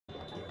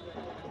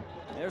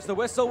There's the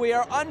whistle. We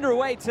are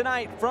underway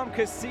tonight from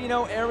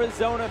Casino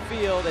Arizona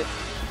Field. It's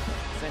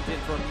sent in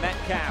for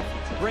Metcalf.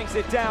 Brings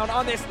it down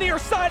on this near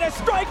side. A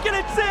strike and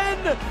it's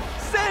in!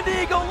 San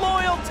Diego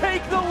Loyal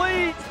take the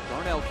lead.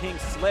 Darnell King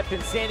slipped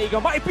and San Diego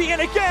might be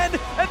in again.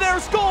 And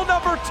there's goal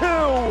number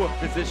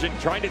 2. Position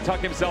trying to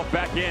tuck himself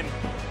back in.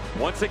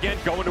 Once again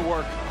going to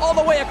work. All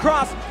the way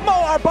across.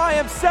 Moar by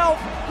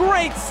himself.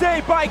 Great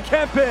save by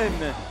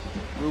Kempin.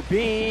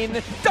 Rubin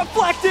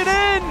deflected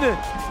in.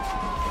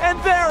 And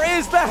there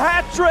is the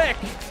hat trick.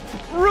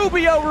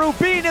 Rubio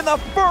Rubin in the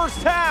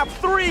first half.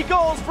 3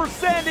 goals for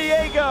San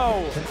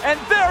Diego. And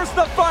there's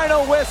the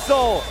final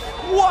whistle.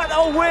 What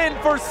a win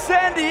for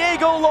San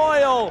Diego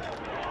Loyal.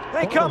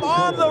 They come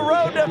on the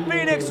road to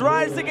Phoenix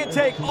Rising and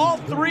take all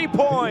 3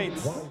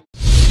 points.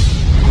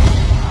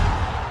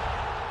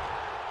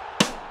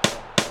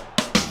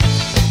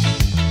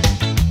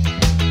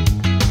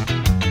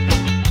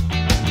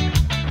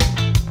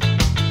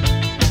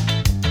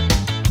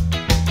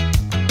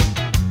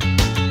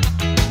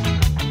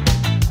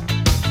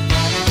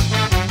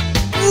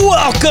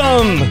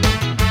 Welcome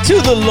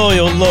to the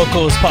Loyal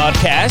Locals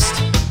podcast.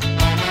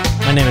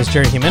 My name is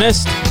Jerry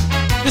Jimenez.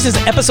 This is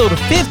episode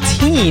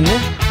 15.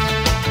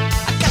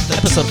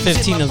 Episode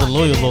 15 of the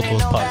Loyal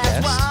Locals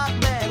podcast.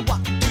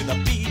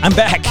 I'm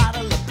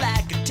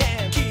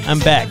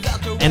back.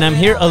 And I'm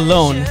here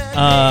alone.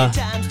 I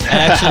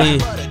actually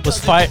was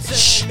fired.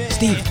 Shh,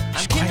 Steve.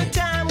 Shh, quiet.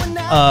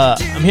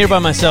 I'm here by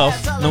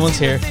myself. No one's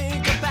here.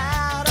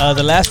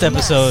 The last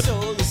episode.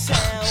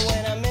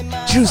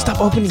 Drew,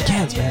 stop opening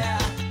cans, man.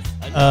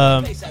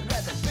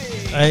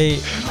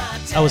 I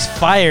was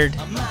fired,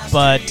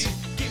 but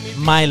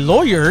my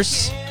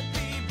lawyers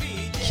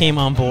came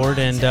on board,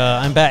 and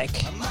I'm back.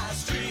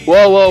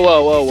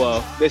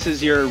 Whoa. This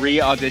is your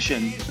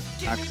re-audition.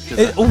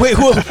 Wait,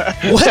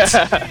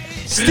 what?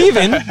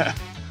 Steven,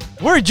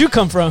 where'd you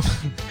come from?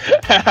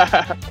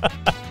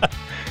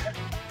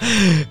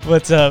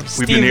 What's up,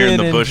 We've been here in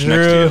the bush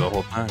next to you the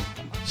whole time.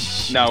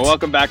 No,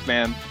 welcome back,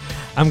 man.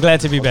 I'm glad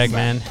to be back,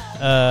 man.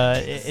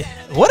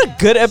 What a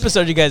good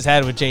episode you guys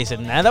had with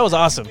Jason, man. That was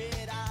awesome.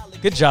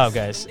 Good job,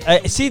 guys.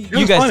 It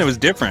was fun. It was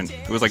different.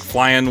 It was like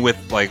flying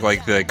with like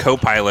the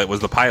co-pilot was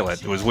the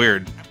pilot. It was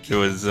weird. It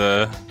was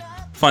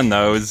fun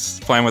though. It was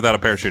flying without a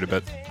parachute a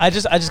bit. I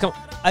just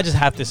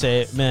have to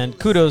say, man,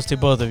 kudos to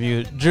both of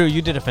you. Drew,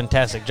 you did a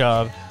fantastic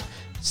job.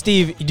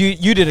 Steve,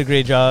 you did a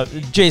great job.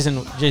 Jason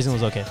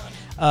was okay.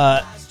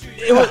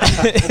 It was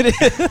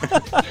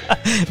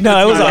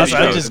awesome.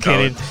 I'm just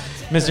kidding.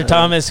 Mr.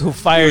 Thomas, who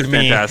fired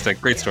me.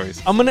 Fantastic. Great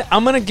stories. I'm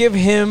gonna give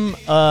him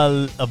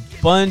a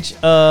bunch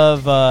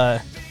of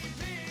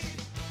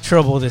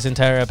trouble this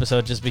entire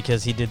episode just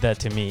because he did that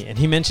to me. And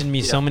he mentioned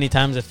me so many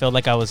times it felt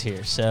like I was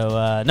here.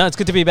 So, no, it's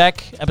good to be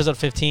back. Episode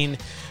 15.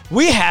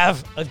 We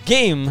have a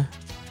game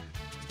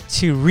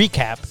to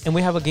recap, and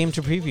we have a game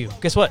to preview.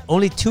 Guess what?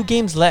 Only 2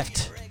 games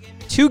left.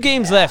 2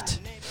 games left.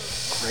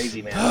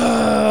 Crazy, man.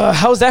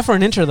 How's that for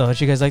an intro, though?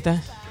 Did you guys like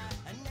that?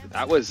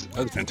 That was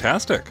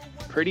fantastic.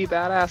 Pretty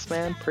badass,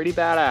 man. Pretty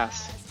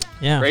badass.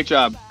 Yeah. Great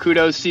job.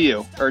 Kudos to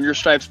you. Earn your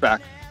stripes back.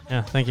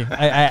 Yeah, thank you.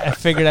 I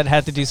figured I'd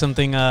have to do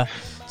something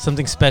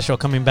special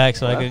coming back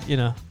so I could,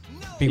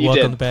 be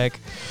welcomed back.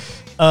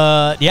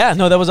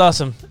 That was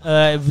awesome.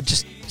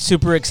 Just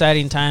super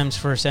exciting times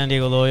for San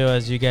Diego Loyal,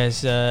 as you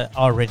guys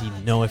already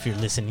know if you're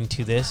listening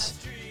to this.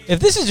 If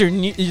this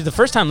is the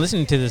first time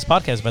listening to this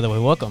podcast, by the way,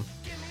 welcome.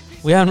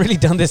 We haven't really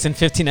done this in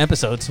 15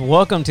 episodes.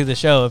 Welcome to the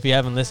show. If you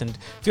haven't listened,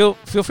 feel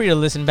free to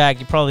listen back.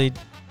 You probably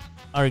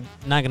are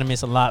not going to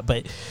miss a lot,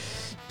 but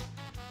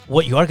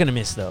what you are going to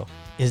miss, though,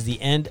 is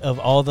the end of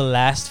all the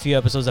last few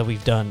episodes that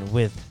we've done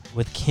with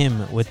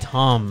Kim, with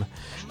Tom,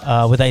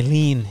 with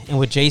Eileen, and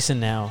with Jason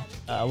now.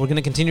 We're going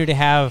to continue to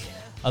have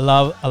a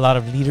lot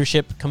of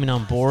leadership coming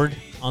on board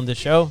on the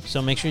show,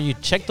 so make sure you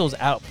check those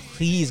out.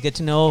 Please get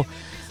to know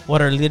what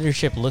our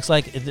leadership looks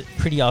like. It's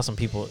pretty awesome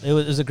people. It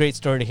was a great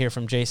story to hear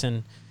from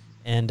Jason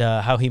and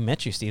how he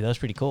met you, Steve. That was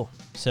pretty cool.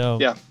 So,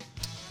 yeah.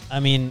 I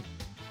mean,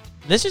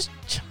 let's just,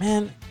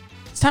 man,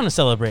 it's time to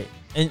celebrate.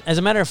 And as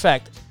a matter of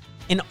fact,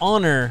 in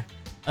honor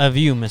of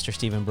you, Mr.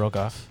 Steven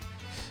Brokoff,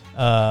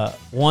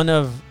 one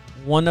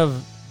of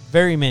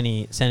very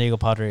many San Diego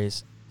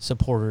Padres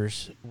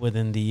supporters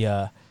within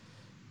the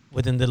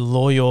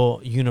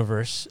Loyal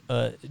universe.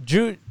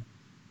 Drew,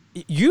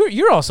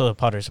 you're also a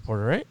Padres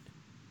supporter, right?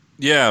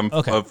 Yeah.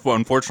 Okay.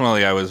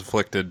 Unfortunately, I was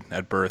afflicted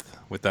at birth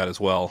with that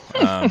as well.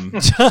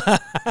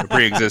 A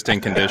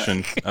pre-existing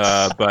condition.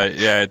 But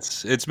yeah,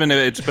 it's been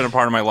a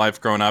part of my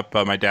life growing up.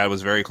 My dad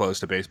was very close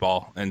to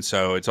baseball, and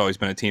so it's always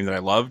been a team that I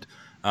loved.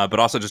 But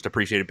also just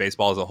appreciated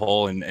baseball as a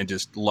whole, and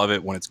just love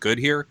it when it's good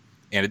here.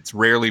 And it's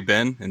rarely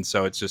been, and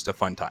so it's just a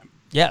fun time.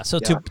 Yeah. So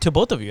to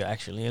both of you,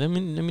 actually, let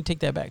me take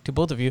that back. To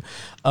both of you,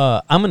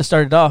 I'm gonna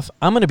start it off.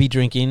 I'm gonna be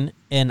drinking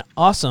an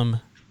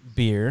awesome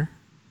beer.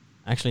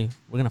 Actually,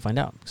 we're going to find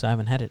out because I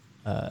haven't had it.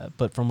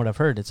 But from what I've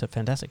heard, it's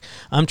fantastic.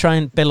 I'm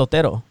trying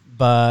Pelotero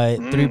by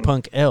 3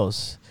 Punk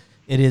Ales.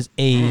 It is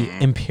a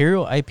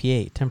Imperial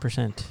IPA,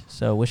 10%.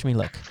 So wish me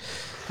luck.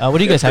 What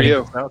do you guys have?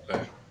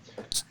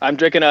 I'm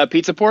drinking a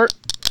Pizza Port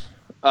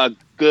a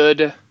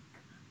good,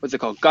 what's it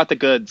called? Got the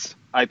Goods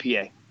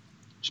IPA.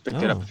 Just picked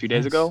it up Oh, a few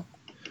days nice. ago.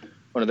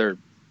 One of their,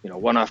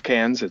 one-off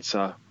cans. It's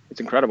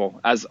incredible,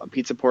 as a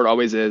Pizza Port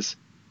always is.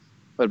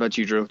 What about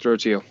you, Drew? Throw it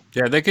to you.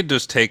 Yeah, they could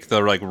just take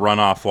the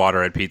runoff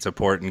water at Pizza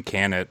Port and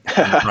can it.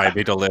 It'd probably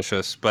be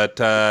delicious. But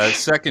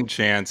Second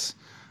Chance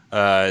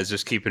is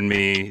just keeping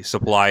me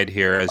supplied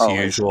here as Always.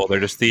 usual. They're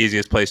just the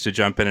easiest place to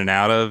jump in and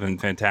out of, and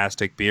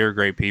fantastic beer,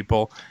 great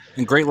people,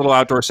 and great little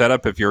outdoor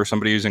setup if you're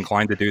somebody who's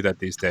inclined to do that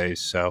these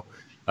days. So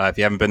if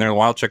you haven't been there in a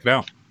while, check it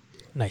out.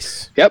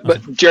 Nice. Yep,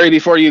 but Jerry,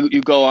 before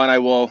you go on, I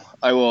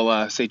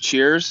will say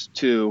cheers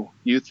to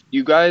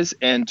you guys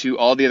and to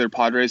all the other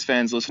Padres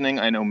fans listening.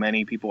 I know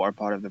many people are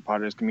part of the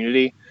Padres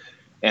community,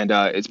 and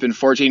it's been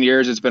 14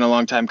 years. It's been a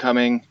long time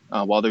coming.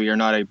 While we are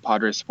not a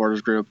Padres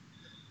supporters group,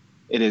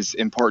 it is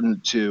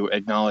important to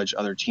acknowledge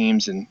other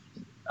teams. And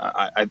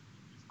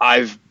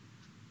I've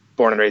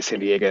born and raised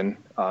San Diegan.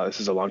 This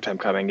is a long time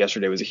coming.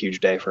 Yesterday was a huge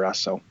day for us.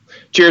 So,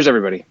 cheers,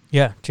 everybody.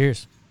 Yeah.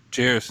 Cheers.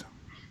 Cheers.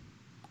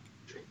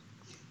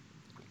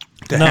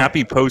 To No.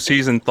 happy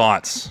postseason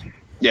thoughts.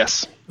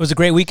 Yes, It was a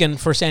great weekend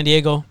for San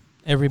Diego,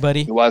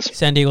 everybody. it was.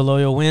 San Diego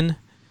Loyal win.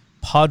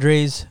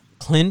 Padres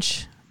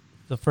clinch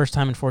the first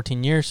time in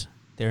 14 years.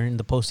 They're in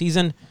the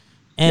postseason,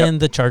 and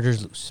the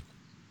Chargers lose.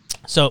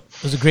 So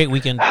it was a great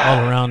weekend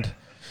all around.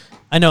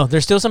 I know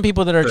there's still some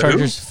people that are The who?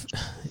 Chargers.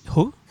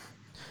 Who?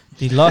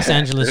 The Los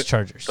Angeles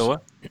Chargers So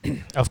what?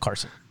 of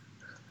Carson.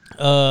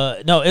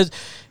 No,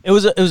 it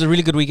was a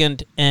really good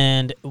weekend,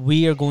 and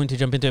we are going to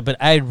jump into it. But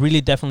I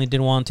really definitely did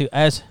want to,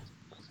 as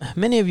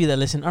many of you that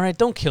listen, all right,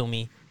 don't kill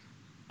me.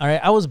 All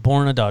right, I was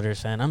born a Dodgers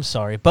fan. I'm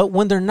sorry, but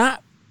when they're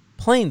not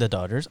playing the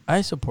Dodgers,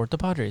 I support the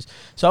Padres.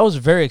 So I was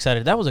very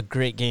excited. That was a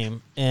great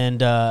game,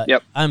 and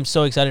Yep. I'm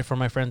so excited for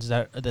my friends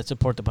that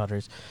support the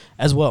Padres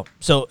as well.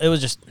 So it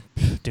was just,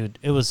 dude,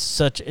 it was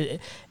such.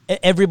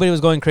 Everybody was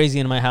going crazy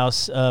in my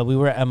house. We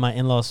were at my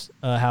in-laws'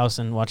 house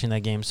and watching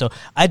that game. So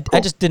I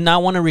just did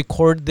not want to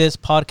record this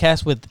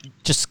podcast with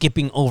just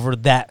skipping over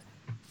that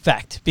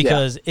fact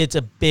because it's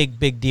a big,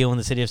 big deal in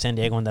the city of San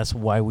Diego, and that's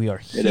why we are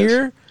It is.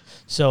 here.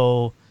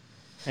 So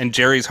And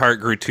Jerry's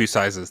heart grew 2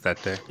 sizes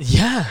that day.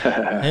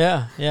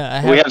 yeah.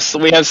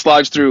 We have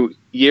slogged through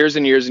years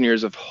and years and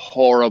years of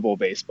horrible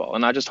baseball,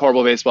 and not just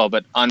horrible baseball,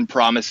 but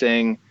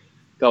unpromising,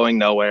 going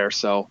nowhere.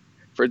 So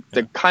for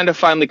to kind of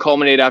finally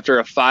culminate after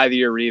a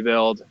 5-year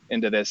rebuild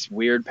into this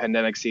weird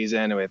pandemic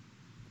season with,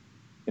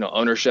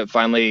 ownership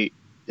finally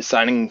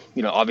signing,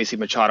 obviously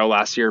Machado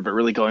last year, but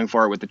really going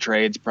for it with the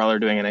trades. Preller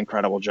doing an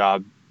incredible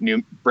job.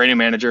 Brand new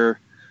manager,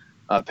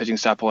 pitching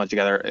staff pulling it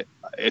together.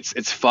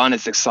 It's fun.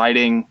 It's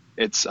exciting.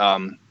 It's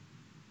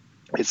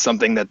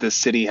something that this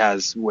city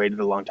has waited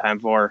a long time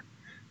for,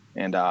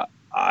 and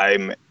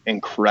I'm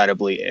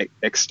incredibly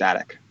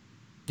ecstatic.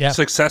 Yeah.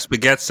 Success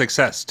begets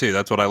success too.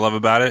 That's what I love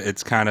about it.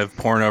 It's kind of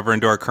pouring over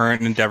into our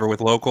current endeavor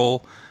with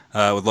locals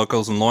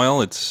and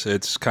loyal.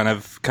 It's kind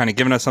of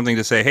giving us something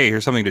to say, hey,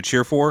 here's something to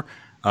cheer for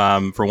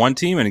one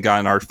team, and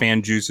gotten our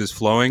fan juices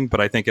flowing.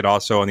 But I think it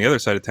also on the other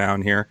side of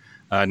town here,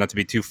 not to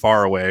be too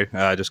far away,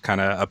 just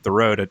kind of up the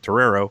road at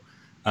Torero.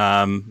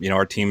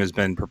 Our team has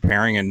been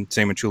preparing, and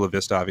same with Chula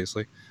Vista,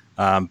 obviously.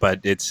 But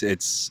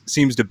it's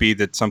seems to be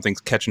that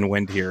something's catching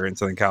wind here in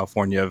Southern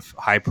California of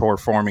high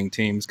performing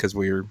teams because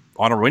we're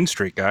on a win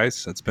streak,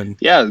 guys. It's been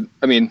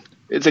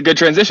It's a good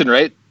transition,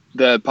 right?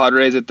 The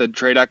Padres at the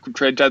trade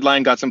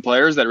deadline got some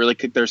players that really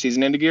kicked their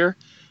season into gear.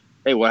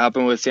 Hey, what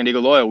happened with San Diego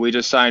Loyal? We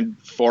just signed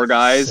 4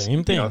 guys,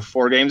 Same thing.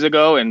 4 games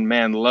ago, and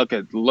man, look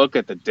at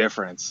the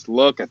difference.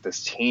 Look at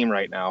this team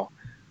right now.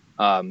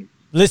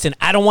 Listen,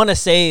 I don't want to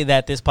say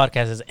that this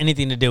podcast has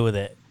anything to do with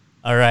it.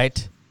 All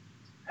right.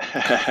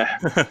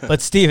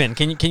 But Steven,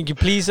 can you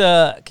please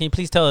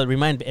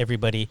remind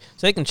everybody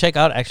so they can check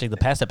out actually the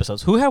past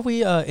episodes. Who have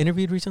we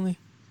interviewed recently?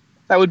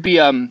 That would be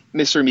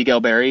Mr.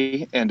 Miguel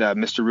Berry and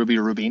Mr.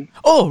 Rubio Rubin.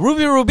 Oh,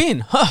 Rubio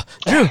Rubin. Huh.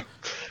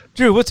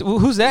 Drew,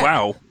 who's that?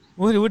 wow.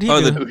 What he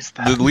Oh, do? Who's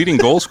that? the leading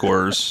goal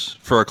scorers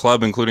for our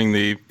club, including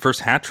the first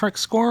hat trick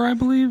scorer, I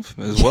believe,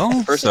 as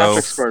well. First so,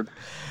 hat scored.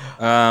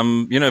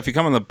 if you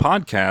come on the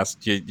podcast,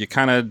 you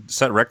kind of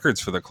set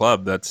records for the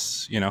club.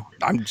 That's,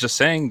 I'm just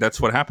saying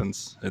that's what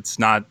happens. It's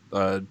not,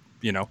 an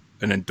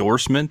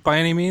endorsement by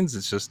any means.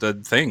 It's just a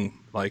thing.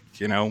 Like,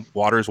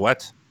 water's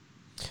wet.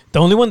 The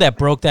only one that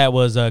broke that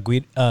was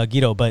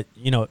Guido, but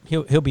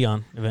he'll be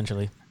on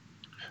eventually.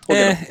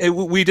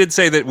 We did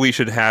say that we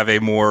should have a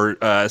more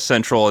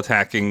central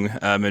attacking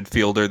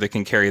midfielder that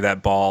can carry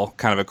that ball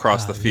kind of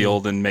across the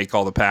field and make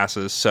all the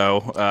passes.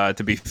 So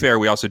to be fair,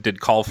 we also did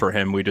call for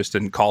him. We just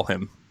didn't call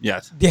him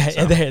yet. Yeah,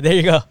 So. there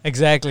you go.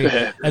 Exactly.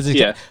 Yeah.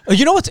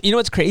 You know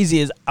what's crazy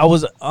is I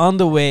was on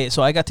the way,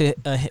 so I got to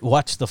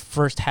watch the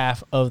first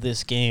half of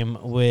this game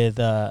with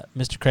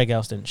Mr. Craig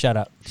Elston. Shout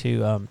out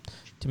to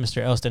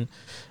Mr. Elston.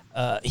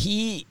 I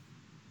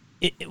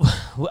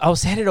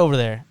was headed over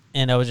there,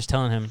 and I was just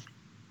telling him,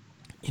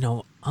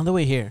 on the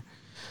way here,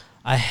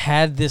 I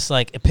had this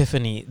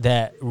epiphany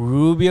that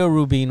Rubio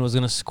Rubin was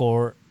going to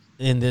score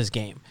in this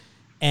game.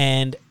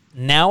 And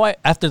now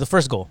after the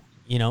first goal,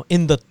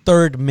 in the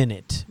 3rd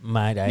minute,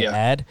 might I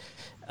add,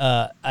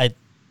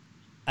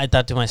 I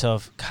thought to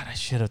myself, God, I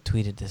should have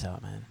tweeted this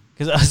out, man,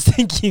 because I was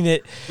thinking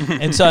it,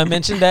 and so I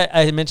mentioned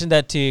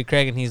that to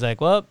Craig, and he's like,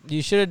 "Well,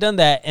 you should have done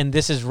that." And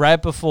this is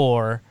right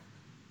before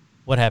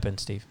what happened,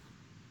 Steve.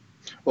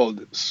 Well,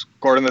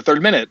 scored in the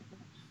 3rd minute.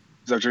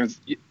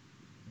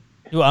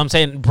 Well, I'm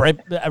saying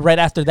right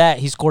after that,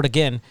 he scored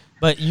again.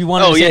 But you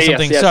wanted to say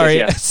something. Yes, Sorry,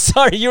 yes.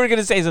 sorry, you were going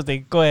to say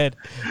something. Go ahead.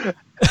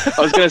 I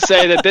was going to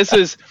say that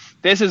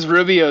this is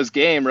Rubio's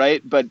game,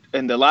 right? But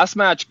in the last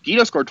match,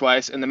 Guido scored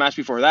twice. In the match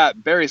before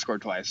that, Barry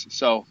scored twice.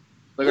 So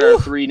look at our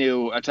 3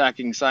 new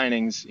attacking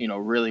signings. You know,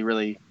 really,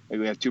 really.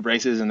 We have 2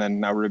 braces, and then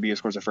now Rubio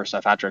scores a first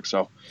half hat trick.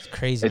 So it's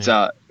crazy. It's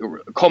a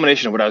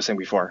culmination of what I was saying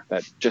before.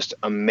 That just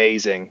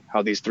amazing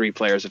how these 3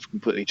 players have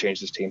completely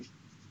changed this team.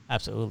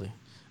 Absolutely.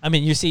 I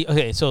mean, you see.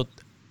 Okay, so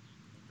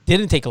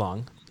didn't take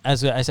long.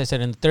 As I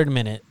said, in the 3rd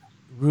minute,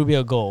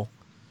 Rubio goal.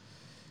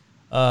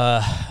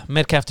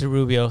 Metcalf to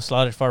Rubio,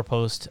 slotted far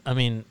post. I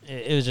mean,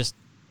 it was just,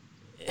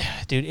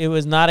 dude, it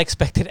was not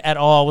expected at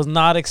all. I was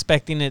not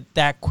expecting it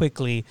that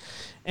quickly.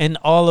 And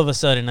all of a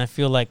sudden, I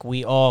feel like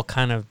we all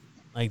kind of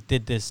like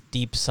did this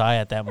deep sigh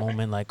at that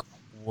moment. Like,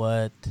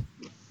 what?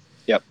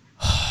 Yep.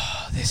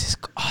 This is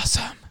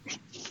awesome.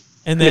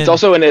 And then it's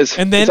also in his,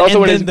 and then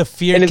the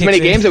fear in his many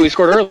in. games that we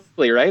scored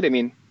early, right? I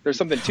mean, there's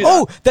something to that.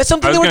 Oh, that's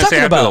something they were talking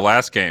about. After the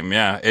last game,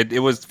 yeah,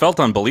 it was felt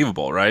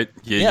unbelievable, right?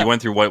 You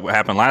went through what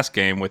happened last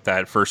game with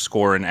that first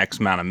score in X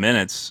amount of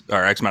minutes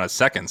or X amount of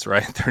seconds,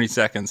 right? 30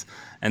 seconds,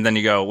 and then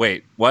you go,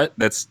 wait, what?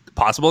 That's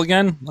possible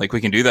again? Like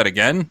we can do that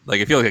again?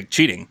 Like it feels like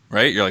cheating,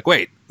 right? You're like,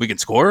 wait, we can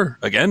score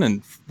again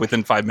and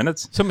within 5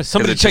 minutes.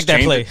 Somebody check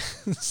that play.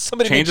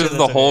 Somebody changes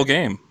the whole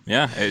game.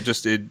 Yeah, it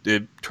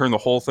turned the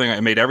whole thing.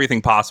 It made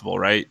everything possible,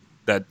 right?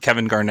 That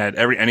Kevin Garnett,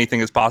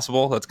 anything is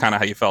possible. That's kind of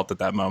how you felt at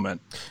that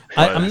moment.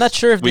 I'm not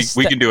sure if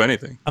we can do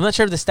anything. I'm not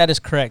sure if the stat is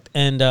correct,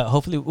 and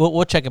hopefully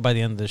we'll check it by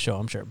the end of the show.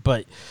 I'm sure,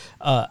 but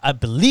I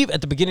believe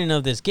at the beginning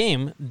of this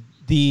game,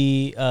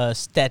 the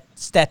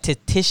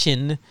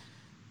statistician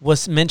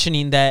was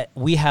mentioning that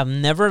we have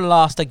never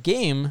lost a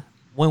game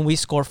when we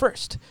score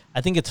first. I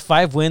think it's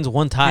 5 wins,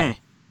 1 tie.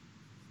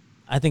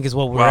 I think is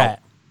what we're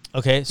at.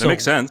 Okay, so that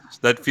makes sense.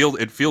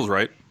 It feels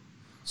right.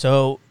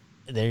 So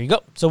there you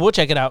go. So we'll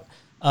check it out.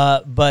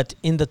 But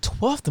in the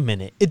 12th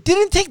minute, it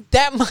didn't take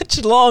that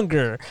much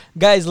longer.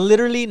 Guys,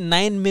 literally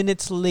 9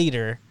 minutes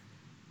later,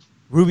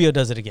 Rubio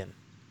does it again.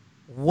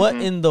 What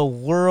in the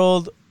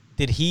world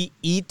did he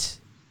eat,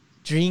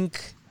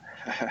 drink?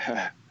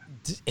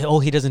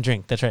 He doesn't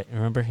drink. That's right.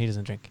 Remember, he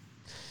doesn't drink.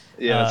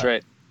 Yeah, that's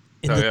right.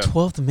 In the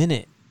 12th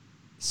minute,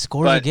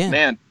 scores again.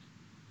 Man,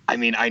 I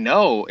mean, I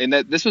know. And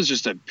that this was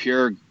just a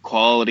pure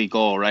quality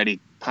goal, right? He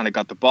kind of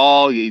got the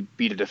ball. He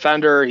beat a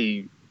defender.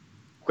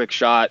 Quick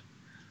shot.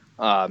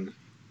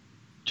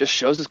 Just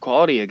shows his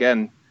quality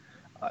again.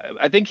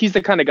 I think he's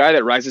the kind of guy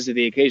that rises to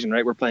the occasion,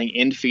 right? We're playing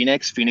in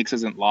Phoenix. Phoenix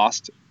hasn't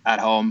lost at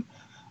home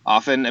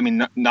often. I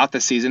mean, not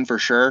this season for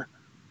sure.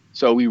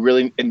 So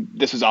and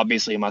this was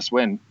obviously a must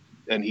win.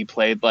 And he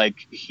played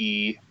like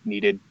he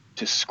needed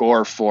to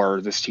score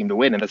for this team to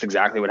win. And that's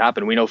exactly what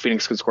happened. We know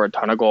Phoenix could score a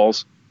ton of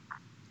goals.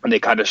 And they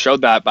kind of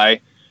showed that by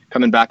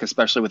coming back,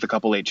 especially with a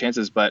couple late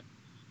chances. But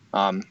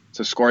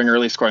so scoring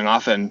early, scoring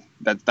often,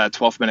 that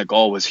 12th minute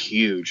goal was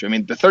huge. I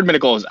mean, the 3rd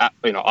minute goal is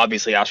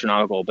obviously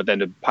astronomical, but then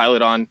to pile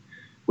it on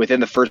within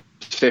the first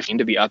 15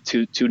 to be up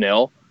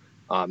 2-0,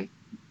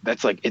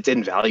 that's like, it's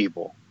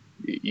invaluable.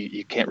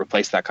 You can't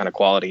replace that kind of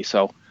quality.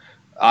 So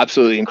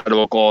absolutely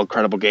incredible goal,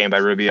 incredible game by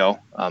Rubio,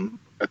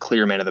 a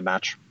clear man of the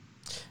match.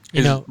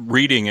 His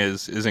reading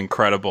is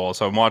incredible.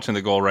 So I'm watching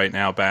the goal right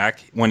now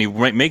back. When he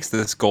makes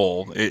this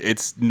goal,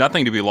 it's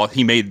nothing to be lost.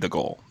 He made the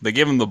goal. They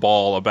give him the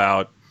ball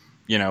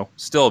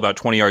still about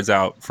 20 yards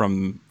out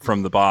from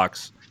the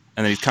box.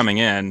 And then he's coming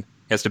in. He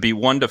has to beat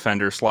one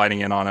defender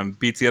sliding in on him,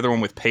 beats the other one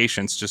with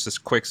patience, just this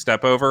quick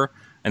step over,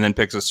 and then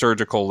picks a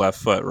surgical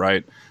left foot,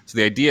 right? So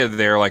the idea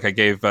there, like I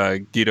gave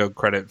Guido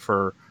credit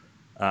for,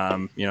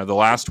 the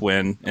last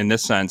win. In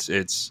this sense,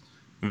 it's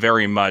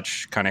very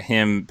much kind of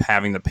him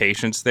having the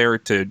patience there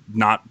to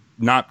not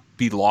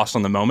be lost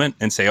on the moment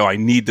and say, oh, I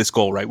need this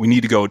goal, right? We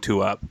need to go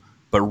 2 up.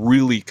 But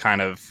really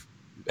kind of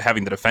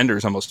having the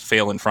defenders almost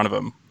fail in front of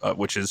him,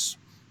 which is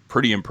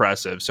pretty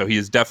impressive. So he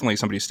is definitely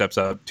somebody who steps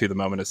up to the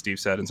moment, as Steve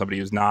said, and somebody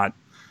who's not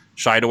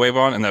shied away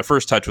on. And that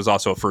first touch was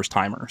also a first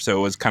timer. So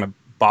it was kind of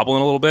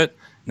bobbling a little bit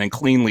and then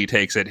cleanly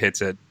takes it,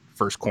 hits it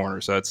first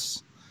corner. So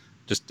that's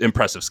just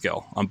impressive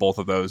skill on both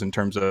of those in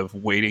terms of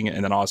waiting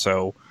and then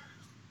also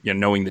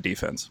knowing the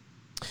defense.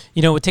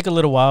 It would take a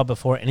little while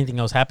before anything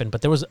else happened,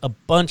 but there was a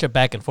bunch of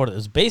back and forth. It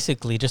was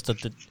basically just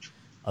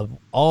a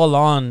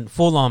all-on,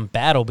 full-on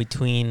battle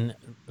between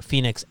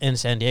Phoenix and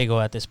San Diego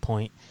at this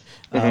point.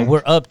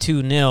 We're up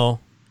 2-0,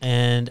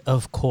 and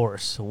of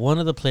course, one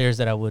of the players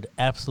that I would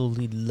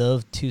absolutely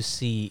love to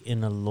see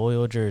in a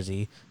loyal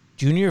jersey,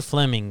 Junior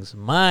Flemings.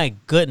 My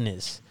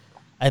goodness.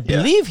 I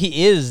believe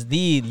he is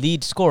the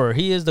lead scorer.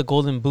 He is the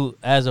Golden Boot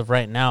as of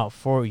right now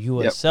for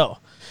USL. Yep.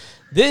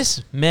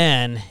 This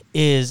man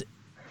is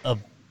a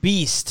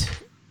beast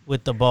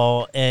with the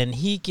ball, and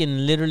he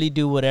can literally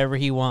do whatever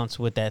he wants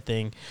with that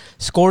thing.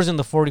 Scores in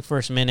the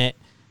 41st minute,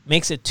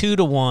 makes it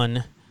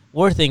 2-1.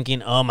 We're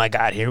thinking, oh my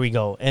God, here we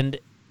go. And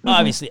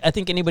obviously, I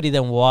think anybody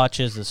that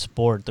watches the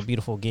sport, the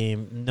beautiful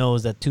game,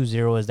 knows that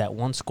 2-0 is that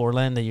one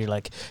scoreline that you're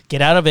like,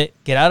 get out of it.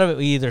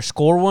 We either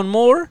score one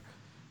more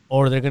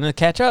or they're gonna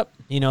catch up.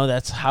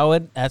 That's how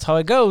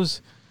it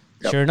goes.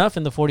 Yep. Sure enough,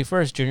 in the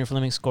 41st, Junior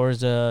Flemming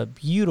scores a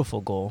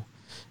beautiful goal,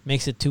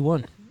 makes it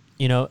 2-1.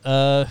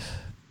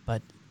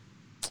 But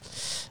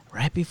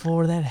right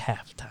before that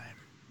halftime,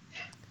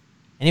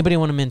 anybody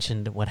want to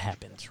mention what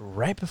happens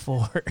right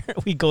before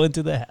we go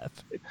into the half?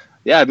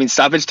 Yeah, I mean,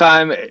 stoppage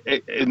time,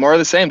 it more of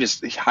the same.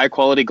 Just high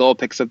quality goal,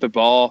 picks up the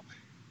ball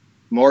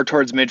more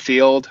towards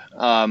midfield,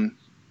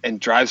 and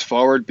drives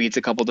forward, beats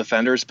a couple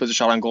defenders, puts a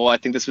shot on goal. I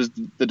think this was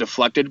the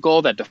deflected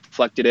goal that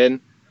deflected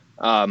in.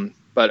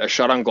 But a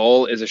shot on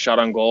goal is a shot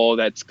on goal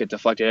that's get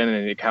deflected in,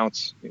 and it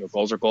counts.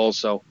 Goals are goals.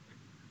 So,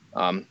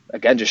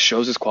 again, just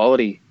shows his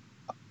quality.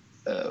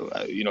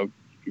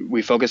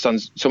 We focused on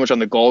so much on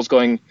the goals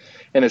going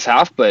in this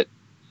half, but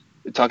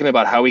talking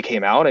about how we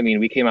came out, I mean,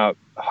 we came out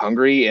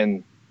hungry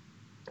and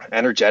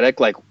energetic,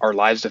 like our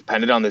lives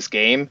depended on this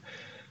game.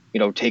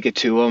 Take it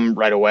to them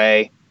right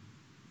away.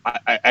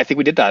 I think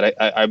we did that.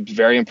 I'm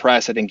very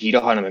impressed. I think Guido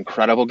had an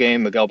incredible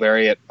game. Miguel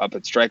Berry up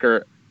at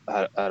striker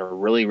had a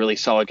really, really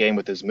solid game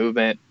with his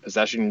movement,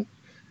 possession,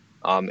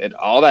 and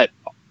all that.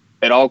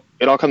 It all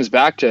comes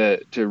back to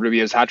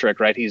Rubio's hat trick,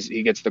 right?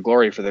 He gets the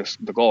glory for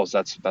the goals.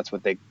 That's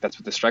what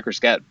the strikers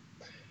get.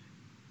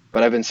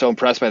 But I've been so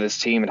impressed by this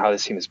team and how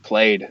this team has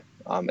played,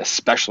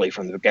 especially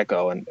from the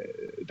get-go, and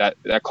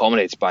that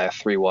culminates by a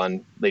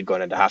 3-1 lead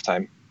going into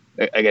halftime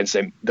against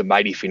the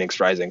mighty Phoenix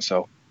Rising.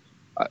 So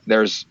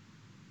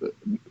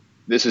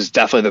this is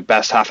definitely the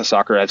best half of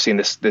soccer I've seen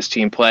this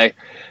team play,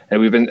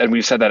 and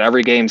we've said that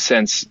every game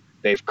since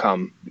they've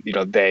come.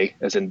 They,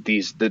 as in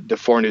the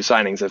 4 new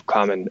signings, have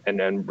come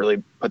and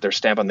really put their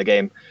stamp on the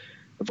game.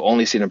 I've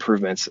only seen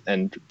improvements,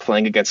 and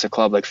playing against a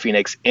club like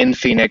Phoenix in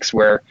Phoenix,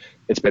 where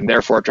it's been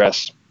their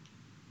fortress,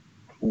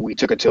 we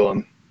took it to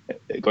them.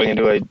 Going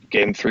into a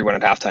game 3-1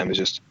 at halftime is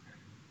just,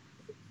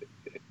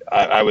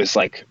 I was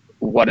like,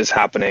 what is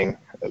happening?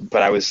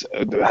 But I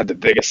had the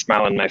biggest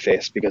smile on my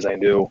face because I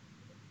knew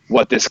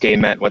what this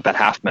game meant, what that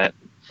half meant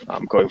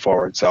going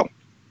forward. So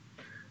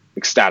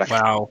ecstatic.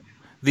 Wow.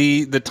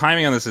 The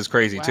timing on this is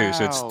crazy too.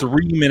 So it's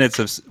 3 minutes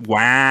of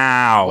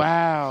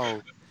wow.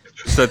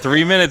 So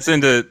 3 minutes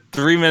into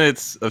 3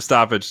 minutes of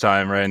stoppage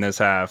time right in this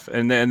half,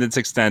 and then it's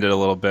extended a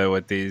little bit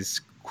with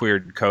these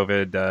weird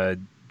COVID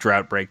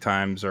drought break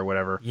times or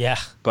whatever. Yeah.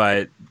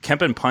 But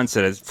Kempen punts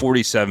it at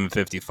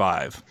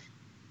 47:55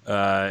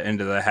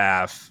 into the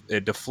half.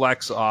 It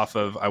deflects off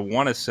of, I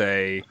want to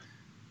say,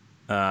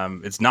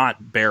 it's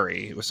not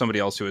Barry. It was somebody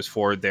else who was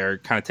forward there.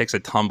 Kind of takes a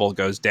tumble,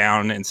 goes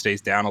down and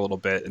stays down a little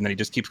bit, and then he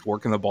just keeps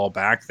working the ball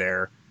back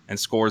there and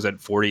scores at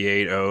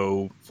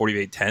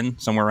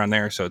 48-10, somewhere around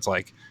there. So it's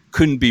like,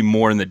 couldn't be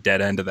more in the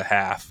dead end of the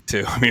half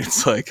too. I mean,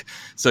 it's like,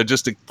 so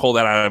just to pull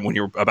that out when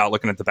you're about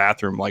looking at the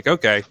bathroom, like,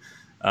 okay,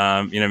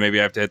 maybe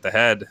I have to hit the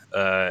head,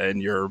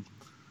 and you're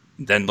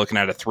then looking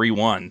at a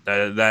 3-1.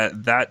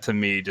 That to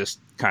me just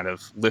kind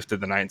of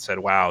lifted the night and said,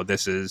 wow,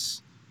 this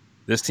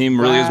team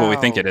really is what we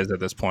think it is at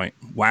this point.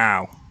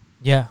 Wow.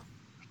 Yeah.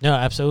 No,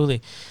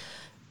 absolutely.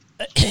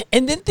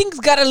 And then things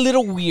got a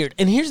little weird.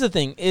 And here's the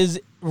thing is,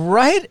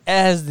 right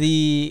as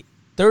the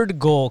third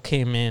goal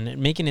came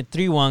in, making it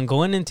 3-1,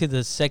 going into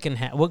the second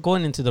half,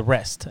 going into the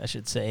rest, I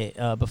should say,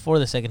 before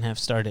the second half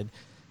started,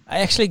 I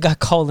actually got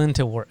called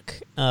into work,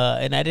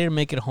 and I didn't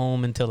make it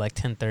home until like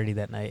 10:30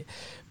 that night.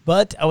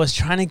 But I was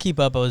trying to keep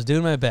up. I was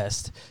doing my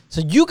best.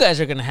 So you guys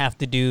are gonna have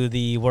to do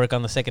the work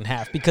on the second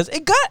half, because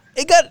it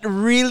got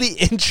really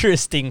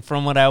interesting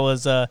from what I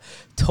was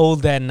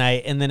told that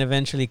night, and then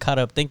eventually caught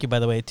up. Thank you, by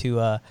the way,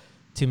 to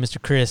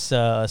Mr. Chris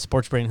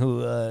Sportsbrain,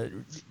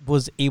 who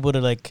was able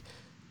to like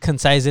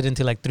concise it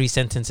into like 3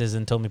 sentences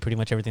and told me pretty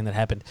much everything that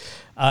happened.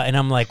 And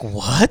I'm like,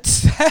 what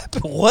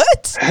happened?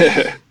 What?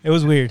 It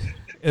was weird.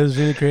 It was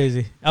really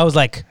crazy. I was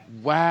like,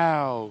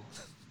 wow.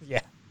 Yeah.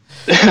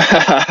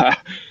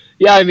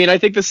 Yeah, I mean, I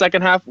think the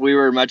second half we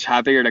were much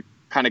happier to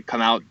kind of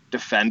come out,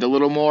 defend a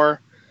little more,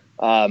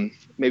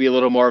 maybe a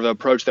little more of the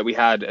approach that we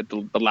had at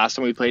the last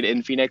time we played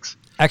in Phoenix.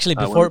 Actually,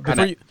 before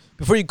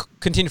you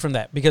continue from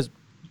that, because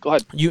go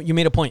ahead. You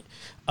made a point.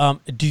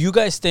 Do you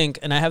guys think,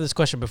 and I have this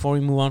question before we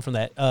move on from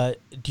that,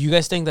 do you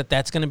guys think that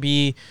that's going to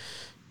be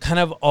kind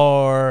of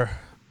our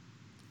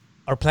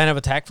plan of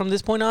attack from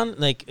this point on?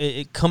 Like,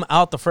 it come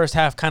out the first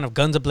half kind of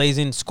guns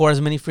a-blazing, score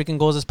as many freaking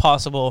goals as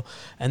possible,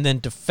 and then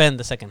defend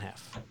the second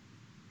half?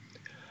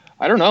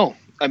 I don't know.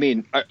 I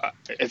mean,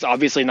 it's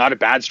obviously not a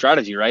bad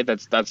strategy, right?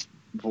 That's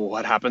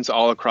what happens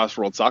all across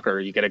world soccer.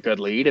 You get a good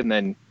lead, and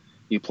then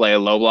you play a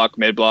low block,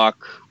 mid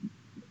block,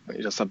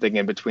 something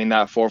in between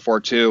that,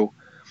 4-4-2,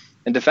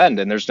 and defend.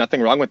 And there's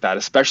nothing wrong with that,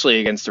 especially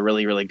against a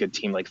really, really good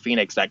team like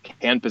Phoenix that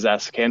can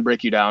possess, can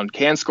break you down,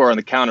 can score on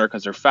the counter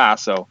because they're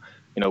fast. So,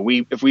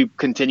 if we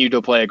continue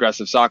to play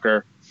aggressive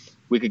soccer,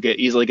 we could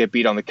easily get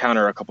beat on the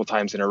counter a couple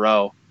times in a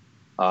row.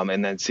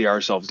 and then see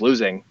ourselves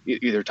losing,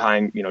 either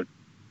tying,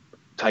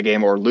 tie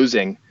game or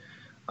losing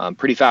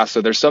pretty fast.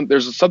 So there's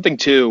something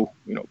to,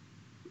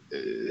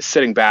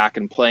 sitting back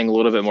and playing a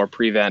little bit more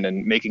prevent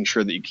and making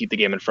sure that you keep the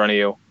game in front of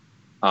you,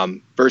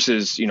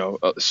 versus,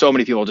 so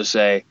many people just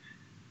say,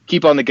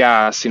 keep on the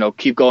gas,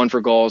 keep going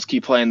for goals,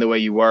 keep playing the way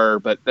you were.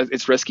 But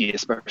it's risky,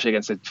 especially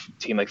against a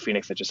team like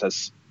Phoenix that just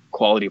has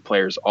quality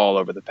players all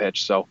over the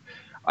pitch. So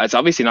it's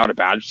obviously not a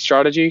bad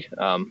strategy,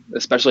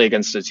 especially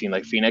against a team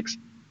like Phoenix.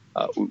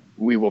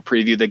 We will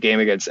preview the game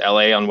against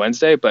LA on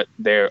Wednesday, but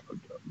they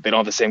don't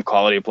have the same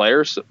quality of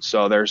players.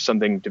 So there's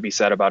something to be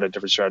said about a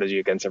different strategy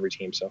against every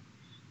team. So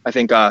I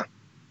think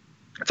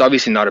it's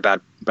obviously not a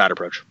bad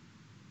approach.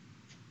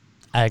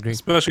 I agree.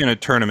 Especially in a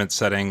tournament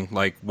setting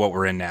like what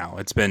we're in now.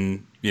 It's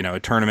been, a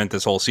tournament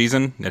this whole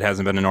season. It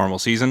hasn't been a normal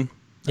season.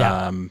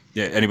 Yeah.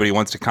 Anybody who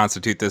wants to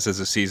constitute this as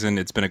a season,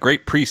 it's been a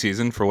great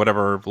preseason for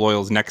whatever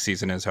Loyal's next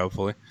season is,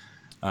 hopefully.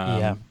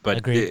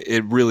 But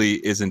it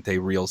really isn't a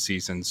real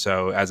season.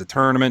 So as a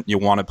tournament, you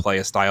want to play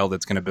a style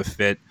that's going to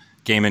befit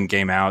game in,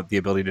 game out, the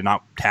ability to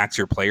not tax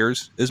your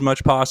players as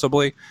much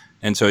possibly.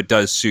 And so it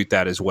does suit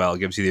that as well. It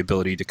gives you the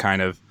ability to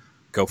kind of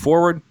go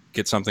forward,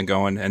 get something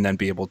going, and then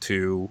be able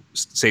to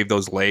save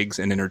those legs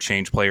and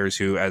interchange players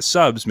who, as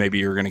subs, maybe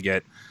you're going to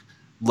get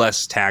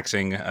less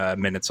taxing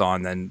minutes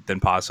on than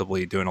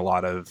possibly doing a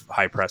lot of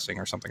high pressing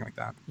or something like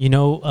that.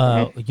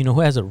 Who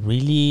has a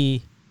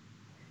really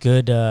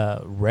good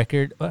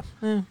record?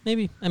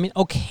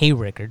 Okay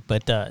record,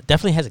 but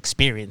definitely has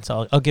experience.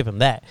 I'll give him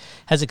that.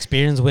 Has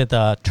experience with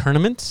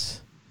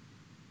tournaments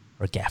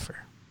or Gaffer.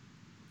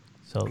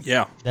 So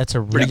yeah, that's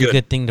a really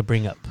good thing to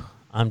bring up.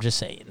 I'm just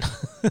saying.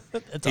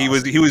 He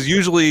was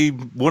usually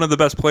one of the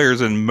best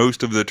players in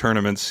most of the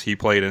tournaments he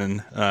played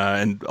in,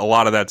 and a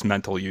lot of that's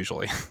mental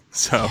usually.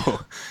 So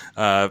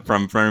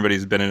from everybody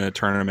who's been in a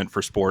tournament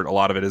for sport, a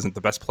lot of it isn't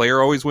the best player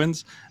always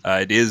wins.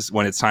 It is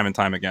when it's time and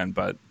time again,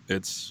 but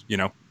it's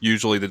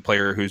usually the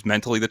player who's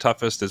mentally the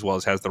toughest as well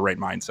as has the right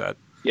mindset.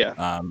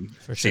 Yeah,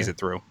 sees it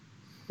through.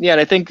 Yeah,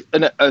 and I think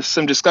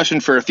some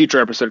discussion for a future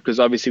episode, because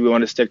obviously we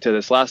want to stick to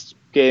this last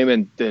game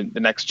and the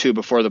next two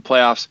before the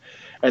playoffs,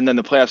 and then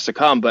the playoffs to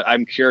come. But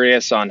I'm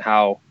curious on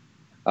how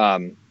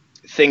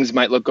things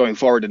might look going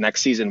forward to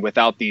next season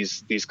without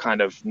these kind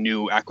of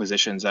new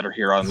acquisitions that are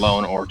here on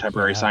loan or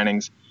temporary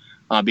signings.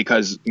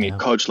 Because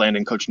Coach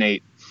Landon, Coach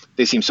Nate,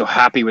 they seem so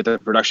happy with the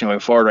production going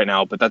forward right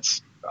now. But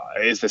that's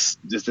is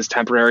this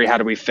temporary? How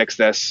do we fix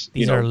this?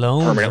 These are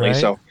loans, permanently. Right?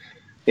 So.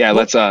 Yeah,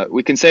 let's.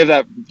 We can save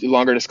that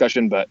longer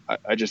discussion, but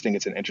I just think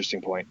it's an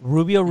interesting point.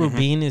 Rubio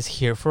Rubin is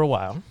here for a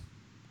while.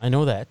 I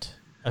know that.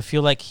 I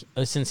feel like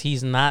since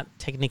he's not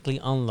technically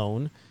on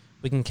loan,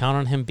 we can count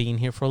on him being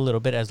here for a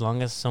little bit as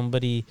long as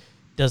somebody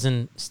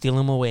doesn't steal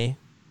him away.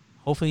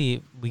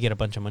 Hopefully, we get a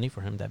bunch of money for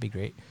him. That'd be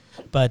great.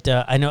 But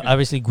I know,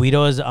 obviously,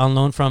 Guido is on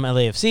loan from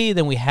LAFC.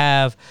 Then we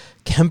have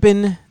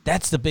Kempin.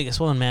 That's the biggest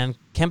one, man.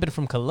 Kempin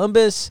from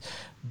Columbus.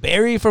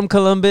 Barry from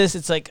Columbus.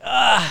 It's like,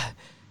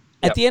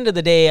 At the end of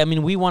the day, I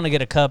mean, we want to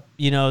get a cup.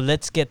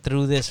 Let's get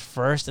through this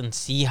first and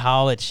see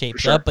how it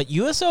shapes up. But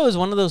USO is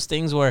one of those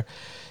things where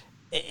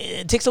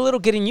it takes a little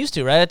getting used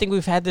to, right? I think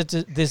we've had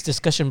this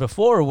discussion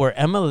before where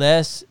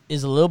MLS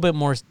is a little bit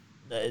more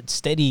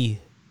steady.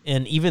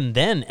 And even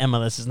then,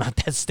 MLS is not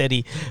that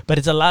steady, but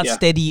it's a lot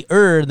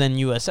steadier than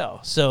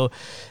USL. So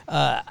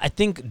I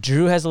think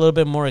Drew has a little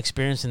bit more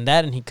experience in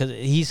that, and because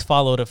he's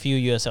followed a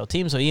few USL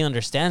teams, so he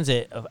understands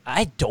it.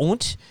 I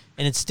don't,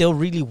 and it's still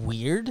really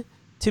weird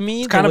to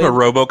me. It's kind of a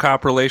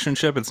RoboCop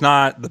relationship. It's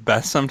not the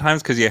best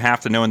sometimes because you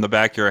have to know in the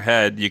back of your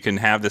head you can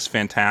have this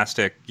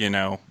fantastic,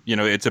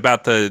 it's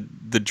about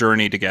the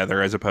journey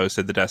together as opposed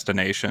to the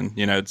destination.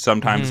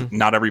 Sometimes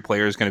not every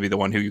player is going to be the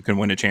one who you can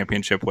win a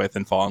championship with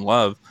and fall in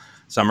love.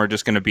 Some are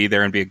just going to be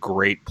there and be a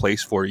great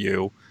place for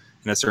you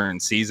in a certain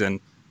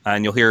season.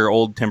 And you'll hear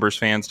old Timbers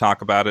fans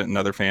talk about it and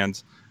other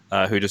fans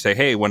who just say,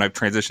 hey, when I've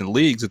transitioned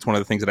leagues, it's one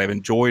of the things that I've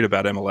enjoyed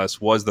about MLS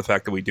was the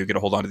fact that we do get a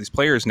hold on to these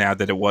players now,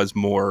 that it was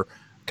more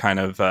kind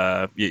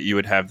of you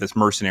would have this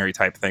mercenary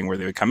type thing where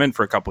they would come in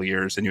for a couple of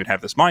years and you would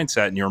have this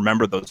mindset and you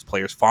remember those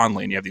players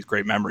fondly and you have these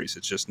great memories.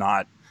 It's just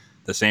not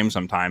the same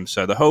sometimes.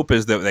 So the hope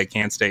is that they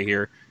can stay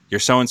here. You're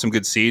sowing some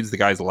good seeds. The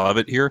guys love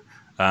it here.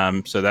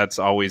 So that's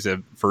always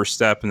a first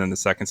step. And then the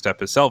second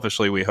step is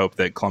selfishly, we hope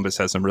that Columbus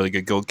has some really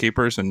good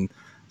goalkeepers and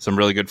some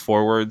really good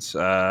forwards,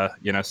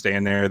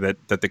 staying there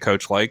that the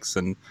coach likes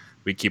and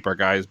we keep our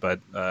guys. But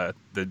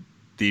the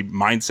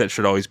mindset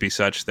should always be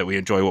such that we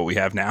enjoy what we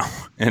have now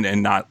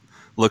and not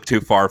look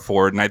too far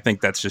forward. And I think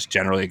that's just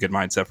generally a good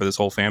mindset for this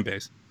whole fan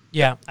base.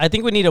 Yeah, I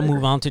think we need to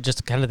move on to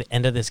just kind of the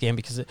end of this game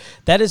because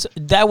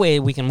that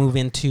way we can move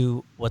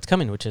into what's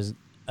coming, which is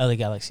LA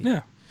Galaxy.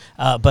 Yeah.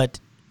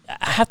 But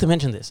I have to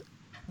mention this.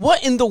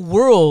 What in the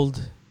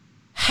world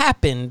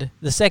happened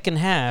the second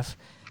half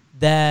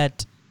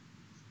that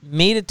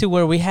made it to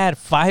where we had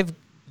 5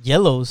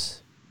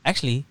 yellows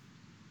and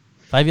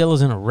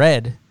a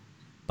red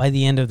by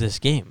the end of this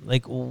game?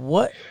 Like,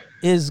 what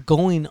is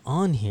going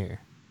on here?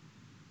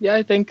 Yeah,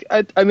 I think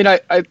I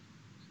kind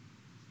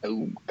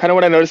of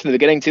what I noticed in the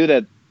beginning too,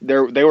 that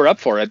they were up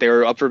for it. They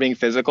were up for being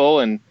physical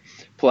and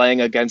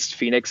playing against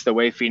Phoenix the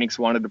way Phoenix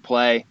wanted to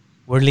play.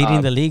 We're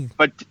leading the league.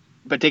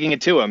 But taking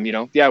it to them,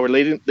 we're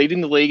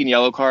leading the league in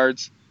yellow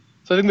cards.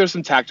 So I think there's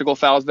some tactical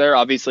fouls there.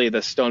 Obviously,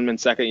 the Stoneman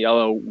second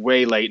yellow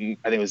way late,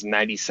 I think it was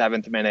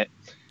 97th minute.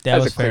 That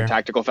was a clear fair.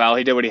 tactical foul.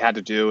 He did what he had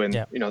to do,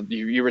 and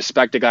you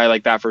respect a guy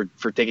like that for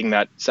taking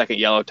that second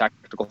yellow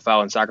tactical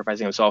foul and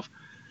sacrificing himself.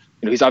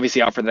 He's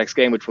obviously out for the next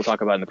game, which we'll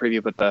talk about in the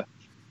preview. But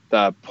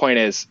the point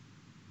is,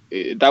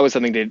 that was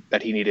something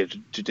that he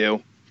needed to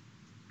do.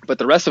 But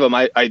the rest of them,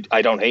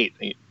 I don't hate.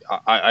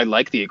 I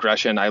like the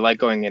aggression. I like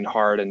going in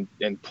hard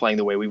and playing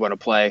the way we want to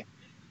play,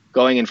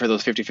 going in for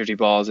those 50-50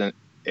 balls and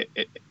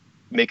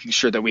making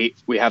sure that we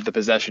have the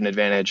possession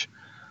advantage.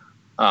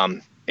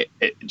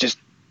 Just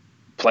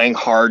playing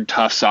hard,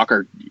 tough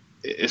soccer,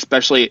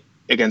 especially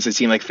against a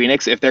team like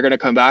Phoenix. If they were going to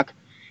come back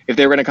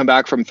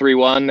from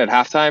 3-1 at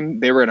halftime,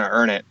 they were going to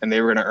earn it, and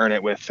they were going to earn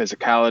it with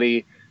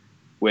physicality,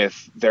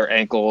 with their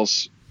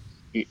ankles,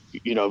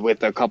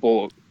 with a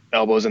couple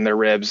elbows in their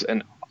ribs,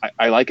 and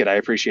I like it. I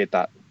appreciate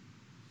that.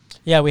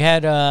 Yeah, we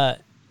had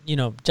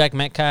Jack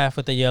Metcalf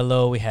with the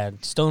yellow. We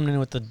had Stoneman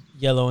with the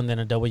yellow and then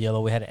a double yellow.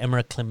 We had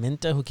Emra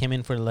Clementa, who came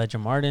in for Ledger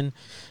Martin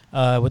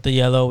with the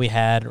yellow. We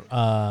had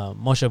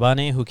Moshe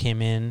Bane, who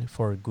came in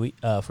for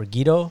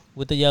Guido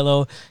with the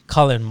yellow.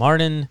 Colin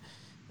Martin.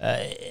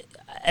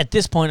 At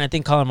this point, I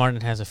think Colin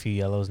Martin has a few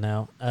yellows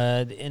now.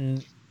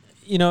 And,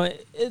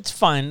 it's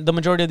fine. The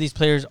majority of these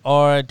players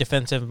are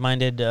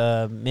defensive-minded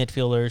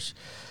midfielders,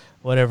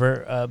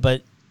 whatever.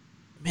 But,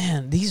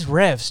 man, these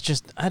refs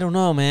just, I don't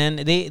know, man.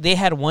 They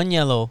had one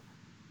yellow,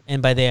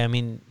 and by they, I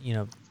mean,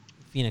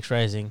 Phoenix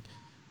Rising,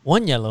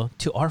 one yellow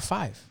to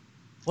R5.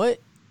 What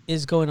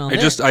is going on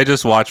there? I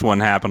just watched one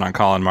happen on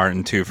Colin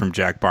Martin too from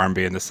Jack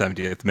Barmby in the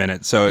 70th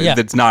minute. So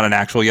it's not an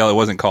actual yellow. It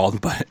wasn't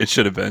called, but it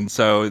should have been.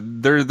 So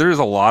there's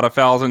a lot of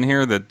fouls in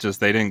here that just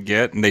they didn't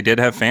get, and they did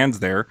have fans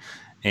there.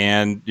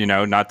 And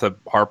not to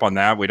harp on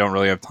that, we don't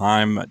really have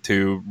time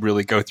to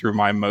really go through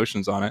my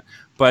emotions on it.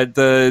 But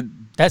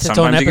that's its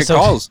own episode. You get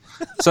calls.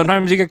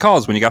 Sometimes you get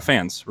calls when you got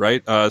fans,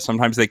 right?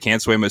 Sometimes they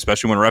can't swim,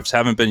 especially when refs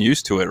haven't been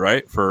used to it,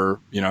 right? For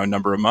a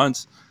number of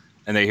months.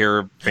 And they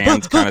hear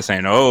fans kind of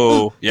saying,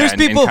 "Oh, yeah," and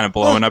kind of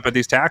blowing up at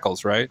these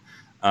tackles, right?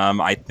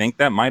 I think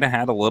that might have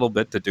had a little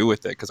bit to do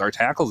with it because our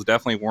tackles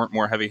definitely weren't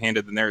more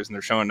heavy-handed than theirs. And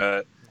they're showing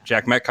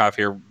Jack Metcalf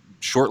here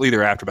shortly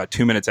thereafter, about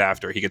 2 minutes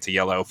after, he gets a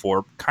yellow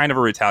for kind of a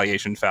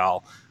retaliation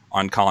foul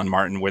on Colin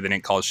Martin where they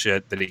didn't call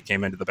shit that he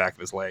came into the back of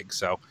his leg.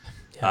 So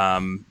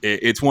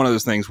it's one of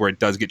those things where it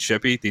does get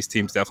chippy. These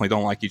teams definitely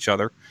don't like each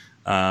other,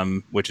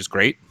 which is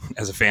great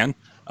as a fan.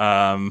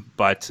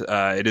 But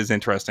it is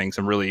interesting.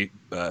 Some really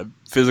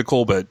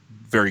physical but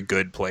very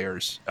good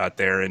players out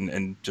there.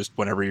 And just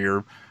whenever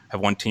you have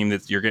one team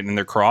that you're getting in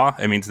their craw,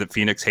 it means that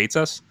Phoenix hates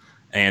us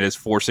and is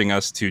forcing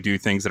us to do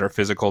things that are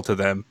physical to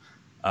them,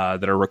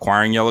 that are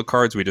requiring yellow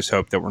cards. We just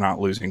hope that we're not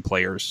losing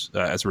players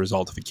as a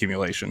result of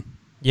accumulation.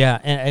 Yeah,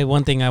 and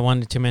one thing I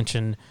wanted to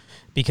mention,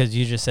 because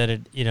you just said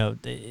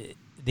it,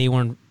 they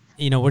weren't,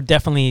 we're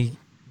definitely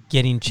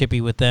getting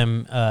chippy with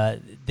them.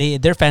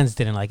 Their fans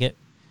didn't like it.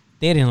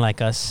 They didn't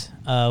like us.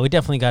 We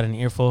definitely got an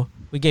earful.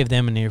 We gave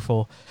them an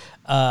earful.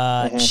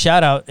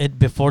 Shout out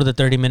before the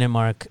 30-minute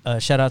mark.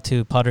 Shout out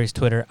to Padres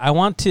Twitter. I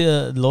want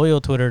to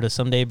loyal Twitter to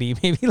someday be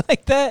maybe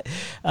like that.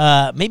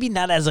 Maybe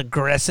not as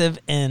aggressive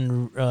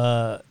and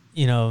those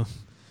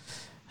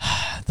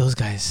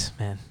guys,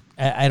 man.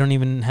 I don't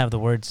even have the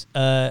words.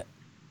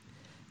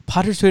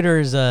 Padres Twitter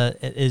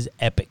is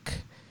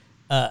epic,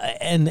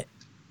 and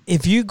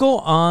if you go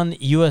on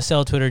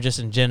USL Twitter just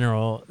in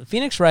general,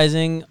 Phoenix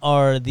Rising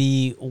are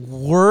the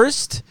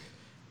worst.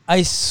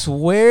 I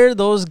swear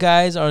those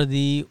guys are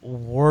the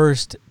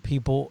worst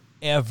people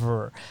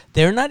ever.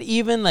 They're not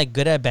even like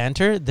good at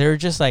banter. They're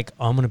just like,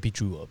 I'm going to beat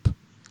you up.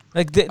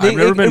 Like I've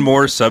never been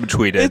more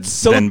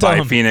subtweeted than dumb.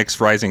 By Phoenix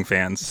Rising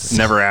fans,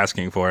 never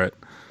asking for it.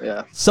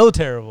 Yeah. So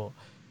terrible.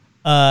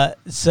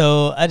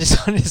 So I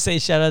just wanted to say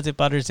shout out to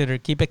Padres Twitter.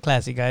 Keep it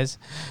classy, guys.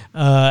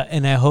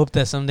 And I hope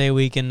that someday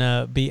we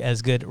can be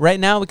as good. Right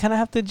now, we kind of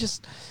have to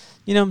just,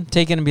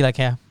 take it and be like,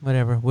 yeah,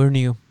 whatever. We're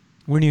new.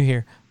 We're new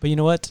here. But you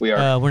know what? We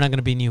are. We're not going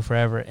to be new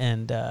forever.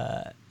 And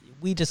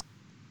we just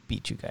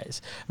beat you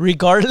guys.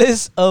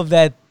 Regardless of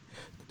that,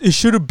 it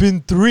should have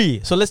been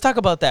 3. So let's talk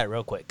about that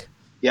real quick.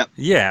 Yep.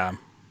 Yeah.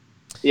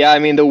 Yeah, I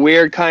mean, the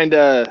weird kind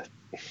of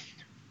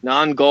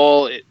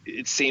non-goal,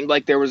 it seemed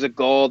like there was a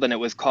goal, then it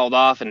was called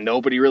off, and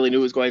nobody really knew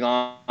what was going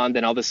on.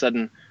 Then all of a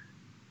sudden,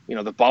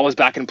 the ball was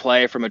back in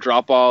play from a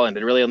drop ball, and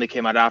it really only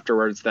came out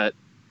afterwards that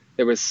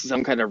there was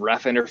some kind of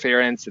ref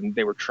interference, and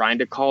they were trying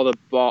to call the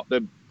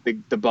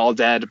ball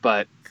dead,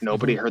 but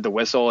nobody heard the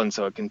whistle, and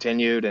so it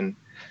continued. And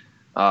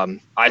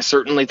I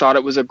certainly thought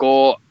it was a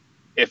goal,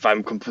 if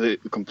I'm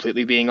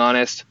completely being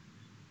honest.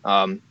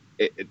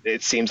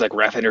 It seems like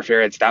ref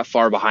interference that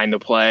far behind the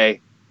play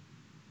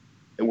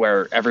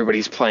where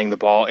everybody's playing the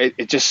ball.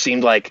 It just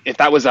seemed like if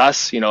that was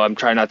us, I'm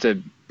trying not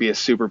to be a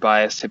super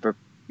biased,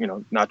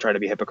 not try to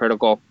be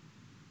hypocritical.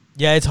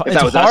 Yeah, it's if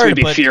that was hard. Us, we'd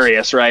be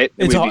furious, right?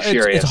 We'd be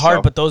furious. It's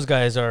hard, but those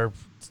guys are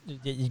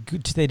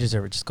they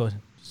deserve it. Just go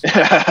ahead.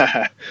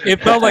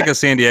 It felt like a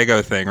San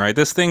Diego thing, right?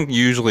 This thing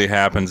usually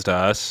happens to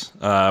us.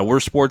 We're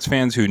sports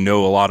fans who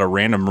know a lot of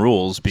random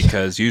rules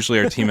because usually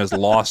our team has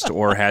lost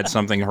or had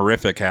something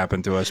horrific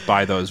happen to us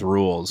by those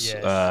rules.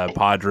 Yes.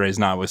 Padres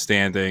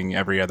notwithstanding,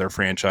 every other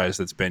franchise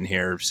that's been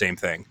here, same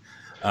thing.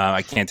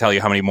 I can't tell you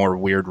how many more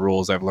weird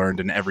rules I've learned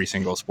in every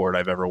single sport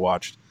I've ever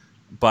watched.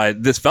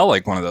 But this felt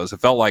like one of those.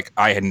 It felt like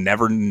I had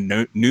never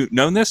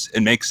known this.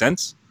 It makes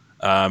sense.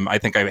 I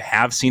think I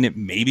have seen it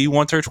maybe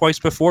once or twice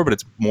before, but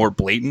it's more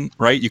blatant,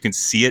 right? You can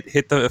see it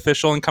hit the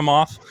official and come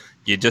off.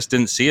 You just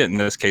didn't see it in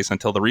this case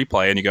until the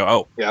replay, and you go,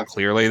 oh, yeah,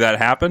 clearly that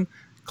happened.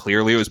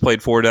 Clearly it was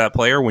played forward to that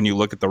player. When you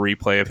look at the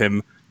replay of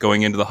him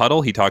going into the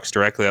huddle, he talks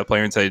directly to that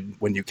player and said,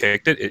 when you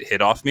kicked it, it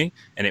hit off me,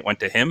 and it went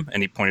to him,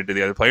 and he pointed to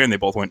the other player, and they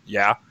both went,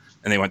 yeah.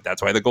 And they went,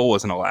 that's why the goal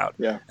wasn't allowed.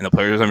 Yeah. And the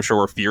players, I'm sure,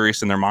 were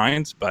furious in their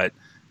minds, but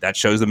that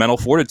shows the mental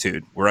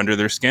fortitude. We're under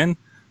their skin.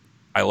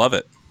 I love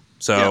it.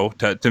 So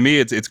to me,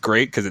 it's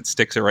great because it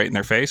sticks it right in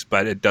their face,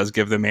 but it does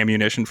give them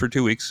ammunition for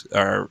 2 weeks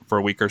or for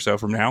a week or so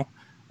from now.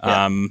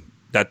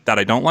 That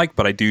I don't like,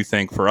 but I do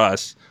think for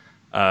us,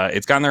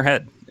 it's got in their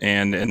head,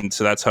 and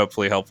so that's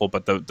hopefully helpful.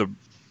 But the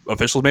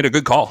officials made a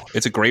good call.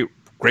 It's a great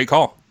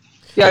call.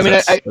 Yeah, I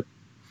mean,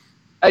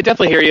 I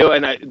definitely hear you,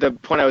 and the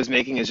point I was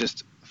making is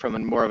just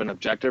from more of an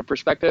objective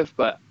perspective.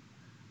 But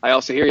I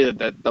also hear you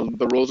that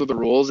the rules are the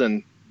rules,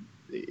 and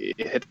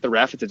it hit the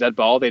ref. It's a dead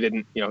ball. They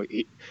didn't,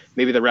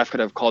 maybe the ref could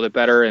have called it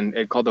better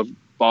and called the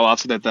ball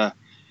off so that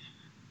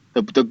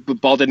the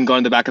ball didn't go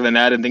in the back of the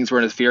net and things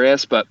weren't as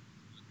furious. But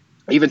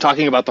even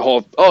talking about the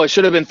whole, it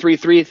should have been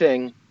 3-3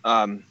 thing.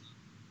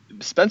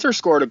 Spencer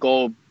scored a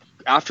goal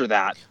after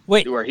that.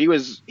 Where he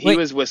was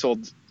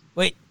whistled.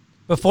 Wait,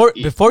 before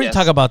you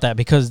talk about that,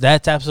 because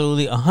that's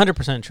absolutely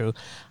 100% true.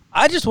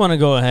 I just want to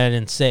go ahead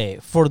and say,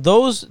 for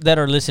those that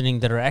are listening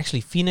that are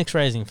actually Phoenix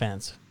Rising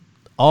fans,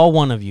 all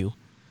one of you,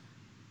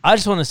 I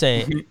just want to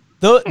say,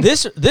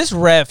 this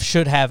ref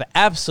should have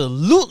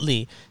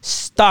absolutely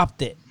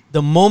stopped it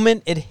the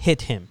moment it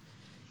hit him.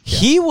 Yeah.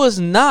 He was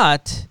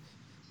not,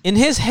 in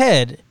his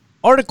head,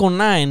 Article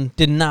 9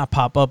 did not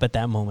pop up at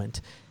that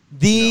moment.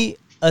 The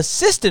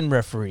assistant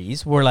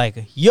referees were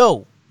like,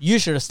 yo, you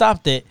should have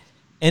stopped it.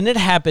 And it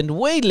happened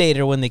way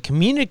later when they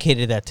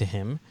communicated that to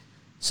him.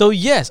 So,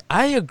 yes,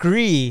 I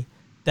agree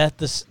that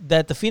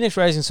the Phoenix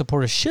Rising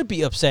supporters should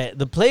be upset.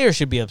 The players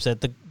should be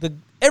upset.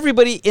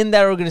 Everybody in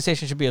that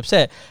organization should be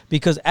upset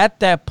because at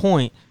that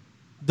point,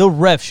 the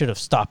ref should have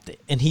stopped it,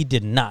 and he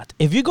did not.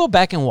 If you go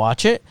back and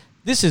watch it,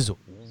 this is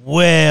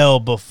well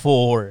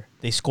before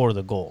they score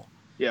the goal.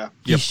 Yeah.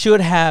 He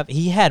should have.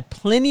 He had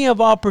plenty of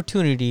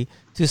opportunity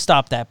to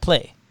stop that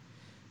play.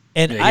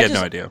 And he had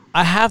no idea.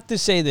 I have to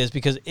say this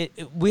because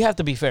we have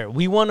to be fair.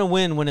 We want to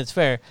win when it's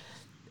fair.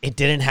 It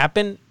didn't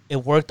happen.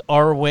 It worked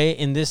our way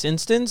in this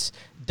instance.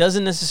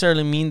 Doesn't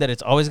necessarily mean that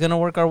it's always going to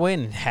work our way,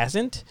 and it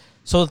hasn't.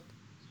 So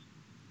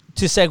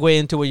to segue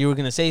into what you were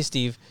going to say,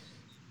 Steve,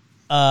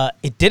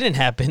 it didn't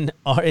happen,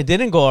 or it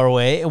didn't go our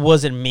way. It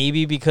wasn't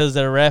maybe because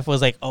the ref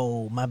was like,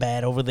 oh, my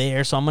bad over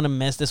there, so I'm going to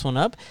mess this one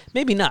up.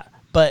 Maybe not.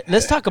 But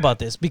let's talk about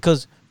this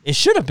because it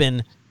should have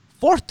been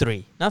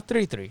 4-3, not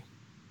 3-3.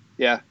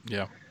 Yeah.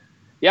 Yeah.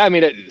 Yeah, I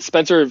mean,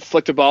 Spencer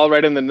flicked a ball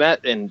right in the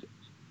net, and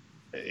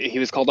he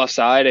was called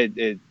offside.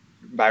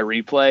 By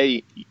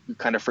replay, you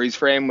kind of freeze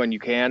frame when you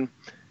can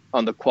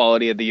on the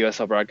quality of the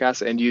USL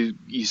broadcast, and you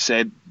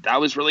said that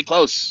was really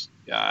close.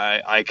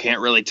 I can't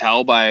really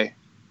tell by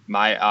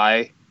my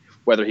eye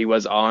whether he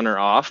was on or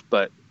off,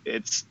 but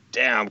it's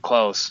damn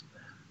close.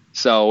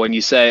 So when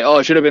you say,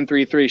 it should have been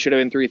 3-3, should have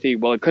been 3-3,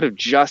 well, it could have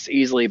just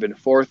easily been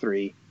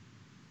 4-3.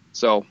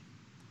 So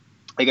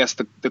I guess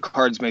the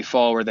cards may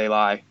fall where they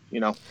lie,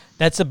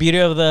 That's the beauty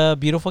of the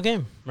beautiful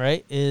game,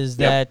 right? Is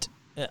that,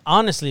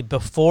 honestly,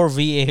 before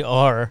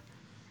VAR,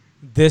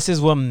 this is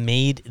what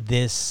made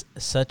this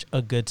such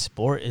a good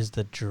sport, is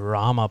the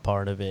drama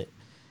part of it.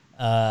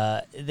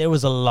 There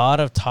was a lot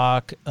of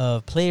talk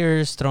of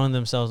players throwing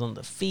themselves on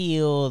the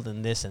field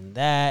and this and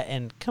that.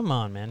 And come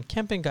on, man.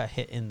 Kempin got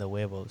hit in the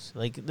huevos.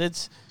 Like,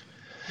 let's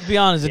be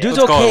honest. The dude's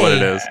okay. Call it what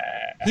it is.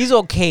 He's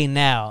okay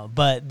now.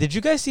 But did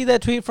you guys see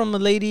that tweet from a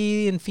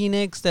lady in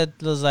Phoenix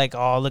that was like,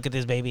 oh, look at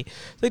this baby?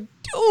 Like,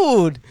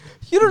 dude,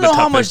 you don't know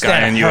how much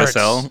that in hurts.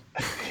 USL.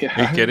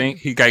 Are you kidding?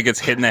 He guy gets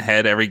hit in the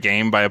head every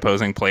game by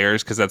opposing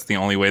players because that's the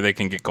only way they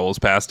can get goals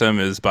past him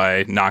is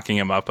by knocking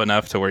him up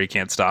enough to where he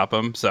can't stop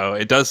him. So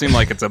it does seem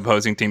like it's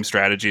opposing team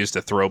strategies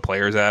to throw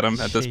players at him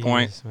at this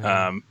point.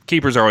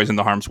 Keepers are always in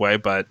the harm's way,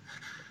 but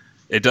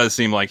it does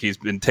seem like he's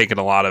been taking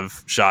a lot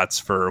of shots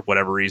for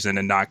whatever reason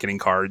and not getting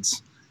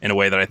cards in a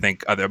way that I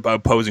think other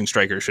opposing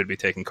strikers should be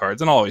taking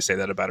cards. And I'll always say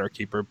that about our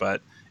keeper,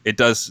 but it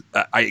does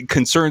it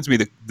concerns me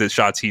the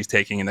shots he's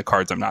taking and the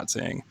cards I'm not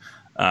seeing.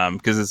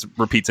 Because this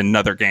repeats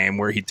another game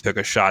where he took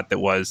a shot that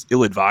was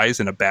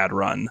ill-advised and a bad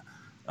run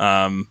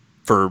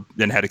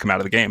then had to come out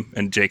of the game,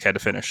 and Jake had to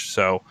finish.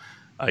 So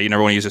you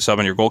never want to use a sub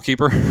on your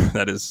goalkeeper.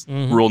 That is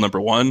rule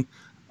number one.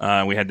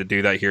 We had to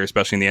do that here,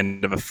 especially in the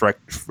end of a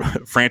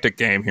frantic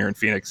game here in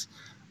Phoenix.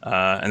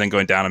 And then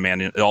going down a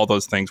man, all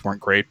those things weren't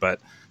great,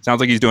 but sounds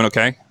like he's doing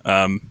okay.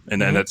 And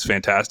then that's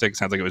fantastic.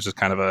 Sounds like it was just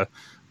kind of a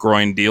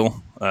groin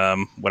deal,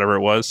 whatever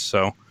it was.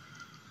 So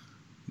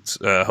it's,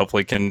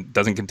 hopefully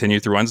doesn't continue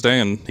through Wednesday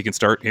and he can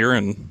start here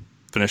and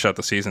finish out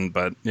the season.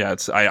 But yeah,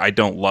 I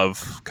don't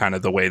love kind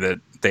of the way that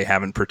they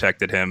haven't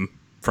protected him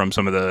from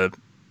some of the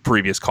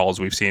previous calls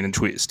we've seen.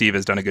 And Steve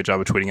has done a good job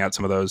of tweeting out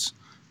some of those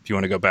if you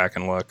want to go back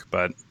and look.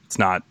 But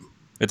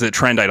it's a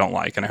trend I don't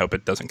like, and I hope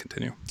it doesn't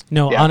continue.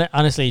 No,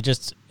 honestly,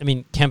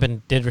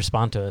 Kempen did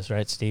respond to us,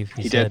 right, Steve?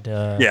 He said,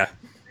 did. Yeah.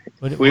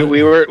 We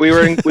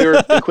were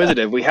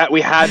inquisitive. We had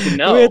to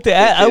know.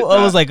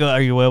 I was like,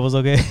 "Are your Webbles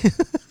okay?"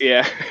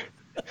 Yeah,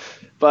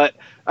 but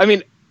I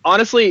mean,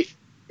 honestly,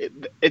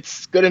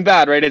 it's good and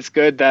bad, right? It's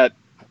good that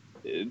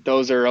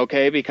those are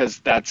okay because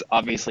that's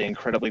obviously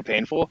incredibly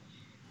painful.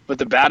 But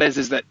the bad is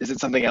it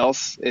something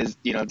else? Did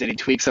he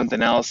tweak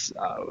something else?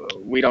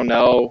 We don't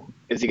know.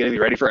 Is he going to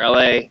be ready for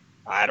LA?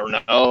 I don't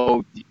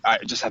know. I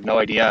just have no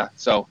idea.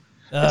 So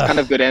it's kind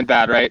of good and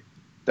bad, right?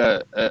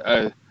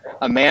 A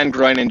man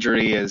groin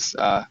injury is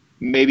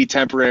maybe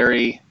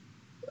temporary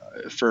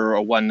for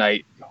a one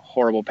night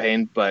horrible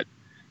pain, but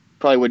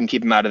probably wouldn't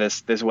keep him out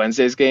of this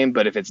Wednesday's game.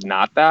 But if it's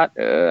not that,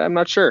 I'm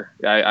not sure.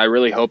 I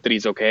really hope that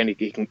he's okay and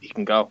he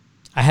can go.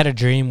 I had a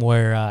dream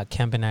where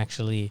Kempen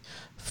actually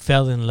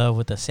fell in love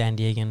with the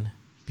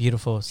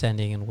beautiful San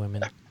Diegan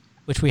women,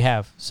 which we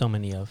have so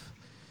many of.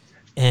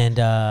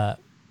 And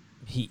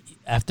he,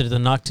 after the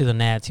knock to the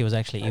Nats, he was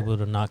actually able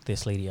to knock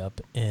this lady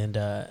up and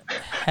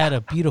had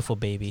a beautiful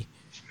baby.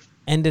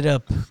 Ended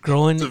up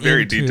growing it's a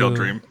very into detailed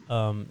dream.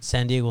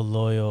 San Diego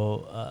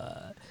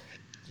Loyal,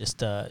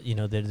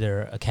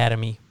 their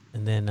academy,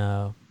 and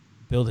then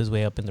build his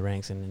way up in the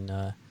ranks. And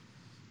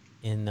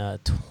in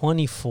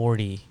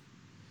 2040,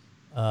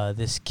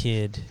 this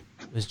kid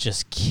was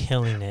just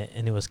killing it,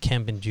 and it was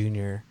Kempen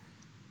Jr.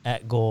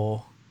 at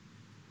goal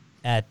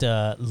at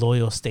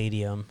Loyal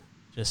Stadium,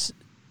 just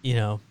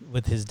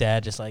with his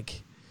dad, just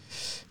like,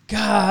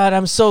 God,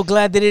 I'm so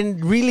glad they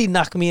didn't really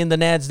knock me in the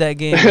nads that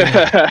game.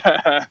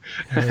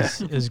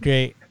 It was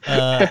great.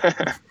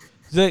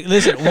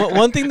 Listen,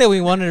 one thing that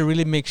we wanted to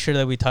really make sure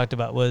that we talked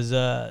about was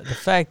the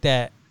fact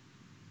that,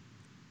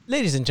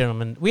 ladies and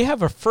gentlemen, we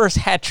have our first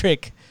hat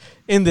trick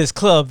in this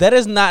club. That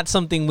is not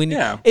something we need.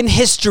 Yeah. In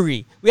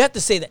history. We have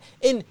to say that.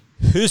 In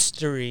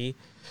history,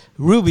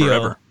 Rubio.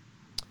 Forever.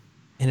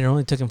 And it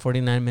only took him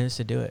 49 minutes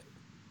to do it.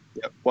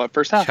 Yep. What,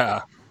 first half?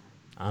 Yeah.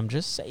 I'm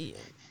just saying.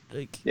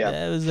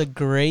 That was a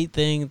great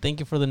thing. Thank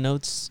you for the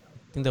notes.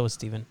 I think that was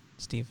Steve.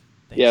 Thanks.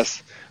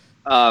 Yes.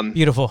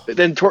 Beautiful.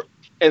 Then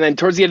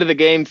towards the end of the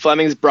game,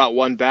 Flemings brought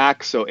one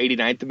back. So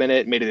 89th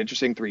minute, made it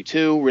interesting,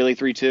 3-2, really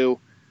 3-2.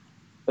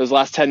 Those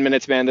last 10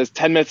 minutes, man, those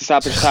 10 minutes of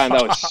stoppage time,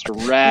 that was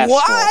stressful.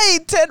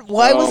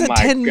 Why was it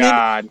 10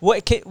 minutes?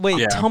 Wait,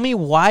 Yeah. tell me,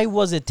 why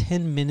was it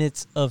 10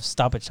 minutes of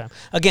stoppage time?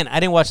 Again, I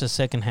didn't watch the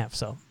second half,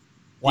 so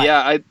why?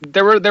 Yeah,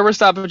 there were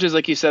stoppages,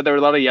 like you said. There were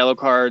a lot of yellow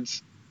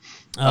cards.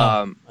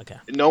 Okay.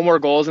 No more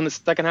goals in the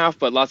second half,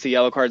 but lots of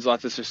yellow cards,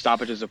 lots of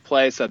stoppages of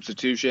play,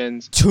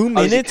 substitutions. 2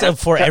 minutes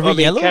for every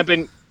yellow?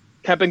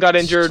 Kempen got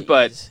injured,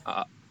 Jeez.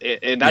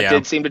 but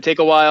did seem to take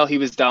a while. He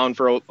was down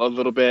for a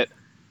little bit.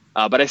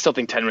 But I still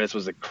think 10 minutes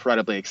was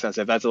incredibly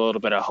excessive. That's a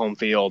little bit of home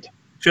field.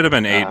 Should have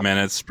been 8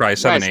 minutes, probably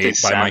 7, 8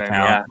 by my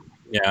count.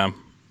 Yeah.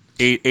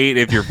 8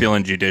 if you're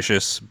feeling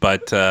judicious.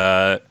 But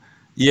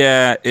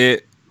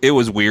it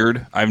was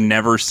weird. I've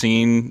never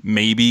seen,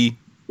 maybe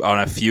on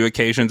a few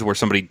occasions, where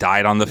somebody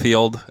died on the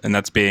field, and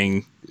that's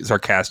being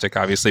sarcastic,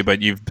 obviously,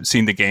 but you've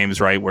seen the games,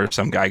 right, where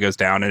some guy goes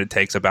down and it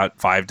takes about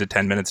 5 to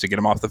 10 minutes to get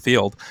him off the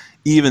field.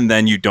 Even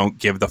then, you don't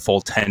give the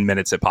full 10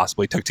 minutes it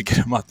possibly took to get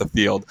him off the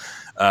field,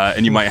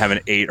 and you might have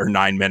an 8 or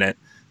 9 minute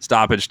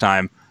stoppage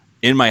time.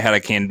 In my head, I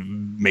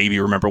can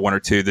maybe remember 1 or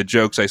 2. The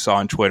jokes I saw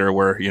on Twitter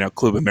were,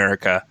 Club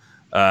America,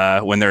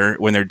 when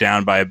they're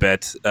down by a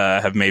bit,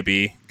 have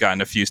maybe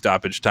gotten a few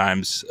stoppage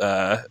times,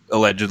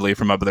 allegedly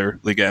from other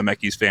Liga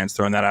MX fans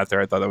throwing that out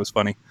there. I thought that was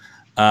funny.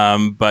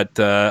 But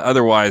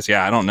otherwise,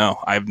 I don't know.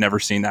 I've never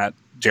seen that.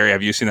 Jerry,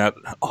 have you seen that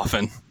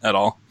often at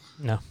all?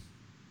 No,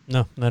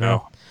 not at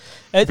all.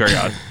 Very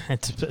odd.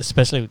 It's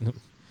especially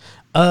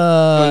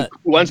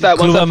Once that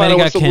final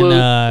America whistle can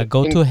blew,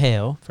 go to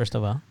hell, first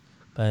of all.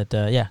 But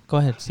go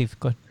ahead, Steve.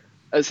 Go ahead.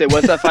 I'd say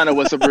once that final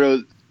whistle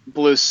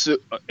blew, just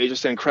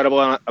an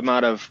incredible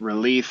amount of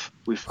relief.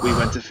 We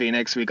went to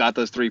Phoenix. We got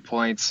those 3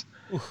 points.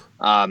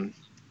 I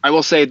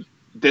will say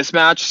this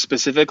match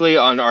specifically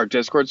on our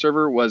Discord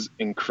server was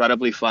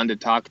incredibly fun to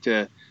talk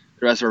to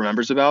the rest of our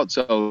members about.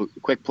 So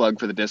quick plug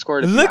for the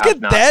Discord. Look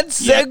at that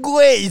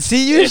segue.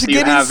 See, you're if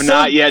you have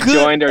not yet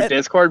joined our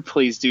Discord,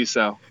 please do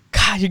so.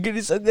 God, you're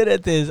getting so good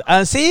at this.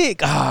 See, you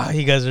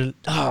guys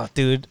are.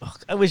 Dude,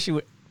 I wish you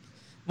would.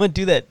 I'm gonna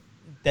do that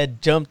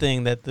jump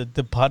thing that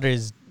the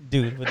Padres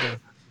do with the.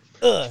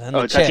 And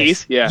the Tatis?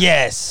 chest. Yeah.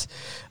 Yes.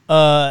 You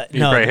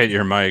probably hit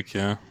your mic,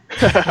 yeah.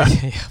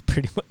 Yeah,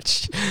 pretty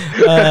much.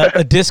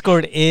 A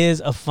Discord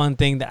is a fun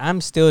thing that I'm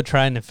still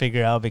trying to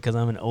figure out because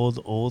I'm an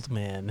old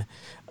man.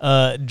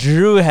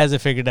 Drew has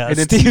it figured out. And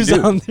it's Steve's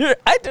you. on there.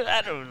 I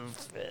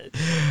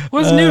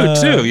Was new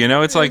too, you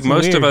know. It's like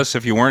most weird. of us,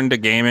 if you weren't into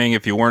gaming,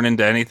 if you weren't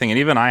into anything, and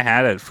even I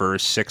had it for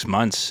 6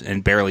 months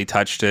and barely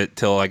touched it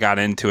till I got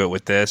into it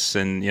with this,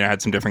 and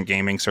had some different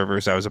gaming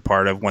servers I was a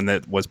part of, one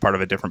that was part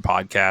of a different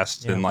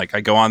podcast, and like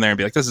I go on there and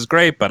be like, this is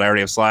great, but I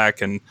already have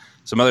Slack and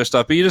some other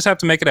stuff. But you just have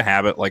to make it a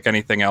habit, like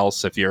anything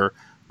else. If you're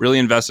really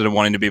invested in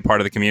wanting to be a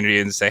part of the community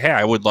and say, hey,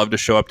 I would love to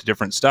show up to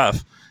different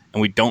stuff, and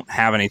we don't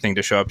have anything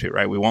to show up to,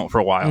 right? We won't for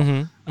a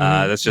while.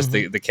 That's just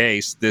the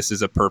case. This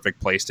is a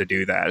perfect place to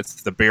do that.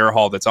 It's the beer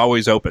hall that's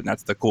always open.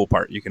 That's the cool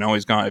part. You can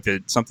always go, if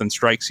something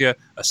strikes you,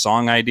 a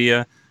song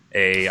idea,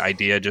 a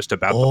idea just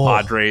about the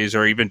Padres,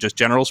 or even just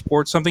general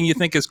sports, something you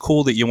think is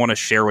cool that you want to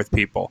share with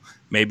people.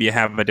 Maybe you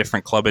have a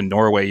different club in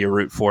Norway you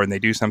root for and they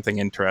do something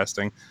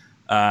interesting,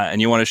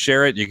 and you want to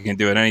share it. You can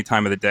do it any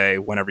time of the day,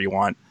 whenever you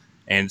want,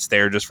 and it's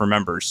there just for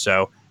members.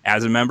 So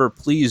as a member,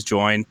 please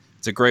join.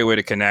 It's a great way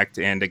to connect.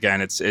 And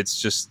again, it's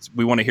just,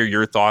 we want to hear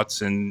your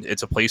thoughts, and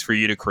it's a place for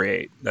you to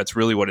create. That's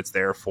really what it's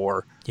there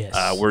for.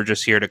 Yes. We're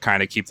just here to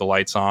kind of keep the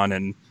lights on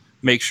and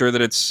make sure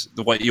that it's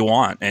what you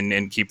want,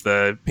 and keep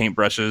the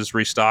paintbrushes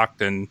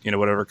restocked and,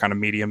 whatever kind of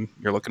medium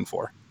you're looking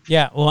for.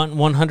 Yeah,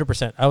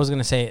 100%. I was going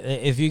to say,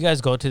 if you guys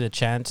go to the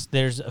chants,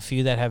 there's a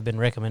few that have been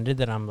recommended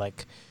that I'm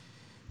like,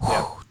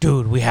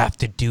 dude, we have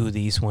to do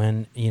these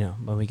when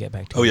we get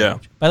back to Oh, yeah.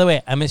 By the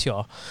way, I miss you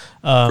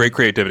all. Great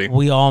creativity.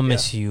 We all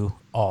miss you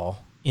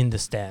all in the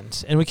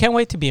stands, and we can't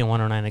wait to be in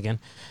 109 again.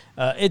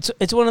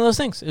 It's one of those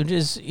things. It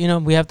is,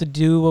 we have to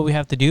do what we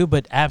have to do,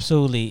 but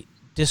absolutely,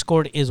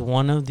 Discord is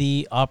one of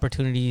the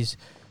opportunities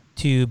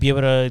to be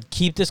able to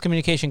keep this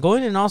communication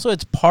going, and also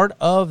it's part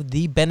of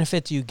the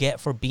benefits you get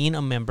for being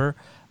a member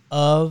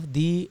of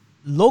the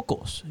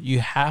locals. You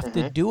have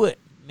to do it.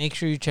 Make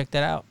sure you check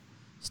that out.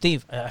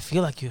 Steve, I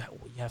feel like you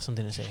have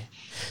something to say.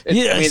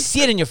 I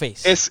see it in your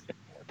face.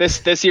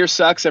 This year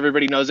sucks.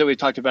 Everybody knows it. We've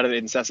talked about it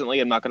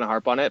incessantly. I'm not going to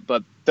harp on it,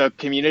 but the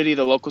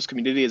locals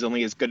community is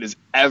only as good as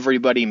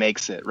everybody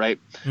makes it, right?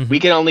 Mm-hmm. We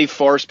can only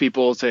force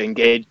people to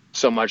engage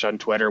so much on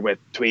Twitter with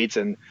tweets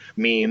and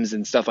memes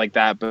and stuff like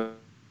that. But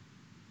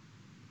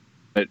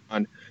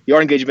on your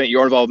engagement,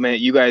 your involvement,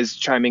 you guys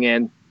chiming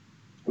in,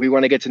 we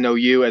want to get to know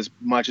you as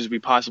much as we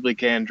possibly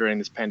can during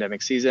this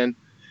pandemic season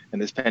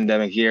and this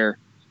pandemic year.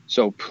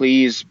 So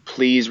please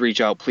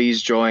reach out.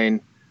 Please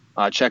join.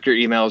 Check your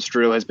emails.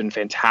 Drew has been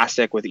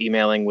fantastic with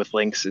emailing with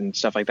links and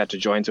stuff like that to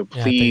join. So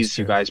please,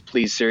 you guys,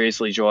 please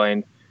seriously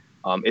join.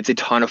 It's a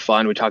ton of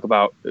fun. We talk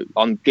about,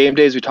 on game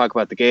days, we talk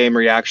about the game,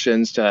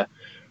 reactions to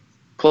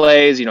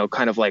plays,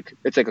 kind of like,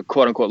 it's like a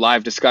quote unquote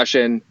live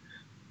discussion.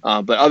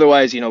 But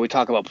otherwise, we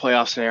talk about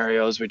playoff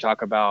scenarios. We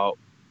talk about,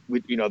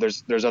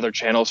 there's other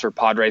channels for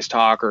Padres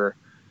talk or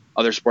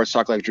other sports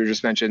talk like Drew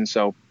just mentioned.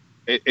 So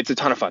it's a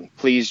ton of fun.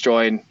 Please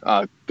join,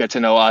 get to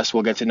know us.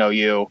 We'll get to know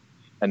you.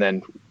 And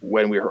then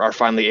when we are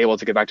finally able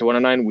to get back to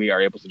 109, we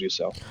are able to do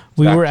so.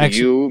 We back were to actually,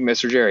 you,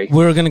 Mr. Jerry.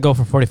 We were going to go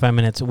for 45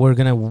 minutes. We're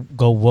going to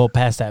go well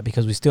past that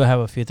because we still have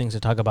a few things to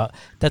talk about.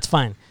 That's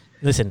fine.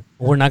 Listen,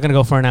 we're not going to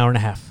go for an hour and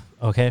a half,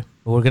 okay?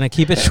 We're going to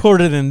keep it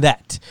shorter than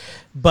that.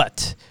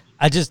 But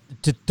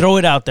to throw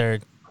it out there,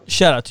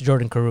 shout out to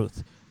Jordan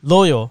Caruth.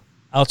 Loyal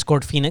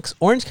outscored Phoenix,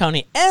 Orange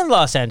County, and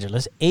Los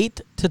Angeles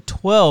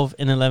 8-12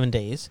 in 11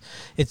 days.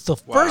 It's the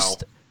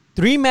first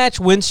 3-match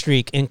win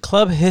streak in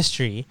club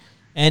history,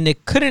 and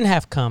it couldn't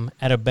have come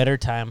at a better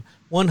time.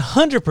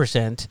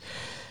 100%.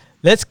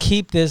 Let's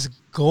keep this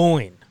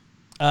going.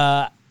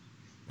 Shout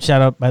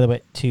out, by the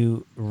way,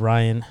 to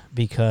Ryan,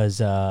 because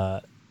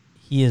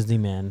he is the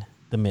man,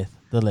 the myth,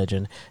 the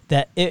legend.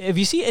 That if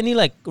you see any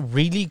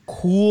really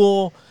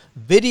cool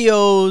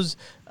videos,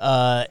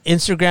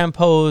 Instagram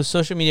posts,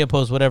 social media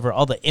posts, whatever,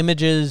 all the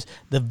images,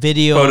 the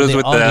video, photos the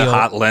with audio, the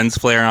hot lens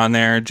flare on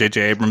there,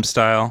 J.J. Abrams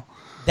style.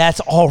 That's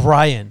all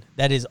Ryan.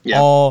 That is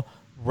all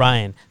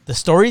Ryan. The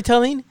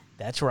storytelling,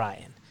 that's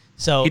Ryan.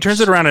 So he turns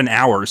it around in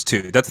hours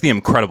too. That's the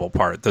incredible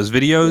part. Those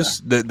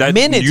videos that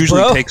Minutes,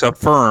 usually bro. takes a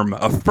firm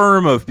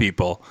of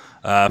people,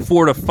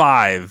 4 to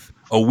 5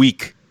 a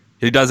week.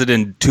 He does it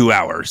in 2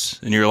 hours,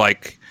 and you're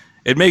like,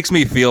 it makes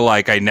me feel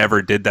like I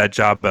never did that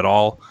job at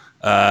all.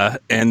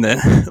 And then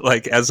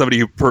as somebody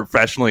who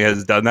professionally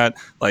has done that,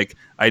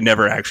 I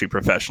never actually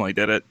professionally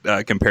did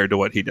it compared to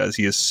what he does.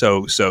 He is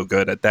so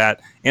good at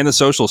that, and the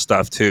social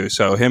stuff too.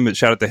 So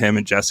shout out to him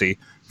and Jesse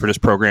for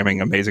just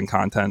programming amazing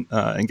content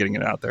and getting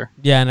it out there.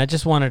 Yeah, and I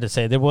just wanted to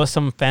say there was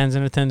some fans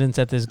in attendance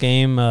at this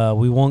game.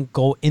 We won't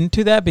go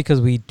into that because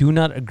we do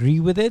not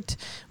agree with it.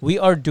 We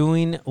are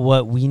doing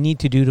what we need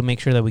to do to make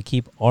sure that we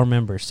keep our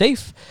members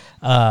safe.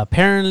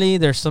 Apparently,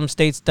 there's some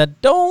states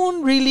that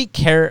don't really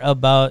care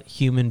about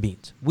human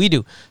beings. We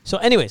do. So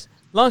anyways,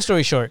 long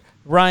story short,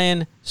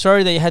 Ryan,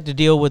 sorry that you had to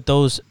deal with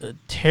those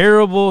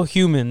terrible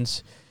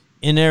humans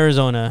in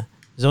Arizona.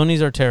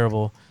 Zonies are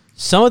terrible.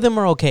 Some of them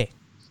are okay.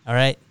 All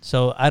right,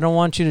 so I don't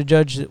want you to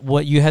judge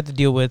what you had to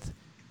deal with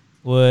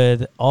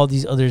all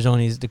these other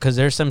zonies, because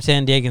there's some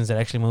San Diegans that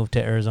actually moved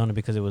to Arizona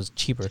because it was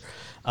cheaper.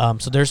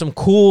 So there's some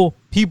cool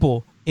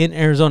people in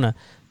Arizona,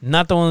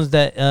 not the ones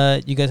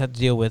that you guys have to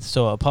deal with.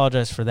 So I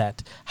apologize for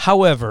that.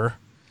 However,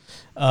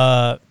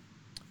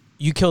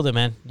 you killed it,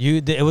 man.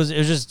 It was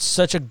just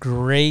such a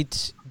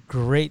great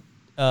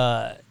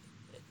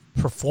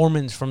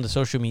performance from the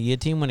social media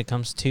team when it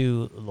comes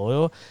to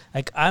Loyal.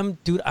 Like I'm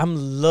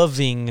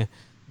loving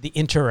the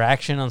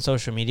interaction on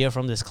social media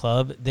from this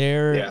club.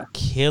 They're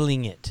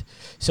killing it.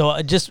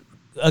 So just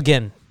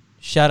again,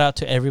 shout out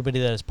to everybody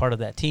that is part of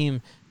that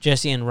team.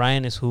 Jesse and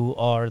Ryan is who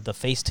are the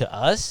face to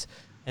us,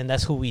 and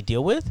that's who we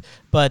deal with.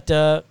 But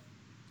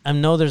I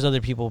know there's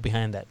other people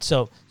behind that.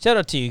 So shout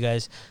out to you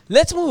guys.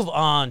 Let's move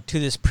on to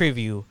this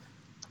preview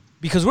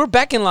because we're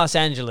back in Los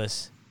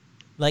Angeles,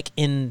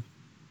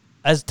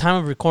 as time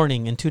of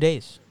recording in 2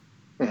 days.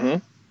 Mm-hmm.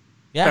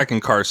 Yeah. Back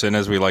in Carson,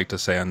 as we like to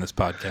say on this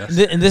podcast.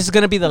 And this is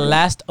going to be the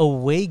last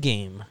away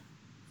game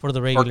for the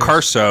Or Regulars.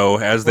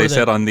 Carso, as they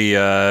said on the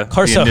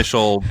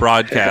initial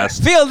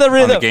broadcast. Feel the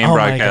rhythm. On the game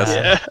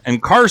broadcast. In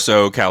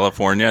Carso,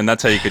 California, and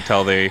that's how you could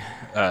tell they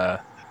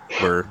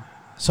were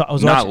So I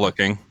was not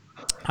looking.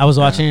 I was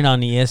watching it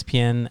on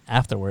ESPN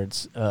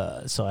afterwards,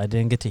 so I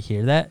didn't get to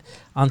hear that.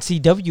 On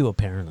CW,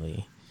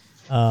 apparently.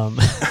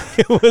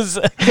 It was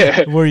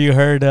where you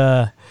heard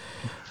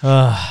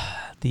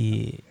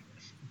the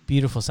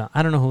beautiful sound.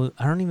 I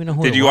don't even know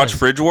who Did you watch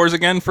Fridge Wars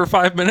again for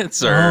 5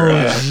 minutes? Or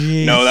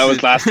No, that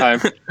was last time.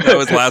 that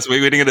was last week.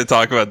 We didn't get to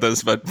talk about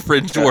this, but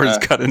Fridge Wars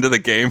got into the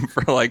game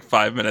for like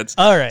 5 minutes.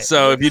 All right.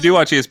 So if you do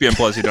watch ESPN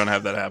Plus, you don't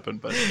have that happen.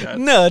 But yeah,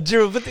 No,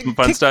 Drew, but some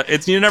fun stuff.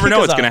 You never know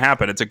what's going to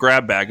happen. It's a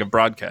grab bag of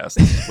broadcasts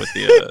with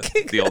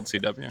the old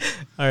CW.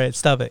 All right,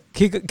 stop it.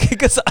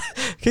 Kick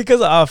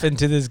us off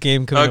into this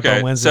game coming up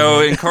on Wednesday. So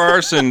in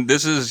Carson,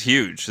 this is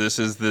huge. This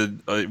is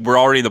we're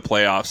already in the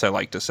playoffs, I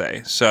like to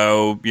say.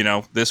 So,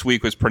 this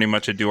week was pretty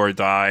much a do or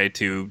die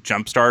to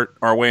jumpstart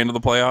our way into the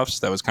playoffs.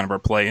 That was kind of our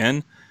play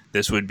in.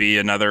 This would be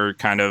another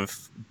kind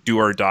of do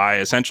or die,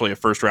 essentially a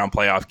first round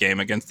playoff game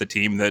against the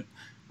team that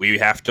we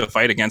have to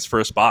fight against for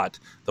a spot.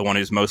 The one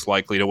who's most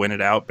likely to win it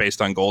out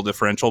based on goal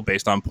differential,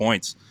 based on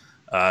points.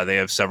 They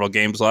have several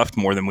games left,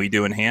 more than we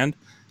do in hand.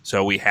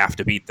 So we have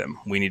to beat them.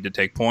 We need to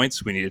take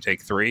points. We need to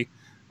take 3.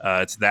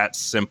 It's that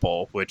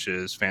simple, which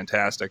is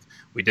fantastic.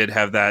 We did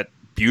have that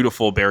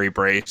beautiful Barry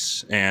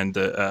Brace and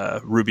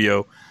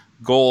Rubio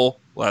goal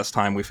last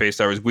time we faced.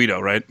 That was Guido,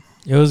 right?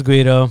 It was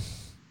Guido.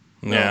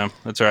 Yeah,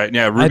 that's right.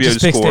 Yeah, Rubio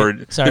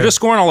scored. They're just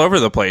scoring all over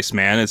the place,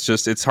 man.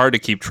 It's hard to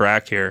keep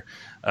track here.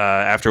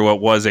 After what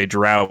was a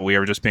drought, we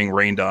were just being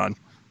rained on.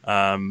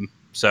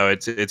 So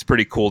it's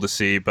pretty cool to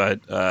see.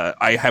 But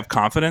I have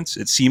confidence.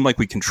 It seemed like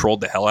we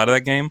controlled the hell out of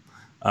that game.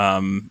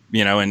 And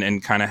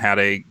kind of had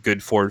a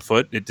good forward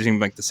foot. It seemed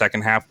like the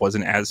second half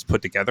wasn't as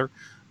put together.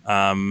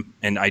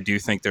 And I do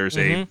think there's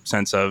a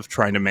sense of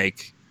trying to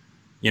make,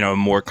 a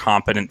more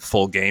competent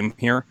full game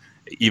here.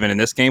 Even in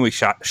this game, we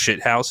shot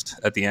shithoused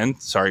at the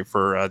end. Sorry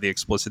for the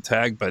explicit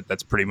tag, but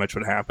that's pretty much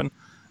what happened.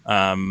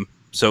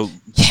 So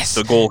yes,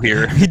 the goal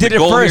here, he did it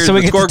first, so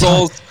we get score to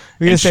goals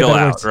and chill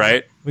out, words.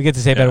 Right? We get to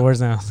say better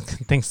words now,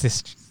 thanks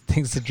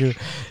to Drew.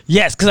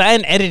 Yes, because I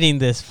am editing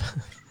this.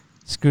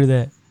 Screw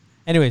that.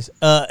 Anyways,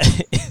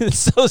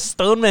 so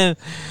Stoneman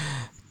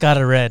got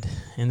a red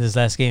in this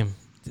last game.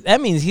 That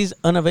means he's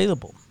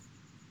unavailable.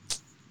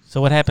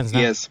 So what happens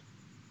now? Yes.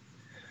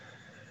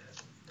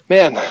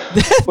 Man,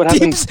 what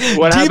happens?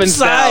 What happens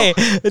now?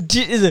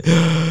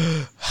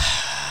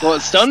 Well,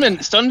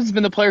 Stoneman's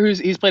been the player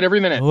he's played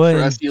every minute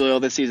for SC Loyal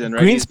this season,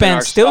 right?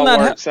 Greenspan's still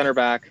not center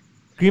back.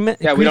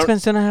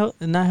 Greenspan's still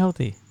not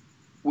healthy.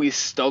 We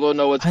still don't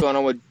know what's going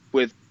on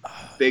with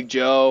Big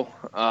Joe.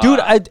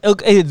 Dude,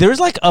 there's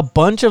like a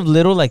bunch of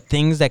little like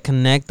things that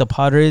connect the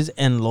Padres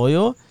and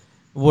Loyal,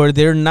 where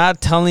they're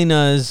not telling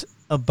us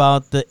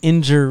about the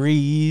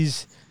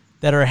injuries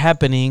that are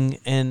happening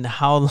and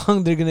how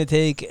long they're gonna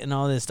take and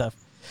all this stuff.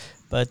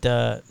 But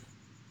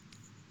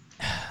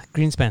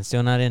Greenspan's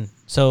still not in.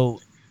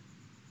 So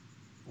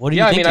what do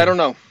you think? I mean,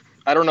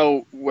 I don't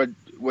know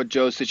what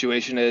Joe's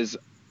situation is.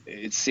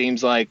 It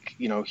seems like,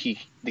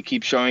 they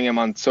keep showing him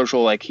on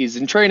social, like he's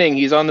in training,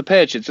 he's on the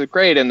pitch, it's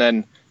great, and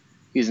then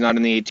he's not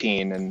in the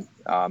 18, and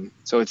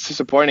so it's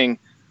disappointing.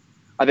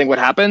 I think what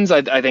happens,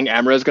 I think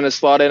Emra is going to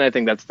slot in. I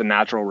think that's the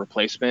natural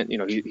replacement.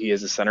 He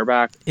is a center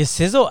back. Is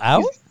Sizzo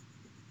out?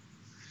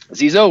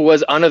 Zizzo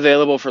was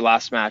unavailable for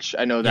last match.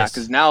 I know that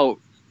because now,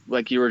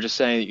 like you were just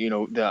saying,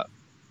 the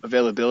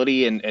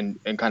availability and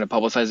kind of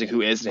publicizing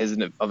who is and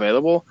isn't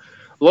available.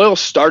 Loyal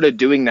started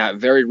doing that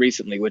very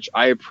recently, which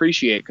I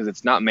appreciate because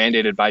it's not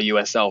mandated by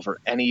USL for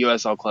any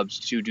USL clubs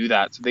to do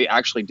that. So they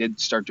actually did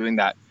start doing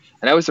that.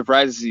 And I was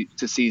surprised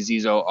to see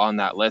Zizzo on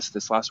that list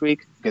this last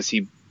week because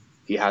he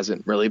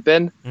hasn't really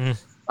been.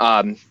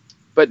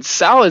 But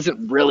Sal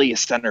isn't really a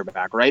center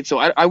back, right? So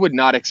I would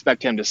not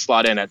expect him to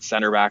slot in at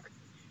center back.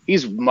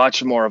 He's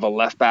much more of a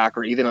left back,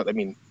 or even,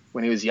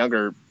 when he was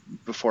younger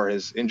before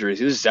his injuries,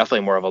 he was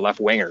definitely more of a left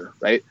winger,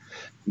 right?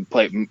 He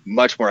played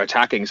much more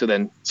attacking. So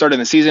then starting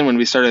the season, when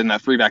we started in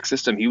that 3-back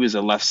system, he was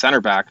a left center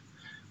back,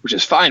 which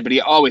is fine, but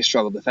he always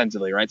struggled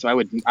defensively, right? So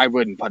I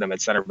wouldn't put him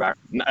at center back,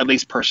 at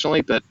least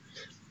personally, but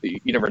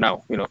you never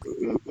know.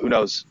 Who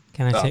knows?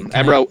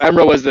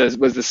 Emra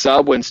was the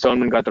sub when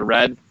Stoneman got the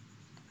red.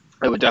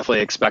 I would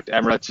definitely expect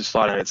Emra to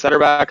slot in at center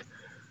back.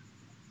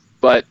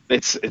 but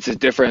it's a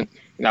different.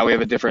 Now we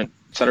have a different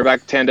center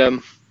back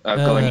tandem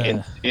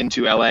going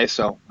into LA.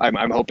 So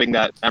I'm hoping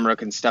that Emre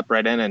can step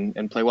right in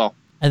and play well.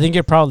 I think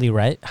you're probably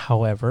right.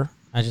 However,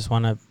 I just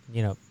want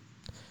to,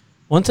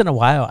 once in a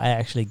while, I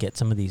actually get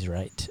some of these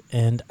right.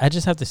 And I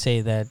just have to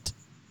say that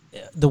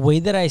the way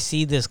that I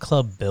see this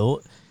club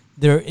built,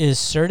 there is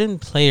certain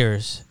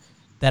players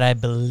that I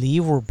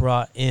believe were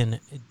brought in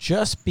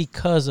just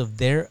because of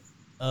their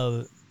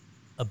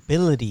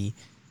ability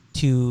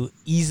to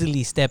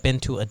easily step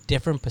into a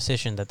different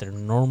position that they're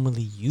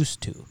normally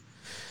used to.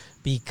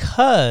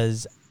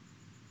 Because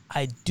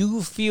I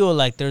do feel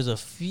like there's a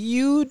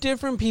few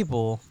different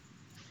people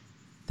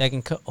that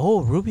can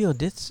Rubio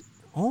did.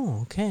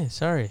 Okay.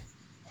 Sorry.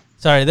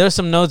 There's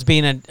some notes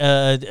being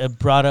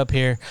brought up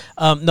here.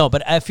 No,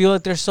 but I feel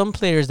like there's some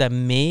players that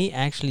may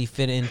actually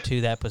fit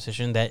into that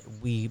position that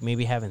we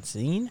maybe haven't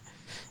seen.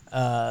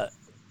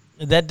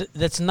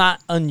 That's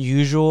not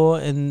unusual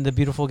in the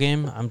beautiful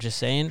game. I'm just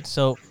saying.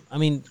 So, I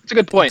mean, it's a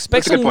good point.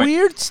 Expect some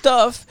weird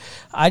stuff.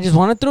 I just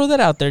want to throw that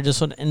out there, just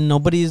so and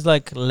nobody's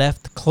like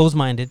left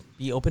closed-minded.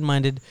 Be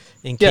open-minded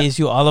in case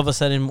you all of a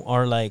sudden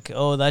are like,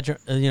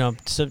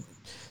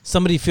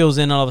 somebody feels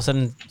in all of a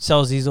sudden.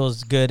 Salzizo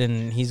is good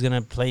and he's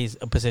gonna play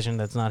a position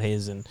that's not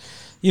his, and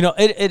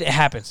it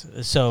happens.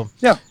 So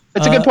yeah,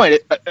 it's a good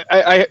point.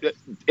 I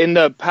in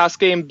the past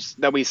games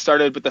that we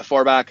started with the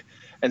 4-back.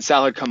 And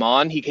Sal had come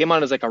on. He came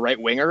on as like a right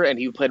winger, and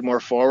he played more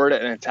forward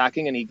and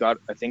attacking, and he got,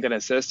 I think, an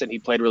assist, and he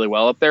played really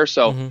well up there.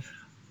 So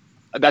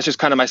that's just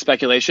kind of my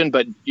speculation.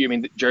 But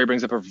Jerry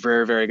brings up a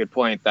very, very good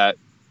point that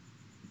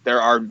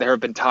there have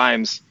been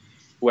times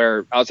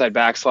where outside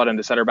backs slot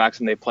into center backs,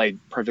 and they play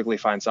perfectly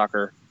fine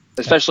soccer,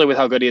 especially with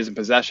how good he is in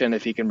possession.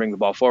 If he can bring the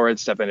ball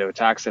forward, step into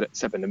attack,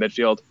 step into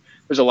midfield,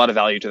 there's a lot of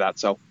value to that.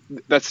 So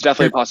that's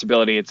definitely a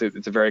possibility. It's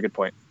a very good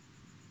point.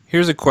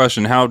 Here's a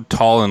question: how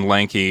tall and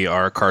lanky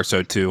are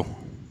Carso 2?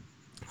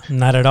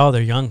 Not at all.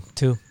 They're young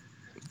too.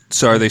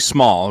 So are they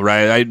small,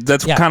 right?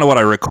 That's kind of what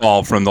I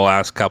recall from the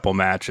last couple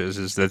matches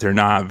is that they're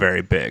not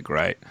very big,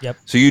 right? Yep.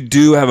 So you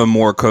do have a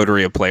more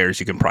coterie of players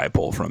you can probably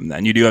pull from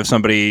then. You do have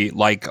somebody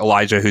like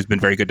Elijah who's been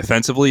very good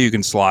defensively. You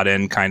can slot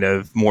in kind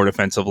of more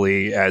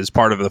defensively as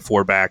part of the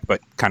 4-back, but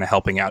kind of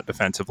helping out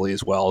defensively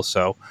as well.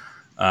 So,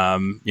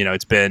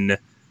 it's been an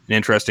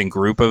interesting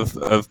group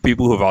of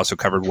people who have also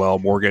covered well.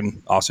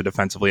 Morgan also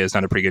defensively has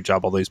done a pretty good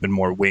job, although he's been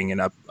more wing and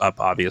up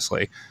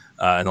obviously.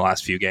 In the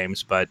last few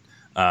games, but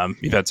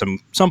you've had some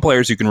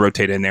players you can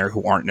rotate in there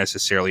who aren't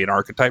necessarily an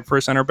archetype for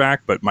a center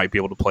back, but might be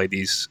able to play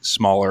these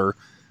smaller,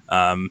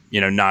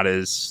 not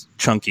as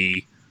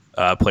chunky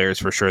players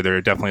for sure.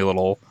 They're definitely a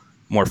little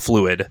more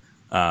fluid.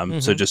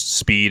 So just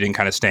speed and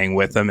kind of staying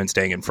with them and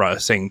staying in front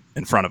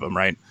of them,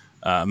 right?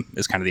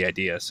 Is kind of the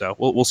idea. So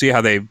we'll see how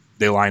they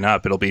line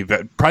up. It'll be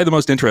probably the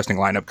most interesting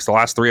lineup because the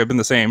last three have been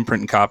the same, print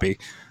and copy.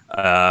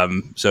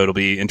 So it'll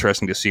be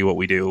interesting to see what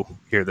we do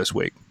here this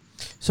week.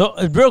 So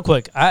real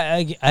quick,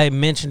 I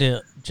mentioned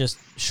it just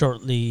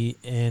shortly,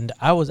 and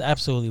I was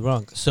absolutely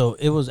wrong. So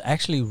it was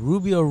actually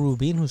Rubio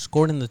Rubin who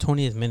scored in the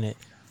 20th minute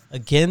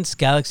against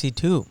Galaxy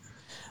 2.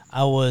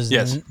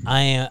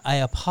 I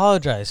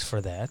apologize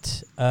for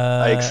that.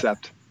 I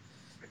accept.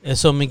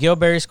 So Miguel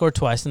Berry scored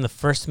twice in the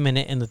first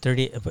minute and the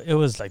 30th. It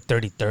was like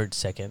 33rd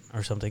second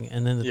or something,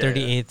 and then the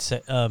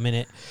 38th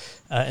minute,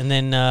 and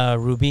then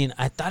Rubin.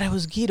 I thought it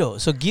was Guido.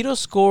 So Guido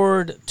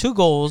scored 2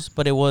 goals,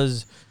 but it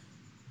was.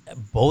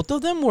 Both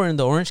of them were in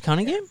the Orange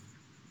County game?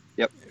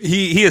 Yep.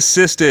 He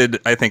assisted,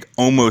 I think,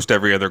 almost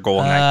every other goal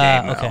in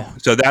that game, though. Okay.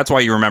 So that's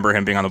why you remember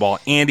him being on the ball.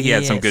 And he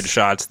had some good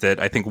shots that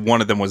I think one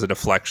of them was a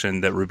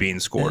deflection that Rubin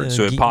scored.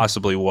 So it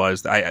possibly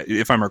was,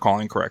 if I'm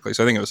recalling correctly.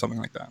 So I think it was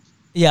something like that.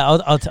 Yeah,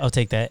 I'll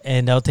take that.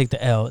 And I'll take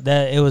the L.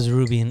 It was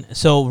Rubin.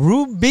 So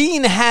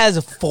Rubin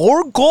has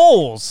 4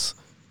 goals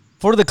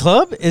for the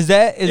club? Is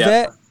that?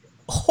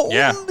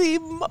 Holy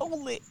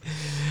moly.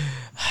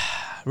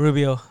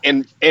 Rubio.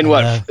 In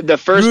what? The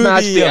first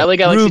match, the LA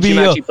Galaxy 2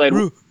 match he played.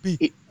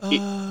 He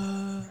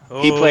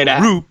played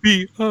at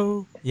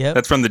Rubio. Yep.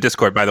 That's from the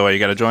Discord, by the way. You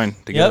got to join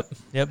to get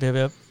it. Yep.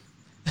 The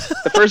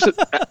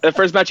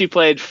first match he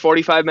played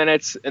 45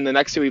 minutes, and the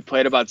next 2 he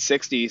played about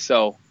 60.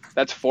 So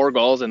that's 4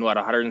 goals in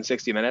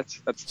 160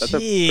 minutes. That's a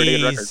pretty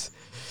good record.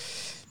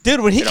 Dude,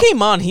 when he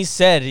came on, he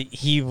said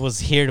he was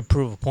here to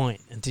prove a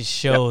point and to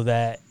show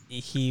that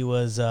he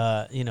was,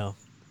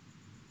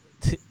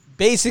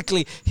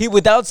 basically,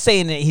 without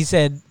saying it, he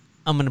said,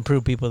 I'm going to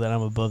prove people that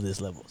I'm above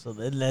this level. So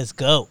let's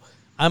go.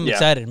 I'm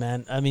excited,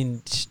 man. I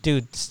mean,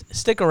 dude,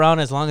 stick around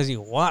as long as you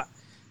want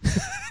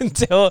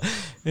until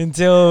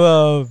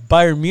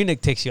Bayern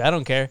Munich takes you. I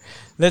don't care.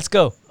 Let's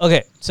go.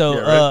 Okay,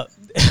 so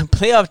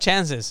playoff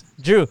chances.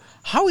 Drew,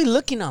 how are we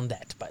looking on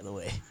that, by the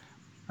way?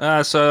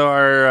 So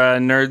our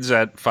nerds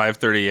at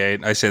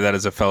 538. I say that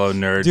as a fellow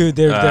nerd. Dude,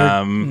 they're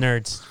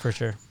nerds for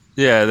sure.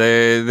 Yeah,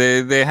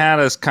 they had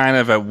us kind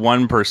of at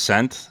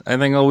 1%, I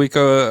think, a week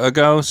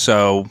ago.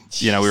 So,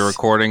 we were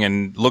recording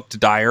and looked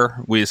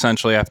dire. We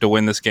essentially have to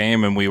win this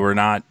game, and we were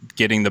not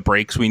getting the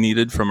breaks we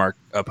needed from our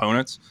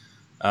opponents.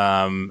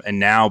 And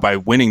now by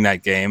winning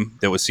that game,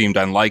 that seemed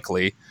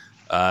unlikely,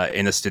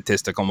 in a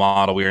statistical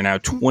model. We are now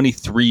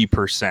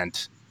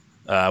 23%,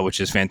 which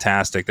is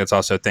fantastic. That's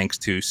also thanks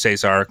to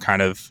Cesar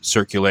kind of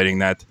circulating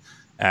that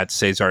at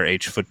Cesar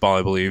H Football,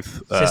 I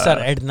believe.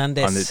 Cesar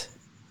Hernandez.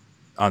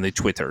 On the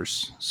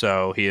Twitters.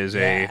 So he is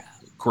a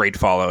great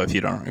follow if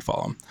you don't already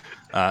follow him.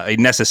 A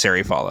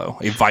necessary follow,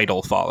 a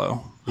vital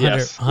follow.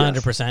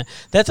 100%.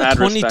 That's a Mad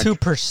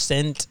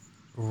 22%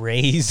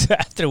 raise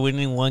after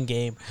winning one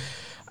game.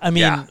 I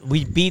mean,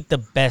 we beat the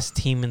best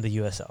team in the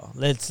USL.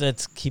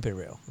 Let's keep it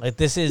real. Like,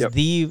 this is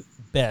the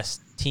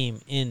best team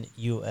in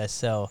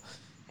USL.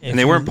 And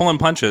they weren't pulling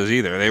punches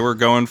either. They were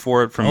going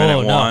for it from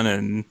minute one,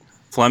 and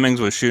Flemings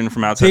was shooting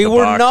from outside the box. They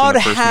were not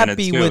in the first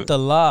happy with the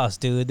loss,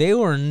 dude. They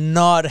were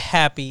not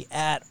happy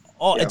at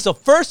all. It's the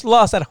first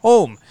loss at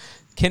home.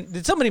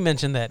 Did somebody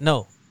mention that?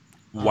 No.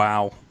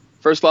 Wow.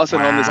 First loss at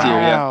home this year,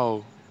 yeah.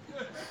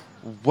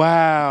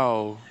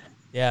 Wow.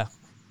 Yeah.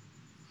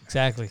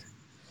 Exactly.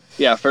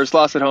 Yeah, first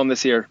loss at home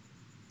this year,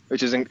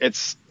 which is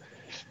it's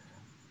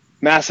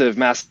massive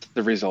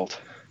result.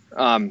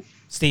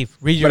 Steve,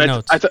 read your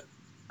notes.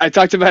 I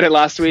talked about it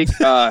last week.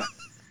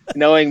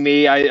 Knowing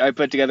me, I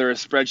put together a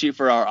spreadsheet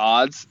for our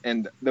odds,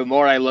 and the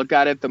more I look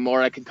at it, the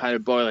more I can kind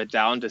of boil it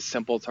down to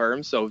simple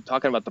terms. So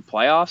talking about the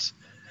playoffs.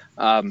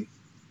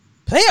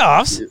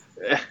 Playoffs?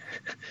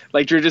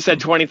 Like Drew just said,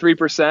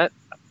 23%.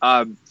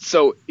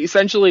 So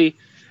essentially,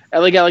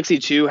 LA Galaxy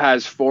 2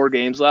 has 4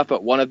 games left,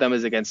 but one of them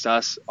is against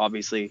us,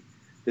 obviously,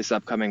 this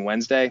upcoming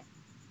Wednesday.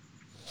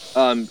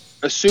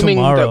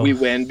 Assuming that we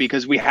win,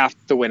 because we have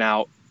to win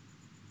out,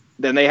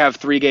 then they have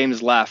 3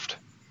 games left.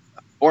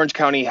 Orange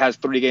County has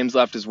 3 games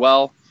left as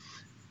well.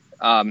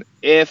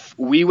 If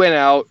we win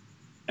out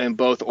and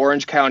both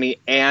Orange County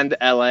and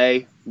LA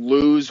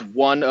lose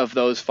one of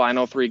those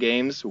final 3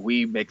 games,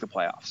 we make the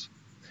playoffs.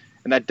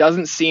 And that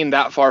doesn't seem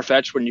that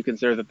far-fetched when you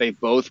consider that they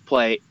both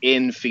play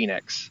in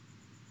Phoenix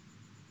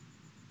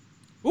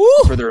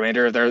for the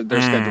remainder of their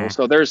schedule.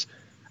 So there's,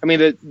 I mean,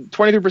 the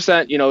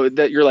 23%,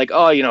 that you're like,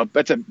 oh,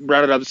 that's a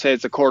rounded up to say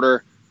it's a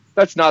quarter.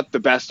 That's not the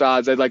best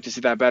odds. I'd like to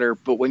see that better.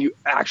 But when you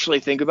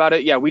actually think about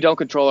it, we don't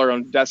control our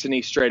own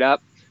destiny straight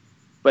up.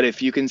 But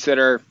if you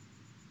consider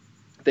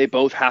they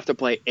both have to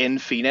play in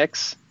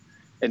Phoenix,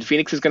 and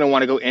Phoenix is going to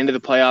want to go into the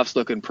playoffs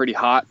looking pretty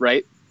hot,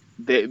 right?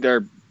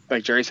 They're,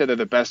 like Jerry said, they're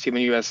the best team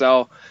in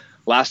USL.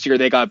 Last year,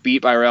 they got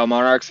beat by Real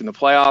Monarchs in the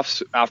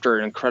playoffs after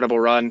an incredible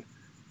run.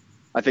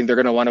 I think they're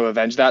going to want to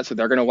avenge that. So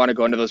they're going to want to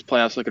go into those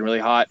playoffs looking really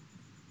hot.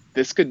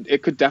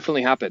 It could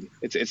definitely happen.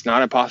 It's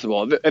not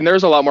impossible. And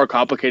there's a lot more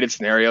complicated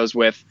scenarios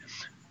with,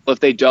 if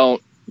they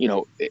don't,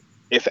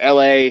 if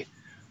LA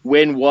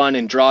win 1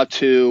 and draw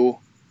 2,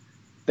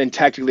 then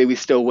technically we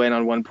still win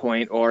on 1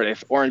 point. Or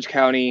if Orange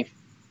County,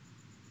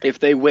 if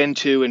they win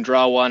 2 and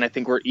draw 1, I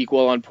think we're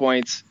equal on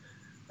points.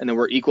 And then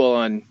we're equal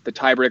on the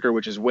tiebreaker,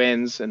 which is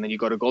wins. And then you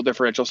go to goal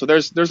differential. So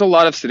there's a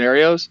lot of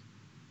scenarios.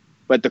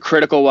 But the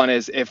critical one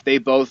is if they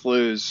both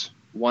lose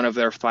one of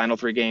their final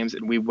 3 games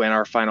and we win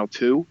our final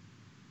 2,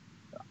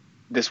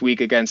 this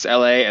week against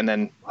LA and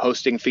then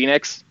hosting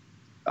Phoenix,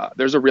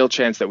 there's a real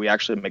chance that we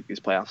actually make these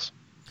playoffs.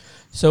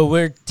 So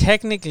we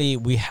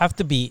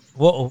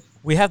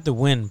have to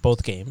win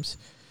both games.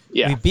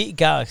 Yeah. We beat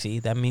Galaxy.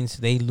 That means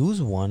they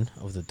lose 1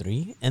 of the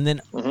 3, and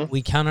then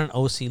we count on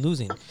OC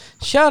losing.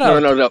 Shout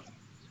out. No.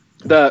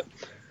 The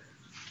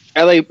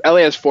LA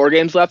has 4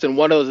 games left, and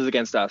one of those is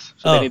against us.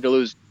 So they need to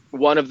lose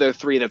one of the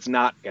 3 that's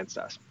not against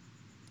us.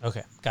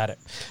 Okay, got it.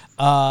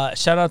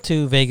 Shout out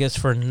to Vegas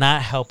for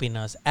not helping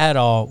us at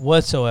all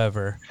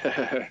whatsoever.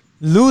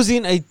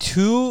 Losing a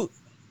 2-0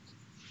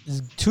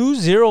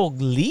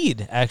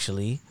 lead,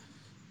 actually,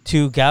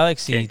 to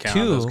Galaxy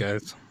 2.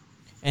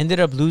 Ended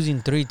up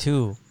losing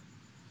 3-2.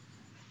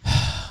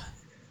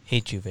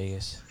 Hate you,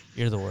 Vegas.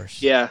 You're the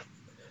worst. Yeah.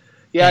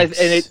 And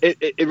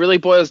it really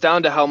boils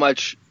down to how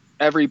much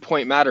every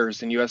point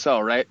matters in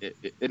USL, right?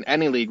 In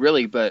any league,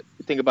 really. But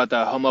think about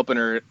the home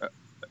opener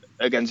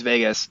against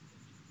Vegas.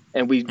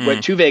 And we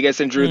went to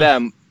Vegas and drew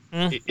them.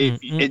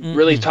 It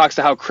really talks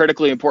to how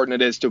critically important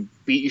it is to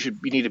beat. You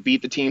need to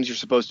beat the teams you're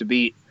supposed to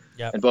beat.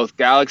 Yep. And both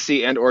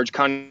Galaxy and Orange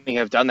County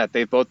have done that.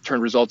 They've both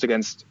turned results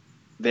against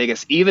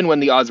Vegas, even when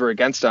the odds were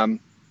against them.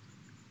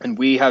 And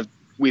we've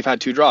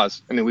had 2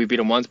 draws. I mean, we beat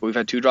them once, but we've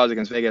had 2 draws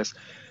against Vegas,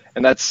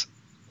 and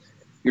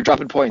you're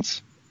dropping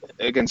points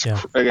against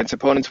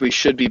opponents we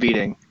should be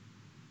beating.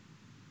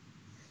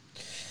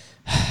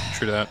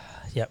 True that.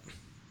 Yep.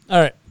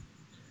 All right.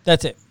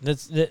 That's it.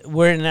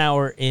 We're an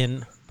hour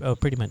in. Oh,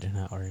 pretty much an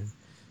hour in.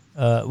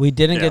 We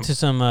didn't get to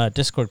some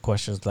Discord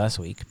questions last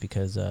week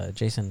because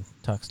Jason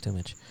talks too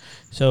much.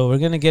 So we're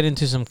going to get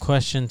into some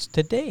questions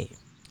today,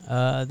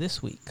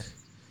 this week.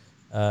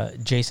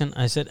 Jason,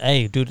 I said,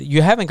 hey, dude,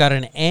 you haven't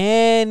gotten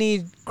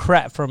any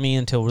crap from me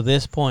until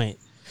this point.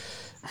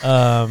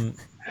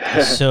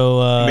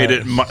 So made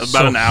it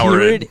about an hour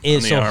here in. It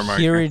is. So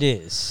here it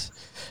is.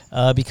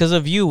 Because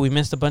of you, we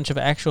missed a bunch of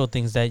actual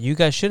things that you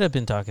guys should have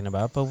been talking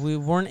about, but we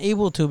weren't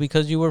able to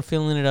because you were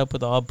filling it up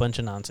with a bunch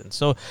of nonsense.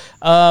 So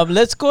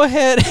let's go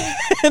ahead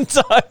and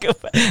talk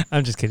about.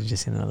 I'm just kidding,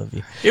 Jason. I love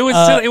you. It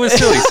was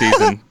silly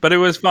season, but it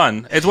was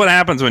fun. It's what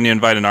happens when you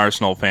invite an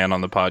Arsenal fan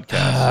on the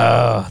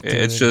podcast.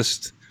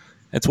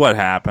 It's what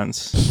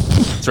happens.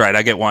 That's right.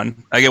 I get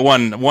one. I get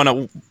one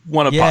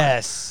a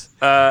Yes.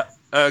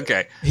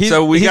 Okay.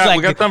 So we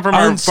got them from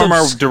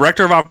our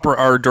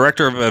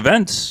director of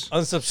events.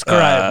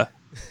 Unsubscribe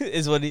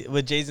is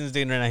what Jason's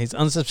doing right now. He's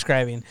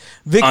unsubscribing.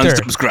 Victor.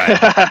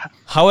 Unsubscribe.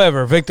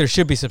 However, Victor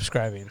should be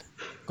subscribing.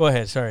 Go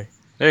ahead. Sorry.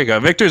 There you go.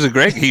 Victor's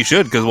he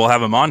should, because we'll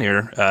have him on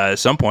here at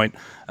some point.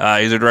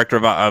 He's a director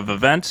of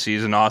events.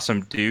 He's an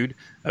awesome dude.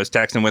 I was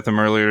texting with him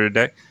earlier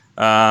today.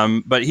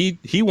 But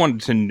he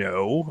wanted to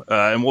know,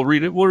 and we'll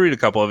read a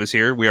couple of us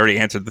here. We already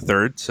answered the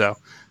third. So,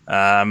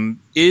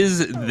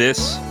 is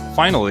this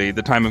finally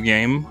the time of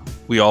game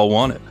we all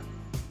wanted?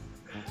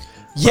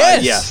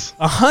 Yes. Yes.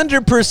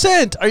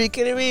 100%. Are you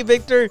kidding me,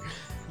 Victor?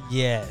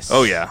 Yes.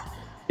 Oh yeah.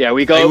 Yeah,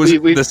 we go.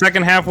 The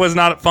second half was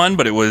not fun,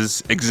 but it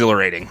was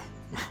exhilarating.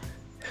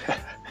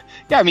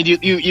 Yeah, I mean,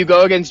 you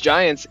go against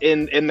Giants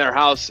in their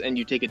house and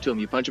you take it to them.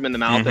 You punch them in the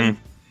mouth and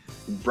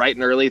bright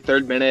and early,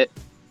 3rd minute,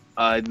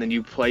 and then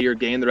you play your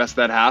game the rest of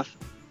that half.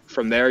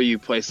 From there, you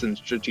play some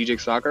strategic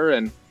soccer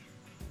and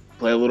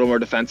play a little more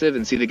defensive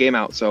and see the game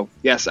out. So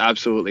yes,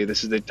 absolutely,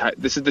 this is the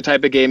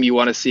type of game you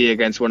want to see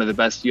against one of the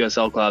best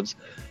USL clubs,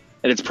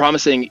 and it's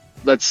promising.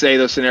 Let's say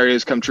those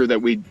scenarios come true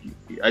that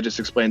I just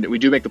explained that we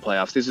do make the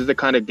playoffs. This is the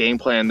kind of game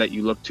plan that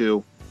you look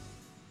to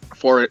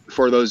for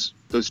those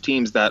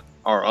teams that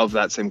are of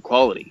that same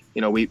quality.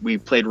 You know, we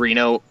played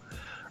Reno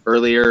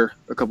earlier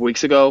a couple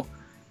weeks ago.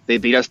 They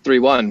beat us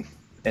 3-1,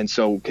 and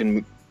so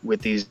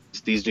with these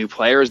new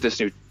players, this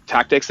new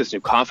tactics, this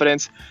new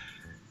confidence,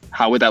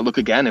 how would that look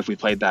again if we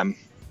played them?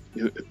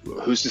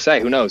 Who's to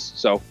say? Who knows?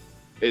 So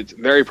it's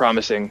very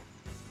promising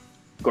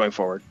going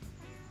forward.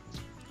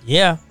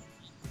 Yeah.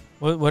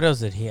 What else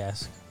did he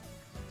ask?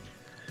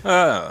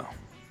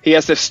 He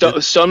asked if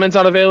Stoneman's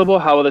not available,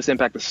 how will this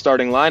impact the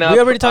starting lineup? We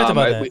already talked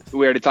about that.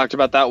 We already talked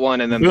about that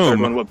one, and then the third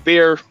one, what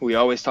beer? We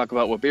always talk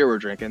about what beer we're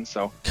drinking.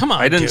 So come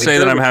on. I didn't say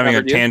that I'm having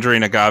a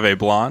tangerine agave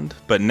blonde,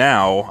 but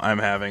now I'm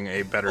having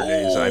a Better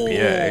Days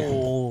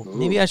IPA.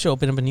 Maybe I should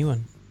open up a new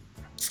one.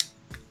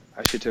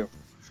 I should too.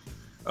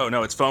 Oh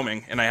no, it's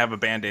foaming, and I have a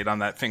Band-Aid on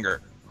that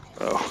finger.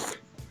 Oh,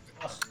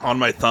 on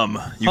my thumb.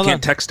 You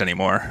can't text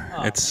anymore.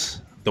 Oh.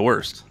 It's the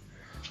worst.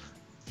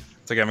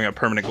 It's like having a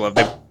permanent glove.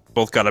 They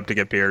both got up to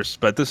get beers,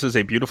 but this is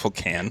a beautiful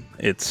can.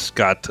 It's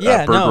got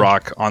bird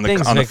rock on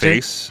the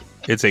face.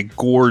 It's a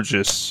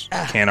gorgeous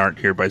can art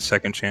here by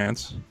Second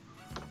Chance.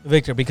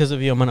 Victor, because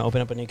of you, I'm gonna open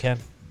up a new can.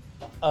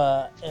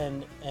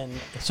 And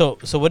so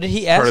what did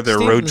he ask? Part of their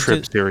road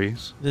trip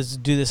series. Let's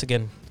do this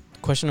again.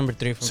 Question number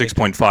 3 from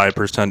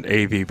 6.5%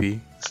 ABV.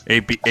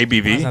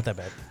 That's not that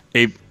bad.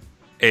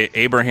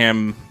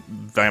 Abraham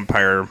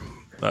Vampire.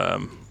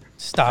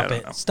 Stop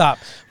it! Stop.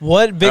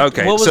 What?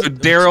 Okay, what was so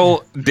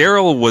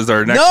Daryl was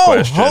our next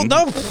question.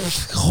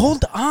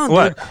 Hold on.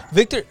 What? Dude.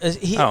 Victor?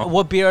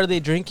 What beer are they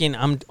drinking?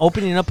 I'm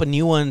opening up a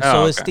new one.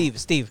 So is Steve.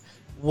 Steve,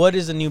 what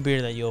is the new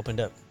beer that you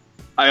opened up?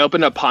 I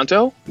opened up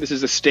Ponto. This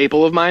is a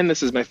staple of mine.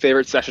 This is my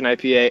favorite session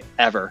IPA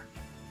ever.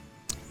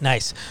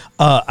 Nice.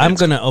 I'm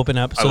gonna open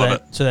up so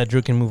that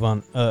Drew can move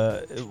on.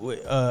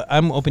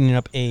 I'm opening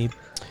up a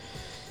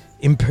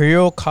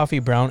Imperial Coffee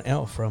Brown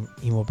Ale from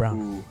Emo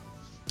Brown.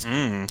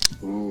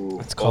 Ooh.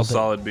 It's called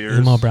solid beers.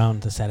 Emo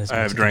Brown, the saddest. I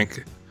have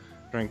drank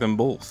them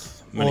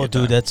both. Oh,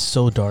 dude, that's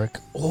so dark.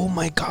 Oh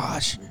my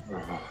gosh.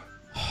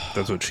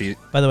 That's what she.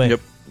 By the way.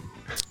 Yep.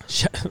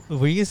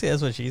 Were you gonna say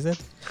that's what she said?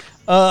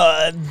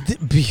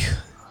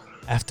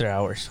 After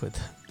hours with.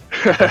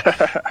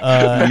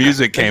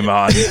 Music came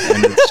on,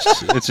 and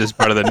it's just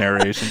part of the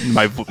narration.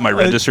 My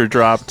register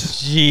dropped.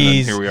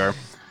 Jeez. Here we are.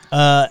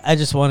 I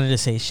just wanted to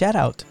say shout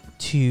out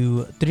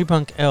to 3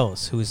 Punk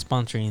Else, who is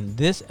sponsoring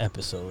this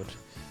episode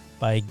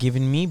by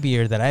giving me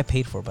beer that I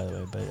paid for, by the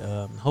way. But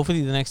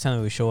hopefully the next time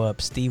that we show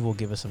up, Steve will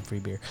give us some free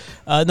beer.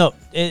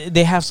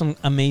 They have some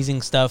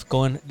amazing stuff.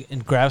 Go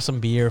and grab some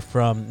beer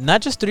from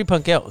not just 3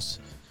 Punk Else.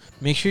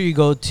 Make sure you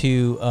go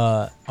to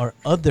our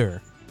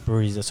other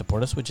breweries that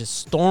support us, which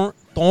is Thorn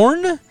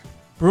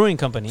Brewing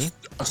Company.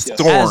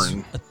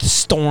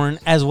 Thorn,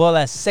 as well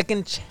as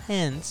Second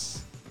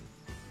Chance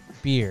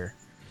Beer.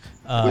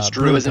 Which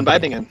Drew is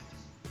imbibing in.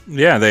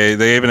 Yeah,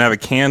 they even have a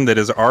can that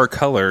is our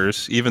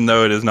colors, even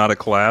though it is not a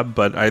collab.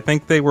 But I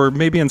think they were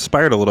maybe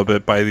inspired a little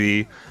bit by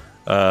the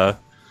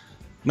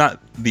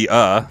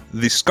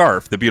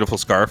scarf, the beautiful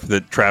scarf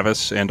that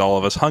Travis and all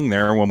of us hung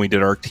there when we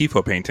did our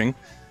Tifo painting.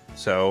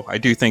 So I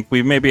do think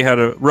we maybe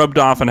rubbed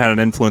off and had an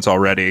influence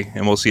already,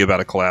 and we'll see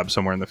about a collab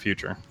somewhere in the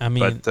future. I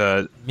mean,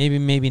 but,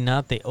 maybe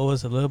not. They owe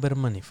us a little bit of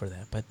money for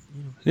that, but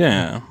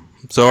yeah.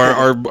 So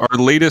our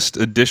latest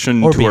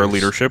addition to our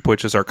leadership,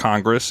 which is our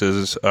Congress,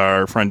 is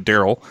our friend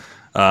Daryl,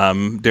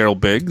 Daryl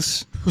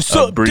Biggs, What's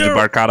up, Breezy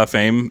Daryl? Barcata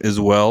fame as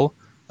well.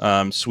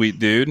 Sweet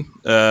dude.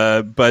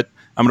 But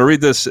I'm going to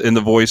read this in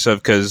the voice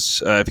of,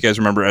 because if you guys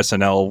remember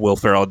SNL, Will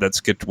Ferrell did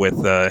skit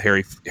with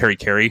Harry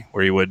Carey,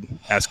 where he would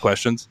ask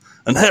questions.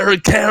 And Harry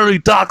Carey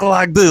talk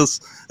like this.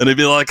 And he'd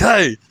be like,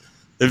 hey,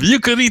 if you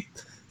could eat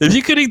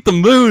the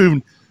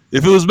moon,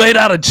 if it was made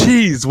out of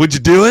cheese, would you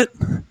do it?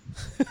 And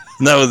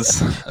that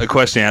was a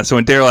question asked. So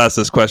when Daryl asked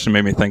this question, it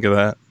made me think of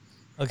that.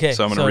 Okay.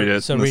 So I'm going to read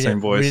it in the same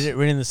voice.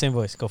 Read it in the same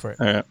voice. Go for it.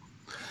 All right.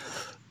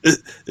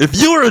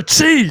 If you were a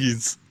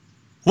cheese,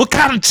 what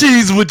kind of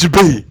cheese would you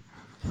be?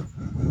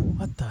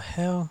 What the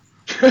hell?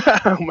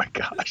 Oh my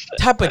gosh.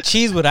 Type of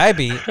cheese would I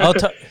be?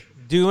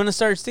 Do you want to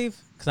start, Steve?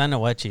 Because I know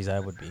what cheese I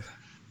would be.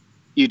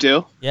 You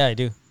do? Yeah, I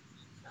do.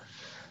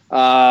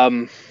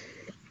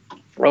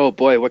 Oh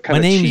boy, what kind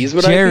of cheese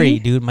would Jerry, I be?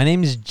 dude. My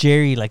name is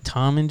Jerry, like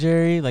Tom and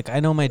Jerry. Like I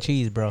know my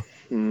cheese, bro.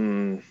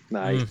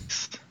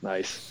 Nice.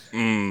 I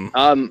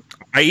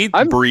eat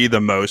brie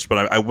the most,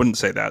 but I wouldn't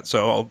say that.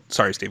 So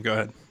sorry, Steve. Go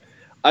ahead.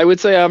 I would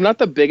say I'm not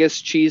the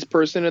biggest cheese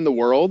person in the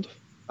world,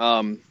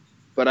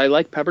 but I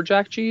like pepper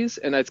jack cheese,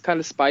 and it's kind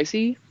of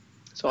spicy.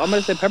 So I'm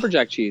gonna say pepper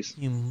jack cheese.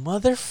 You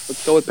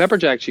Let's go with pepper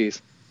jack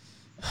cheese.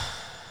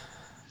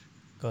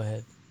 Go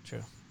ahead.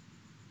 True.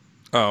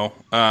 Oh,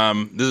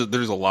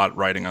 there's a lot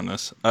writing on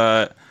this.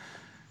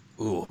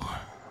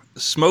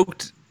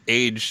 Smoked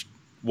aged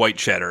white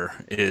cheddar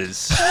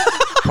is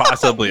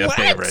possibly a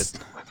favorite.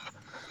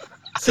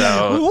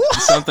 So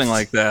something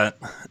like that.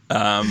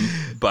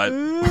 But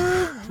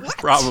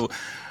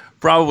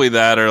probably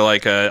that, or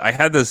like I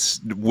had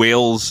this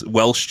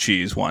Welsh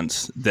cheese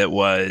once that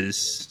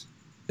was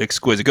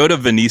exquisite. Go to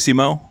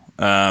Venissimo.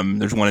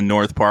 There's one in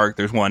North Park.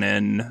 There's one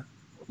in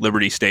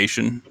Liberty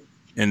Station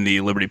in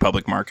the Liberty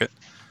Public Market.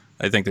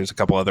 I think there's a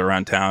couple other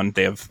around town.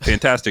 They have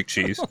fantastic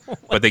cheese,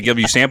 but they give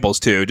you samples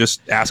too.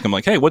 Just ask them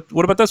like, "Hey, what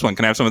about this one?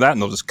 Can I have some of that?"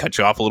 And they'll just cut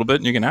you off a little bit,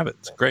 and you can have it.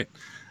 It's great.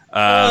 You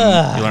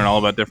learn all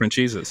about different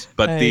cheeses.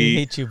 But I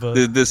hate you both.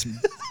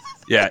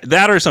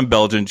 That or some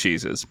Belgian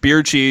cheeses.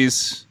 Beer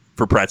cheese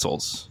for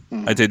pretzels.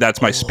 I'd say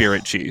that's my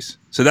spirit cheese.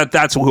 So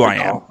that's who I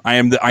am. I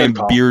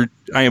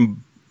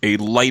am a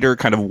lighter,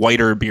 kind of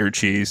whiter beer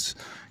cheese.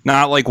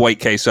 Not like white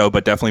queso,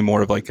 but definitely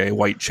more of like a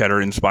white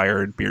cheddar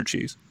inspired beer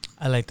cheese.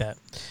 I like that.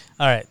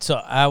 All right, so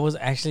I was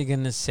actually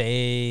going to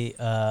say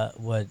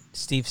what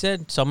Steve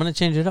said, so I'm going to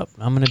change it up.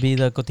 I'm going to be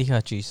the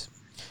cotija cheese.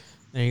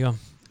 There you go.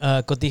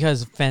 Cotija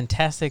is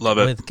fantastic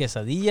with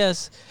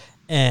quesadillas,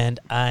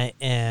 and I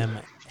am...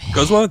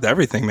 Goes well with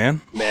everything,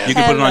 man. You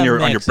can put it on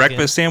your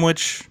breakfast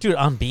sandwich. Dude,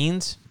 on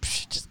beans.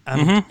 It's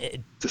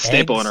a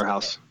staple in our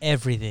house.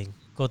 Everything.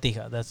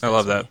 Cotija. I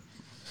love that.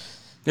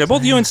 Yeah,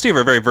 both you and Steve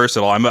are very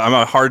versatile. I'm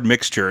a hard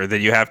mixture that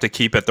you have to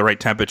keep at the right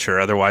temperature,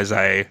 otherwise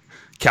I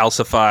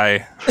calcify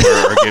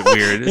or get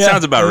weird. It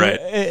sounds about right.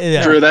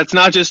 Yeah. Drew, that's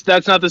not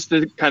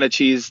the kind of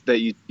cheese that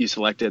you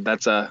selected.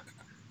 That's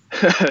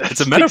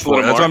it's a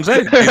metaphor. That's what I'm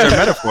saying. These are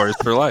metaphors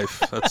for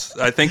life.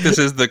 I think this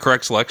is the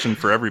correct selection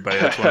for everybody.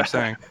 That's what I'm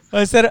saying.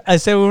 I said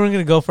we were going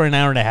to go for an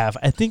hour and a half.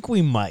 I think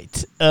we might.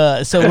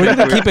 So we're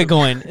going to keep it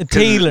going.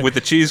 Taylor, with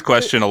the cheese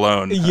question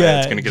alone, it's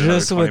going to get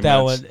just another 20 with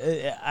that minutes.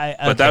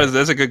 one. But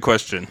that's a good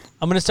question.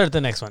 I'm going to start the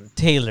next one.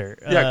 Taylor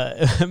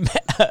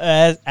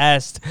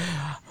asked,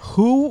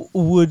 who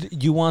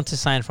would you want to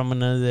sign from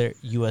another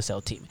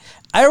USL team?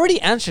 I already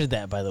answered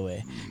that, by the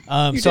way.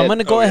 So I'm going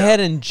to go ahead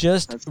and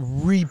just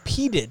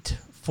repeat it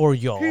for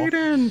y'all.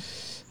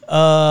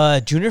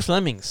 Junior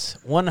Flemings.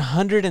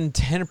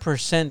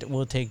 110%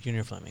 will take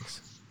Junior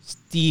Flemings.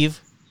 Steve,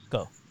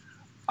 go.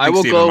 I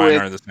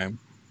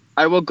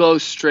will go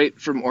straight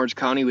from Orange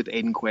County with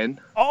Aiden Quinn.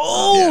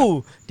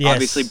 Oh, yes.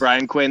 Obviously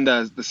Brian Quinn,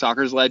 the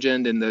soccer's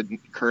legend and the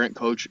current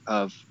coach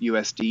of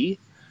USD.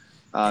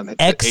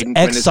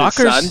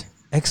 Ex-soccer's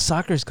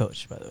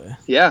coach, by the way.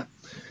 Yeah,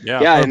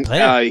 and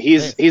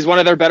he's one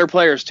of their better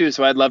players too.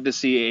 So I'd love to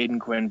see Aiden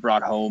Quinn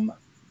brought home,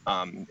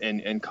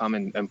 and come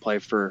and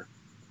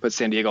put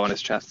San Diego on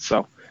his chest.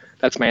 So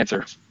that's my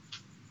answer.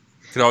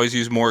 Could always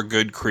use more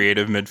good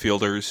creative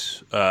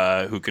midfielders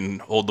who can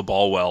hold the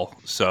ball well.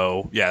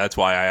 So yeah, that's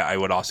why I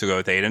would also go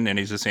with Aiden, and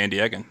he's a San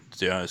Diegan.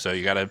 So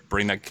you got to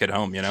bring that kid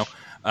home, him,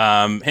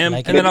 and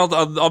then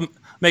I'll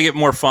make it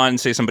more fun.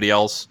 Say somebody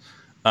else.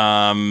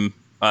 It's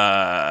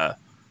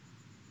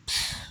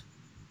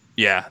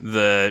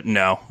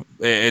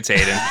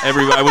Aiden.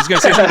 I was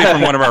gonna say somebody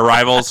from one of our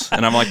rivals,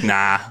 and I'm like,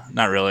 nah,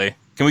 not really.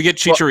 Can we get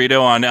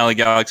Chicharito on LA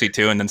Galaxy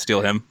 2 and then steal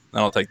him?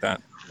 I'll take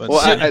that. But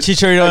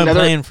Chicharito ain't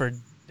playing for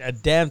a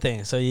damn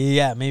thing, so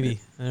yeah,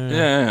 maybe.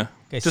 Yeah.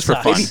 Just for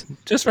fun.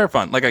 Just for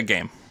fun, like a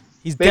game.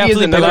 He's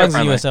definitely belongs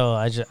in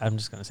USL. I'm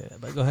just gonna say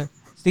that, but go ahead,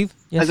 Steve.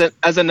 Yes.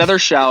 As another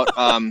shout,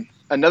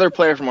 another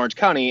player from Orange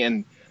County,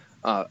 and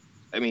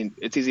I mean,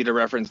 it's easy to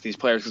reference these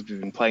players because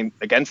we've been playing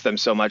against them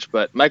so much.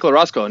 But Michael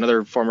Orozco,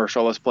 another former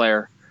Xolos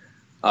player,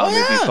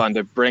 it'd be fun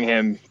to bring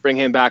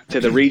him back to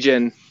the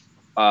region.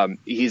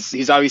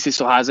 He's obviously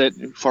still has it.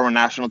 Former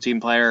national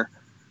team player.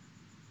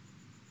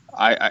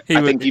 I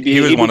think he'd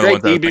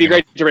be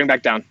great to bring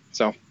back down.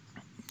 So,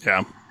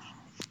 yeah.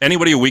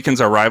 Anybody who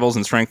weakens our rivals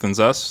and strengthens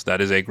us,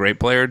 that is a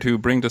great player to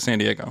bring to San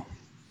Diego.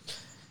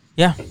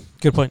 Yeah,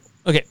 good point.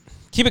 Okay,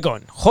 keep it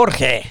going.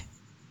 Jorge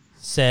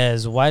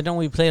says, "Why don't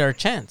we play our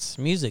chants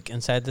music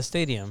inside the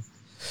stadium?"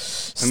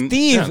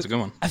 Steve, Yeah, that's a good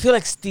one. I feel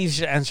like Steve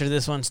should answer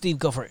this one. Steve,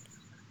 go for it.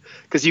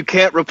 Because you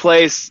can't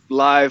replace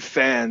live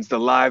fans, the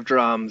live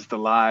drums, the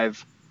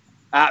live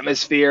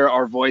atmosphere,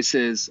 our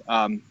voices.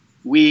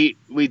 We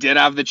did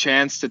have the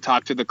chance to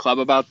talk to the club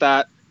about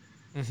that.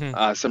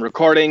 Some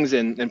recordings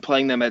and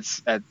playing them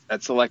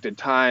at selected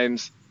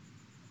times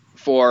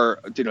for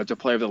to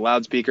play over the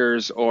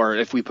loudspeakers, or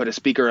if we put a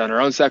speaker on our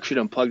own section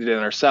and plugged it in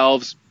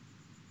ourselves.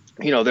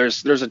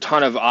 There's a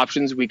ton of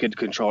options. We could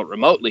control it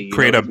remotely.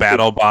 Create a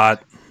battle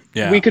bot.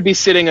 Yeah. We could be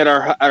sitting at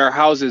our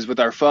houses with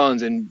our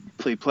phones and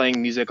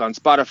playing music on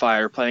Spotify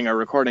or playing our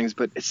recordings,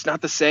 but it's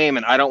not the same.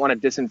 And I don't want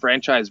to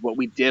disenfranchise what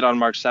we did on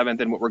March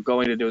 7th and what we're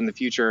going to do in the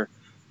future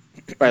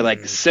by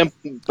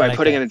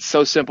putting it in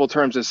so simple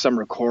terms as some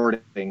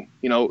recording.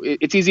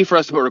 It's easy for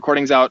us to put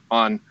recordings out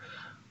on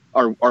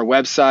our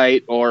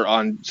website or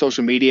on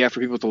social media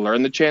for people to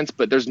learn the chants,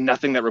 but there's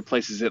nothing that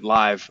replaces it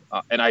live.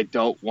 And I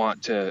don't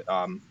want to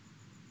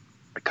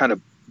kind of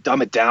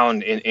dumb it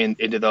down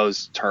into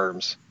those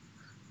terms.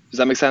 Does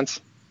that make sense?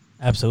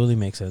 Absolutely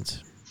makes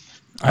sense.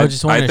 I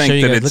just wanted to show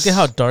you guys. Look at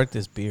how dark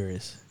this beer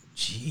is.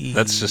 Jeez.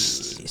 That's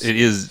just it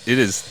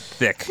is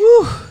thick.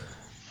 Whew.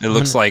 It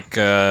looks like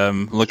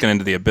looking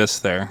into the abyss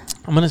there.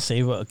 I'm gonna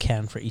save a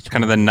can for each.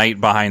 Kind of the night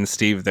behind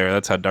Steve there.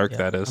 That's how dark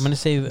that is. I'm gonna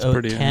save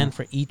a can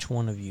for each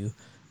one of you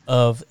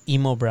of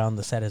Emo Brown,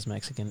 the saddest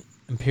Mexican,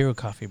 Imperial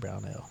Coffee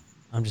Brown Ale.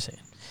 I'm just saying.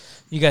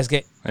 You guys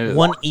get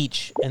one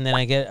each, and then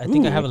I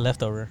think I have a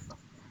leftover.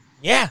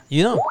 Yeah,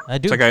 I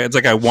do. It's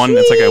like I won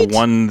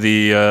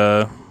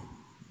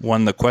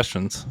the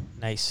questions.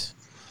 Nice.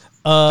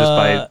 Just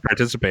by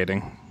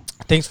participating.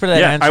 Thanks for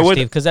that answer,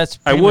 Steve, because that's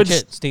pretty much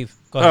it. Steve,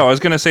 go ahead. Oh, I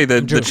was going to say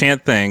the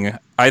chant thing.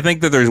 I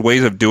think that there's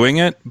ways of doing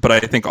it, but I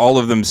think all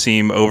of them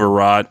seem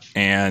overwrought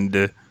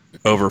and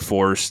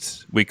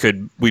overforced.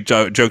 We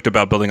joked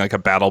about building like a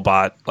battle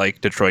bot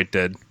like Detroit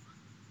did,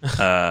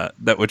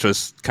 which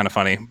was kind of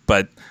funny,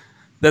 but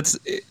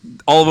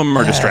all of them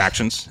are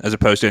distractions as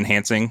opposed to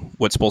enhancing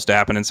what's supposed to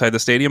happen inside the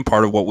stadium.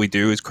 Part of what we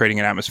do is creating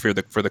an atmosphere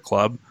for the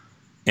club,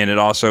 and it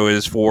also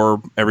is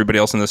for everybody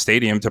else in the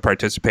stadium to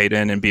participate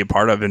in and be a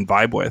part of and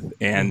vibe with.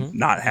 And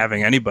not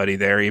having anybody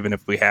there, even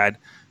if we had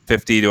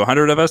 50 to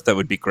 100 of us, that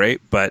would be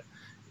great. But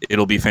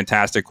it'll be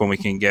fantastic when we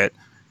can get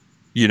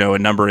a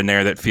number in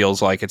there that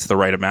feels like it's the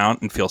right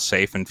amount and feels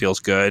safe and feels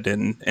good,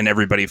 and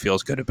everybody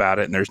feels good about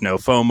it, and there's no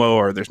FOMO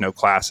or there's no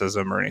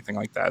classism or anything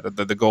like that.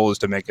 The goal is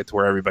to make it to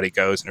where everybody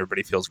goes and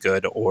everybody feels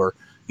good, or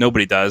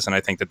nobody does, and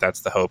I think that's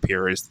the hope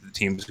here, is the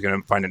team's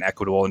going to find an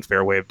equitable and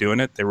fair way of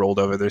doing it. They rolled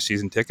over their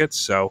season tickets,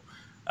 so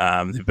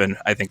they've been,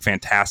 I think,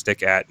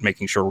 fantastic at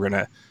making sure we're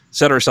going to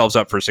set ourselves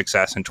up for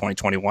success in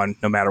 2021,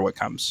 no matter what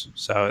comes.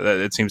 So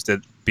it seems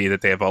to be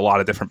that they have a lot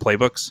of different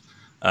playbooks,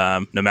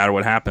 no matter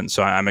what happens.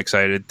 So I'm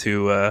excited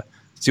to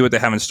see what they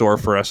have in store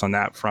for us on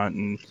that front,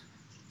 and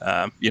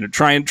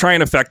try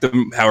and affect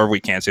them however we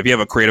can. So if you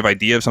have a creative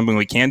idea of something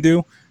we can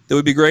do, that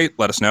would be great.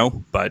 Let us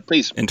know. But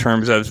please, in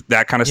terms of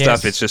that kind of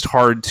stuff, it's just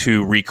hard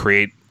to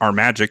recreate our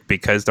magic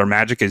because their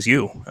magic is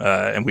you.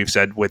 And we've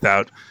said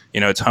without,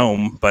 it's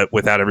home, but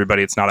without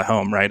everybody, it's not a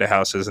home, right? A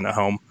house isn't a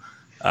home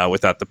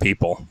without the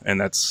people. And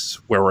that's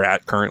where we're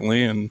at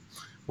currently and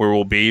where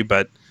we'll be.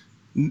 But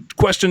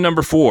question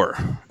number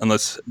 4,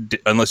 unless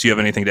you have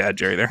anything to add,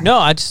 Jerry, there. No,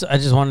 I just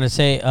wanted to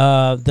say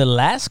the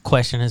last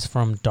question is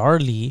from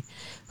Darley,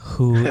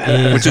 who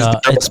is which is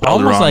it's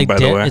spelled almost wrong, like by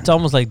the way. It's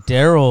almost like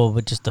Daryl,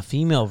 but just the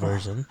female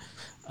version.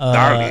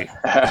 Darley.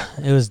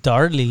 It was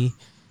Darley.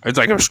 It's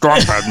like a straw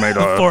pad made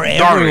of for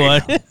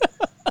everyone.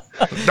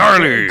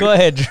 Darley. Go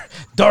ahead,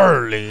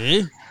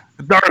 Darley.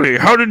 Darley,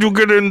 how did you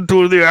get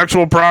into the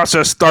actual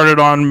process started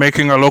on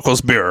making a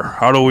locals beer?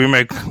 How do we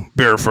make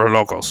beer for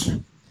locals?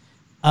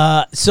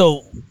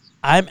 So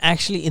I'm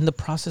actually in the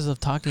process of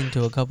talking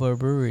to a couple of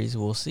breweries.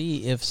 We'll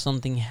see if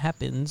something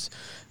happens.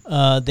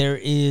 There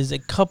is a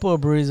couple of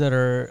breweries that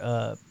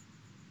are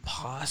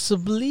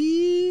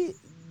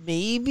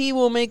maybe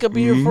will make a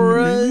beer for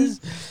us.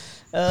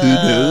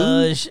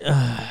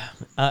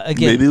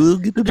 Again, maybe we'll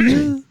get the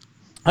beer.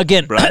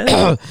 Again,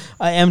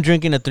 I am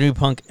drinking a 3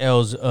 Punk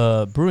Ales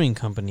brewing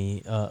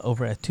company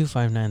over at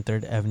 259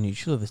 3rd Avenue,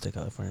 Chula Vista,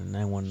 California,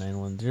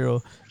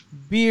 91910.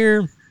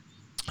 Beer,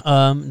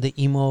 the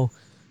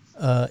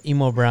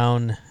Emo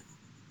Brown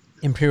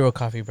Imperial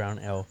Coffee Brown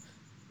Ale.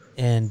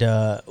 And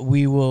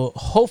we will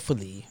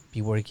hopefully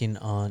be working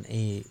on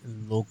a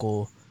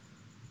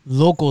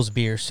locals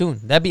beer soon.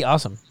 That'd be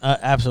awesome.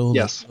 Absolutely.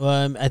 Yes.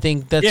 I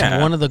think that's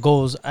one of the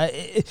goals.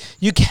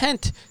 You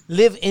can't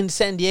live in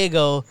San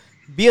Diego,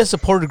 be a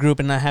supporter group,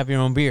 and not have your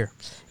own beer.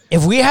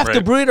 If we have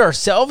to brew it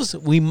ourselves,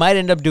 we might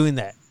end up doing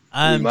that.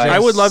 I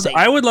would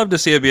love to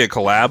see it be a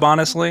collab,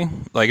 honestly.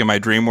 Like in my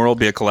dream world,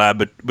 be a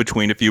collab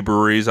between a few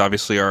breweries.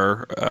 Obviously,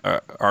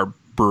 our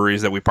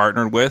breweries that we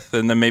partnered with,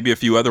 and then maybe a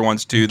few other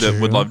ones too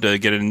that would love to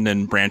get in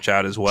and branch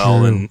out as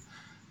well and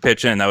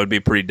pitch in. That would be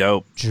pretty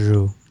dope.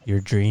 Drew, your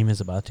dream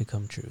is about to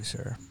come true,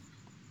 sir.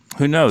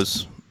 Who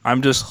knows?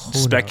 I'm just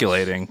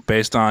speculating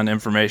based on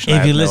information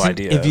I have no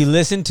idea. If you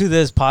listen to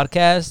this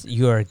podcast,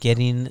 you are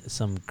getting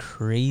some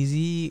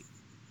crazy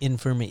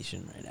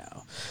information right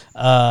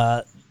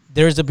now.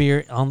 There's a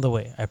beer on the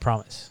way, I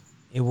promise.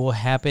 It will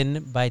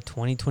happen by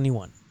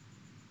 2021.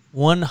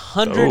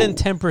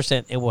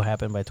 110% it will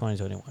happen by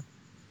 2021.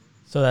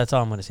 So that's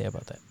all I'm going to say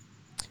about that.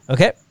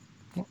 Okay?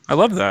 I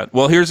love that.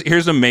 Well,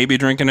 here's a maybe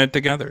drinking it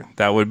together.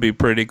 That would be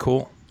pretty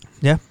cool.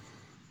 Yeah.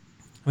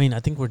 I mean, I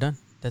think we're done.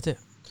 That's it.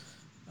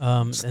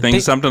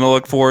 Something to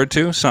look forward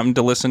to, something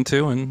to listen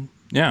to, and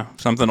yeah,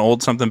 something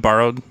old, something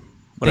borrowed,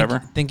 whatever.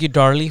 Thank you,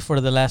 Darley,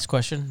 for the last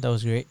question. That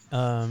was great.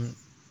 Do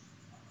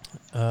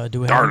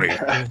we Darley.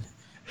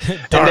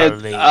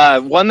 Darley.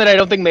 One that I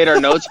don't think made our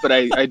notes, but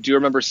I do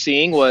remember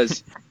seeing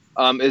was,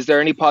 is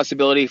there any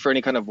possibility for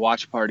any kind of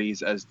watch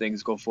parties as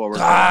things go forward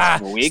for the next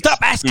couple weeks? Stop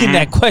asking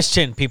that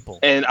question, people.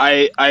 And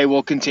I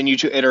will continue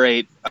to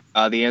iterate.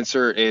 The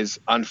answer is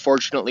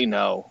unfortunately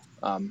no.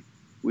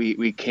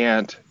 We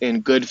can't, in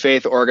good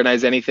faith,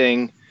 organize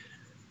anything.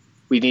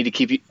 We need to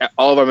keep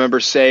all of our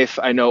members safe.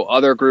 I know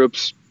other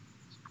groups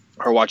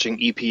are watching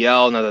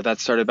EPL now that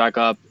that's started back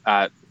up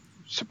at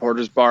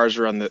supporters bars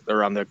around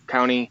the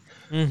county.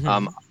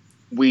 Mm-hmm.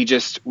 We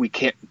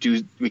can't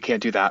do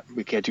that.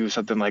 We can't do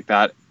something like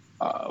that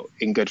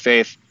in good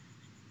faith.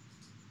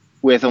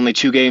 With only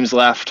 2 games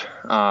left,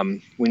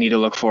 we need to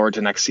look forward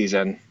to next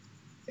season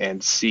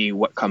and see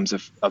what comes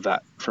of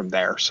that from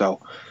there. So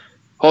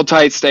hold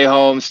tight, stay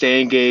home,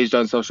 stay engaged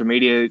on social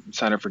media,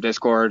 sign up for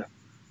Discord,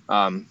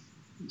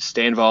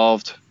 stay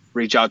involved,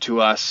 reach out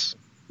to us.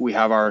 We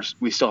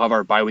still have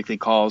our bi-weekly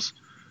calls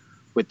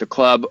with the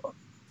club,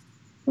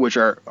 which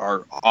are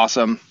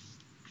awesome.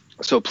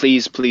 So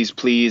please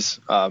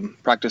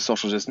practice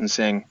social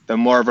distancing. The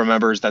more of our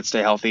members that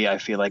stay healthy, I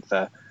feel like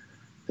the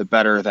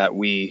better that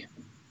we're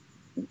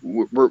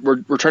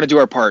trying to do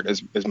our part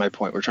is my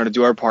point. We're trying to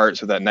do our part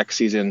so that next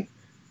season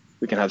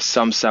we can have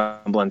some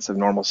semblance of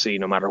normalcy,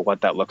 no matter what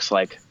that looks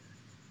like,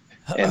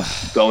 and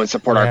go and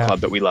support our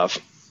club that we love.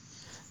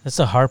 That's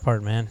the hard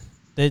part, man.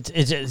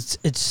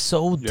 It's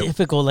so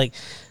difficult. Like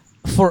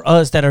for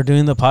us that are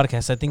doing the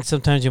podcast, I think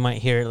sometimes you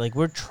might hear like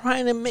we're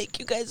trying to make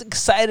you guys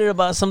excited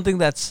about something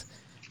that's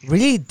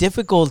really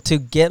difficult to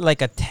get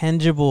like a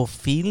tangible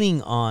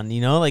feeling on.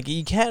 You know, like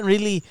you can't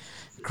really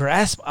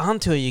grasp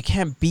onto it. You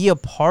can't be a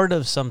part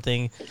of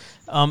something.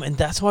 And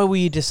that's why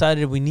we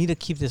decided we need to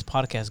keep this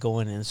podcast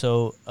going. And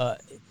so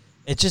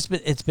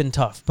it's been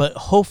tough, but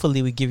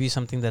hopefully we give you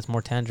something that's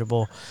more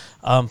tangible.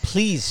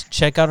 Please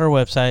check out our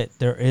website.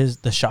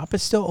 The shop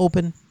is still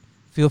open.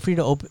 Feel free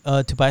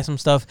to buy some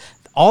stuff.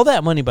 All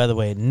that money, by the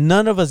way,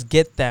 none of us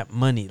get that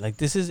money. Like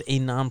this is a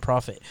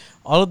nonprofit.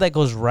 All of that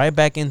goes right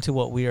back into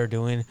what we are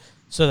doing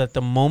so that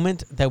the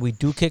moment that we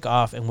do kick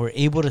off and we're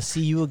able to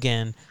see you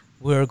again,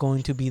 we're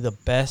going to be the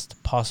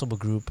best possible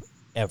group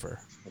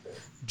ever.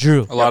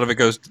 Drew. A lot of it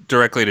goes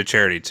directly to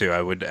charity too.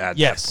 I would add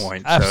that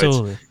point.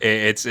 Absolutely. So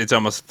it's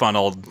almost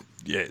funneled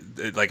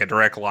like a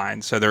direct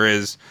line. So there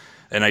is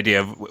an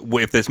idea of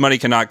if this money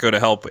cannot go to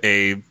help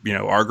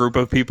our group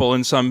of people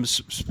in some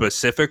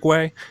specific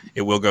way,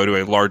 it will go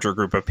to a larger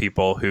group of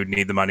people who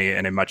need the money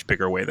in a much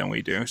bigger way than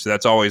we do. So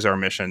that's always our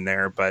mission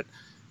there. But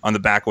on the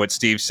back of what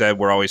Steve said,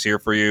 we're always here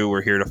for you.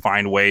 We're here to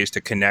find ways to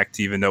connect,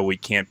 even though we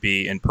can't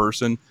be in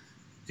person.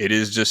 It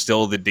is just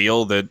still the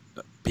deal that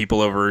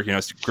people over,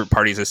 group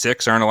parties of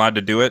 6 aren't allowed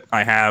to do it.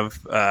 I have,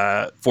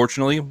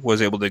 fortunately,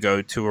 was able to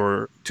go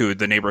to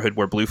the neighborhood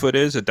where Bluefoot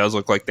is. It does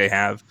look like they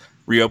have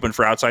reopened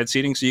for outside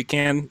seating, so you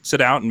can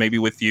sit out and maybe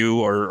with you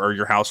or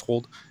your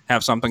household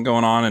have something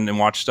going on and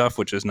watch stuff,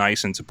 which is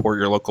nice, and support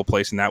your local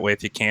place in that way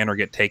if you can, or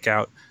get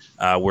takeout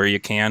where you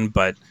can.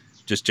 But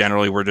just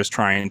generally, we're just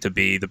trying to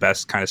be the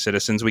best kind of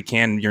citizens we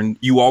can.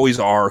 You always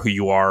are who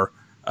you are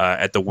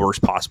at the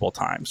worst possible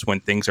times, when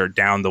things are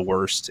down the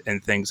worst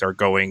and things are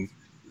going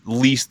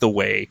least the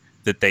way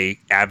that they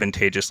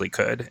advantageously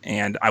could.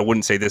 And I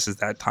wouldn't say this is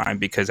that time,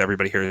 because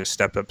everybody here has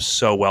stepped up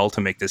so well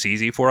to make this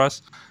easy for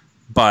us,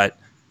 but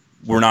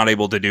we're not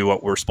able to do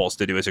what we're supposed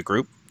to do as a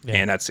group. Yeah.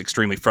 And that's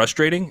extremely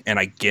frustrating, and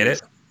I get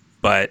it.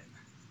 But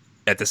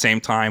at the same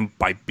time,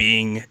 by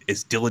being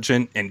as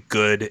diligent and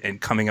good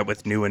and coming up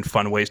with new and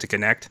fun ways to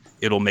connect,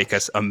 it'll make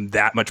us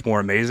that much more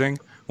amazing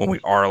when we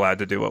are allowed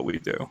to do what we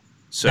do.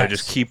 So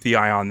just keep the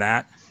eye on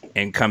that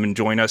and come and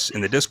join us in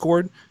the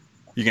Discord.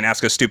 You can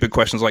ask us stupid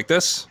questions like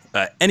this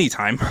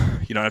anytime.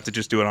 You don't have to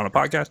just do it on a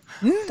podcast.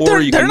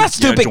 They're not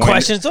stupid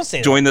questions. Don't say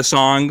that. Join the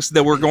songs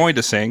that we're going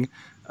to sing,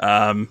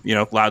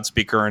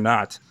 loudspeaker or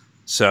not.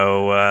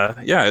 So,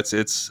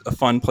 it's a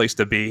fun place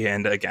to be.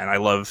 And again, I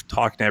love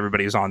talking to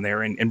everybody who's on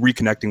there and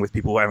reconnecting with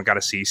people who I haven't got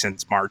to see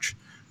since March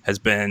has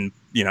been,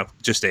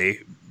 just a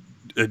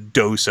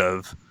dose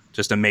of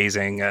just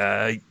amazing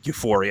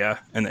euphoria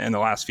in the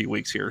last few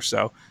weeks here.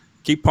 So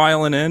keep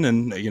piling in,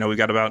 and we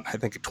got about, I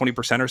think,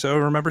 20% or so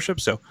of our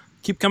membership. So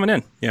keep coming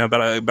in.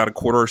 About a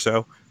quarter or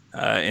so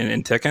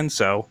in ticking.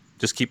 So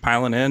just keep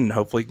piling in, and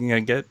hopefully you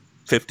can get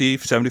 50,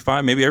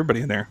 75, maybe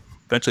everybody in there.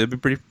 Eventually, it'll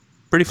be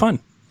pretty fun.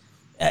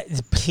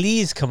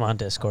 Please come on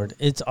Discord.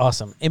 It's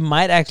awesome. It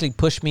might actually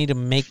push me to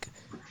make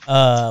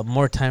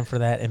more time for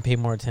that and pay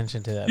more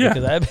attention to that. Yeah.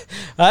 Because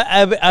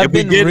I've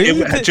been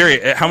really Jerry,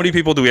 how many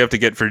people do we have to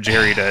get for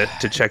Jerry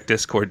to check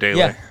Discord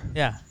daily?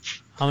 Yeah.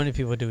 How many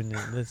people do we need?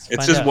 Let's It's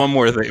find just out. one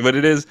more thing, but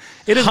it is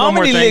How one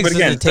more many thing. legs But does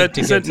again, it take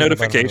to set get to the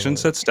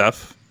notifications, bottom of set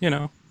stuff.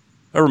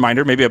 A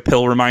reminder, maybe a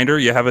pill reminder.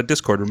 You have a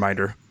Discord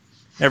reminder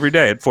every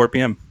day at 4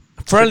 p.m.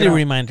 Friendly Check it out.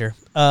 reminder.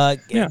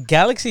 Yeah.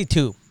 Galaxy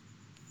 2,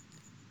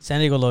 San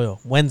Diego Loyal,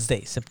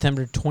 Wednesday,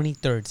 September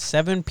 23rd,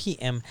 7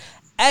 p.m.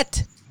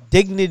 at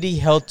Dignity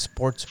Health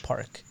Sports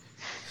Park,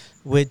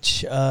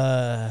 which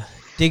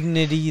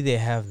Dignity, they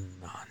have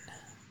none.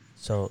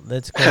 So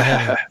let's go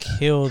ahead and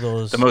kill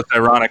those. The most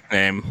ironic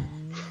name.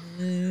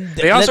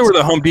 They also were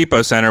the Home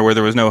Depot Center where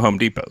there was no Home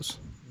Depots.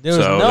 There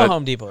was so no that-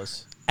 Home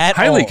Depots at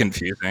Highly all.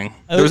 confusing.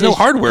 There was no It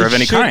hardware of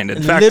any should kind.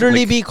 In fact, literally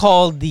like, be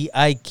called the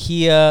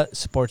IKEA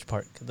Sports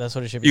Park. That's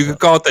what it should be you called.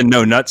 could call it the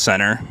No Nut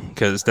Center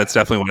because that's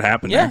definitely what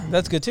happened Yeah, there.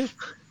 that's good too.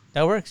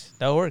 That works.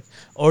 That works.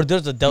 Or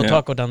there's a Del Yeah.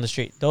 Taco down the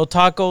street. Del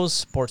Taco's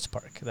Sports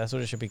Park. That's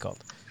what it should be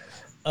called.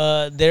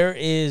 There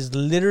is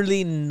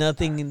literally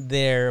nothing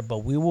there,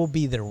 but we will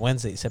be there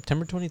Wednesday,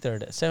 September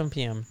 23rd at 7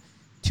 p.m.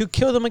 to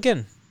kill them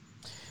again.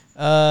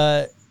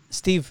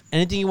 Steve,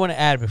 anything you want to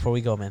add before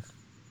we go, man?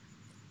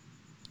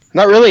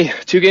 Not really.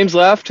 2 games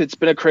left. It's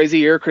been a crazy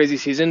year, crazy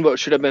season. What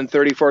should have been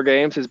 34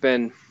 games has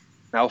been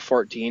now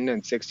 14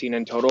 and 16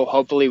 in total.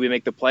 Hopefully we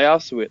make the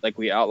playoffs.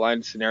 We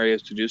outlined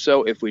scenarios to do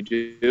so. If we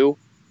do,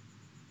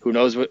 who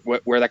knows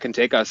where that can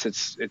take us.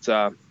 It's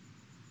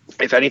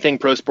if anything,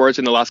 pro sports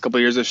in the last couple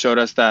of years have showed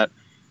us that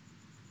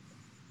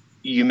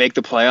you make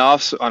the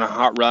playoffs on a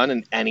hot run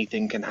and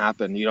anything can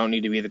happen. You don't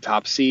need to be the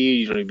top seed.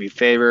 You don't need to be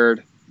favored.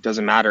 It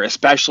doesn't matter,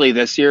 especially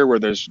this year where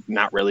there's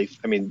not really,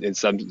 I mean, in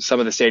some of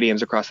the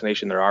stadiums across the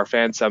nation, there are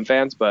some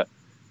fans, but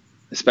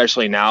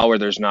especially now where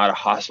there's not a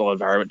hostile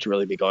environment to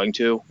really be going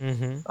to,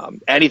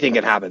 anything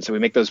can happen. So we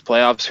make those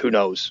playoffs, who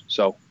knows?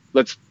 So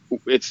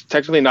it's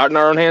technically not in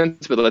our own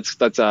hands, but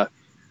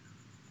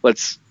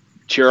let's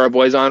cheer our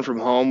boys on from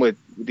home with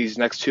these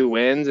next 2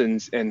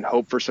 wins and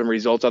hope for some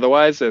results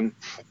otherwise and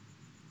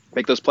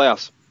make those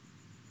playoffs.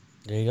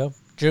 There you go.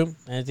 Drew,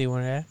 anything you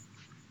want to add?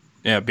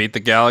 Yeah, beat the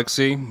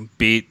Galaxy,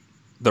 beat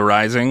the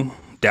Rising,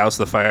 douse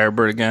the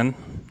Firebird again,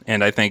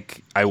 and I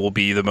think I will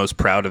be the most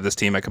proud of this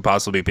team I could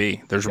possibly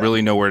be. There's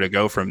really nowhere to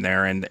go from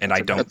there, and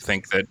I don't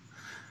think that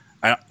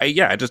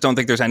I just don't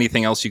think there's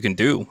anything else you can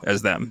do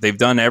as them. They've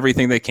done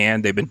everything they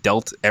can. They've been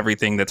dealt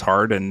everything that's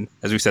hard, and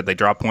as we said, they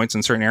drop points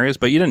in certain areas,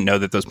 but you didn't know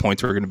that those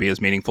points were going to be as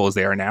meaningful as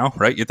they are now,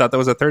 right? You thought that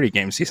was a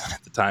 30-game season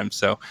at the time,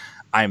 so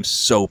I am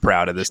so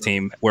proud of this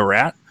team where we're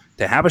at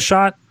to have a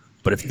shot.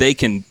 But if they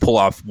can pull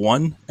off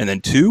 1 and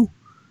then 2,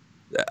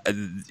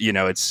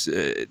 it's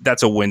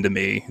that's a win to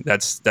me.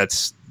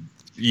 That's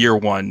year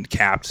 1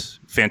 capped.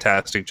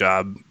 Fantastic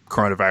job.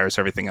 Coronavirus,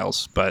 everything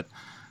else. But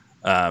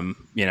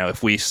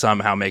if we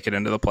somehow make it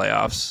into the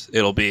playoffs,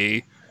 it'll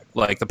be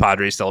like the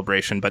Padres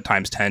celebration, but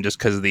times 10, just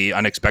because of the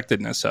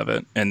unexpectedness of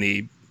it and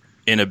the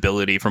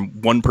inability from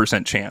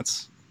 1%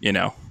 chance,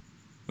 a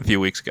few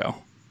weeks ago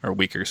or a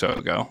week or so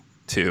ago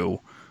to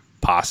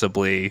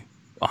possibly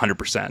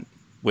 100%.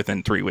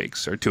 Within 3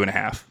 weeks or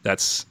 2.5.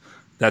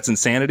 That's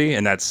insanity,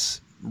 and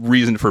that's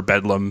reason for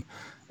bedlam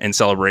and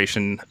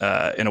celebration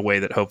in a way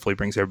that hopefully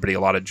brings everybody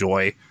a lot of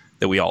joy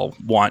that we all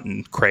want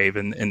and crave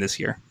in this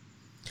year.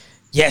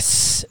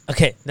 Yes.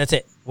 Okay, that's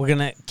it. We're going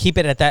to keep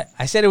it at that.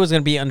 I said it was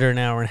going to be under an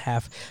hour and a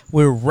half.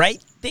 We're right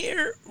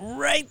there.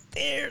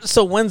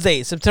 So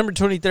Wednesday, September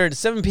 23rd,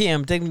 7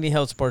 p.m., Dignity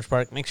Health Sports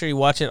Park. Make sure you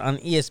watch it on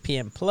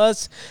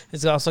ESPN+.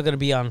 It's also going to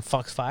be on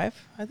Fox 5,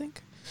 I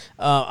think.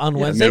 On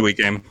Wednesday, midweek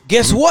game.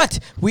 Guess what?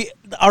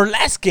 Our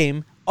last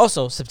game,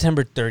 also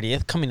September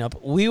 30th, coming up.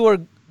 We're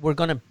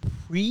gonna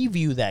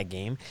preview that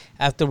game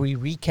after we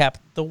recap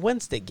the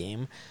Wednesday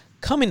game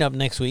coming up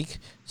next week.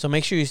 So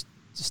make sure you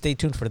stay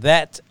tuned for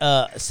that.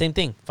 Same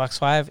thing, Fox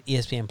 5,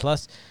 ESPN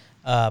Plus.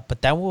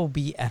 But that will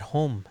be at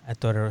home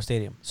at Torero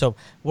Stadium. So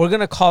we're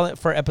gonna call it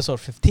for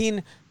episode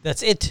 15.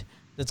 That's it.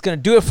 That's gonna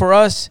do it for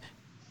us.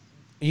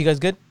 Are you guys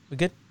good? We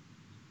good?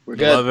 We're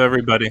good. Love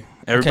everybody.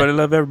 Everybody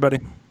love everybody.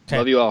 Okay.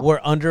 Love you all.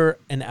 We're under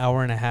an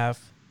hour and a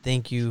half.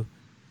 Thank you.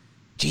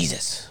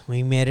 Jesus,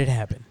 we made it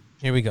happen.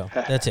 Here we go.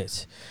 That's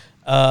it.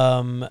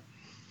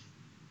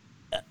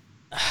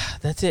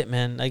 That's it,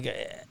 man. Like,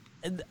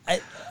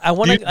 I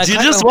want to. Do you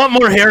just want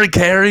more Harry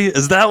Carey?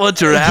 Is that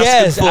what you're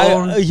asking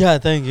for? Yeah,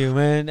 thank you,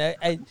 man.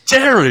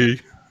 Jerry,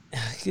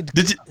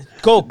 did you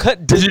go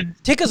cut? Did you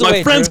take us my away?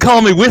 My friends Drew.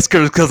 call me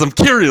Whiskers because I'm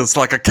curious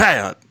like a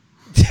cat.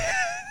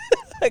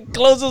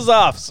 Close us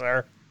off,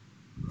 sir.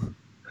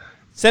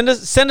 Send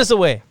us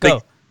away.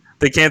 Go.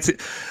 They can't see.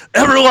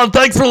 Everyone,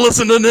 thanks for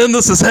listening in.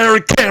 This is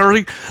Harry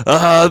Carey.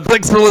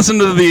 Thanks for listening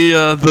to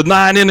the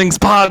 9 Innings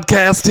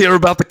podcast here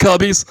about the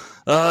Cubbies.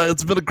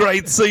 It's been a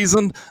great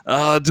season.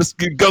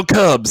 Just go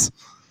Cubs.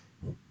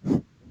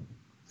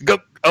 Go.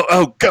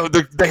 Go.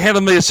 They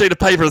handed me a sheet of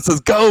paper that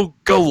says go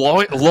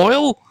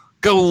loyal.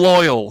 Go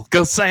Loyal.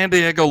 Go San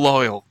Diego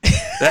Loyal.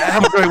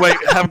 Have a great week.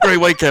 Have a great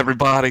week,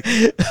 everybody.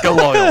 Go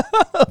Loyal.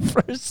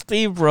 For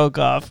Steve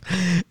Brokoff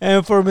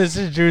and for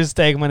Mr. Drew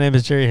Stagg, my name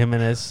is Jerry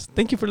Jimenez.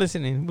 Thank you for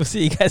listening. We'll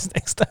see you guys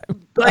next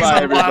time. Thanks,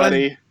 Bye, everybody.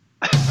 everybody.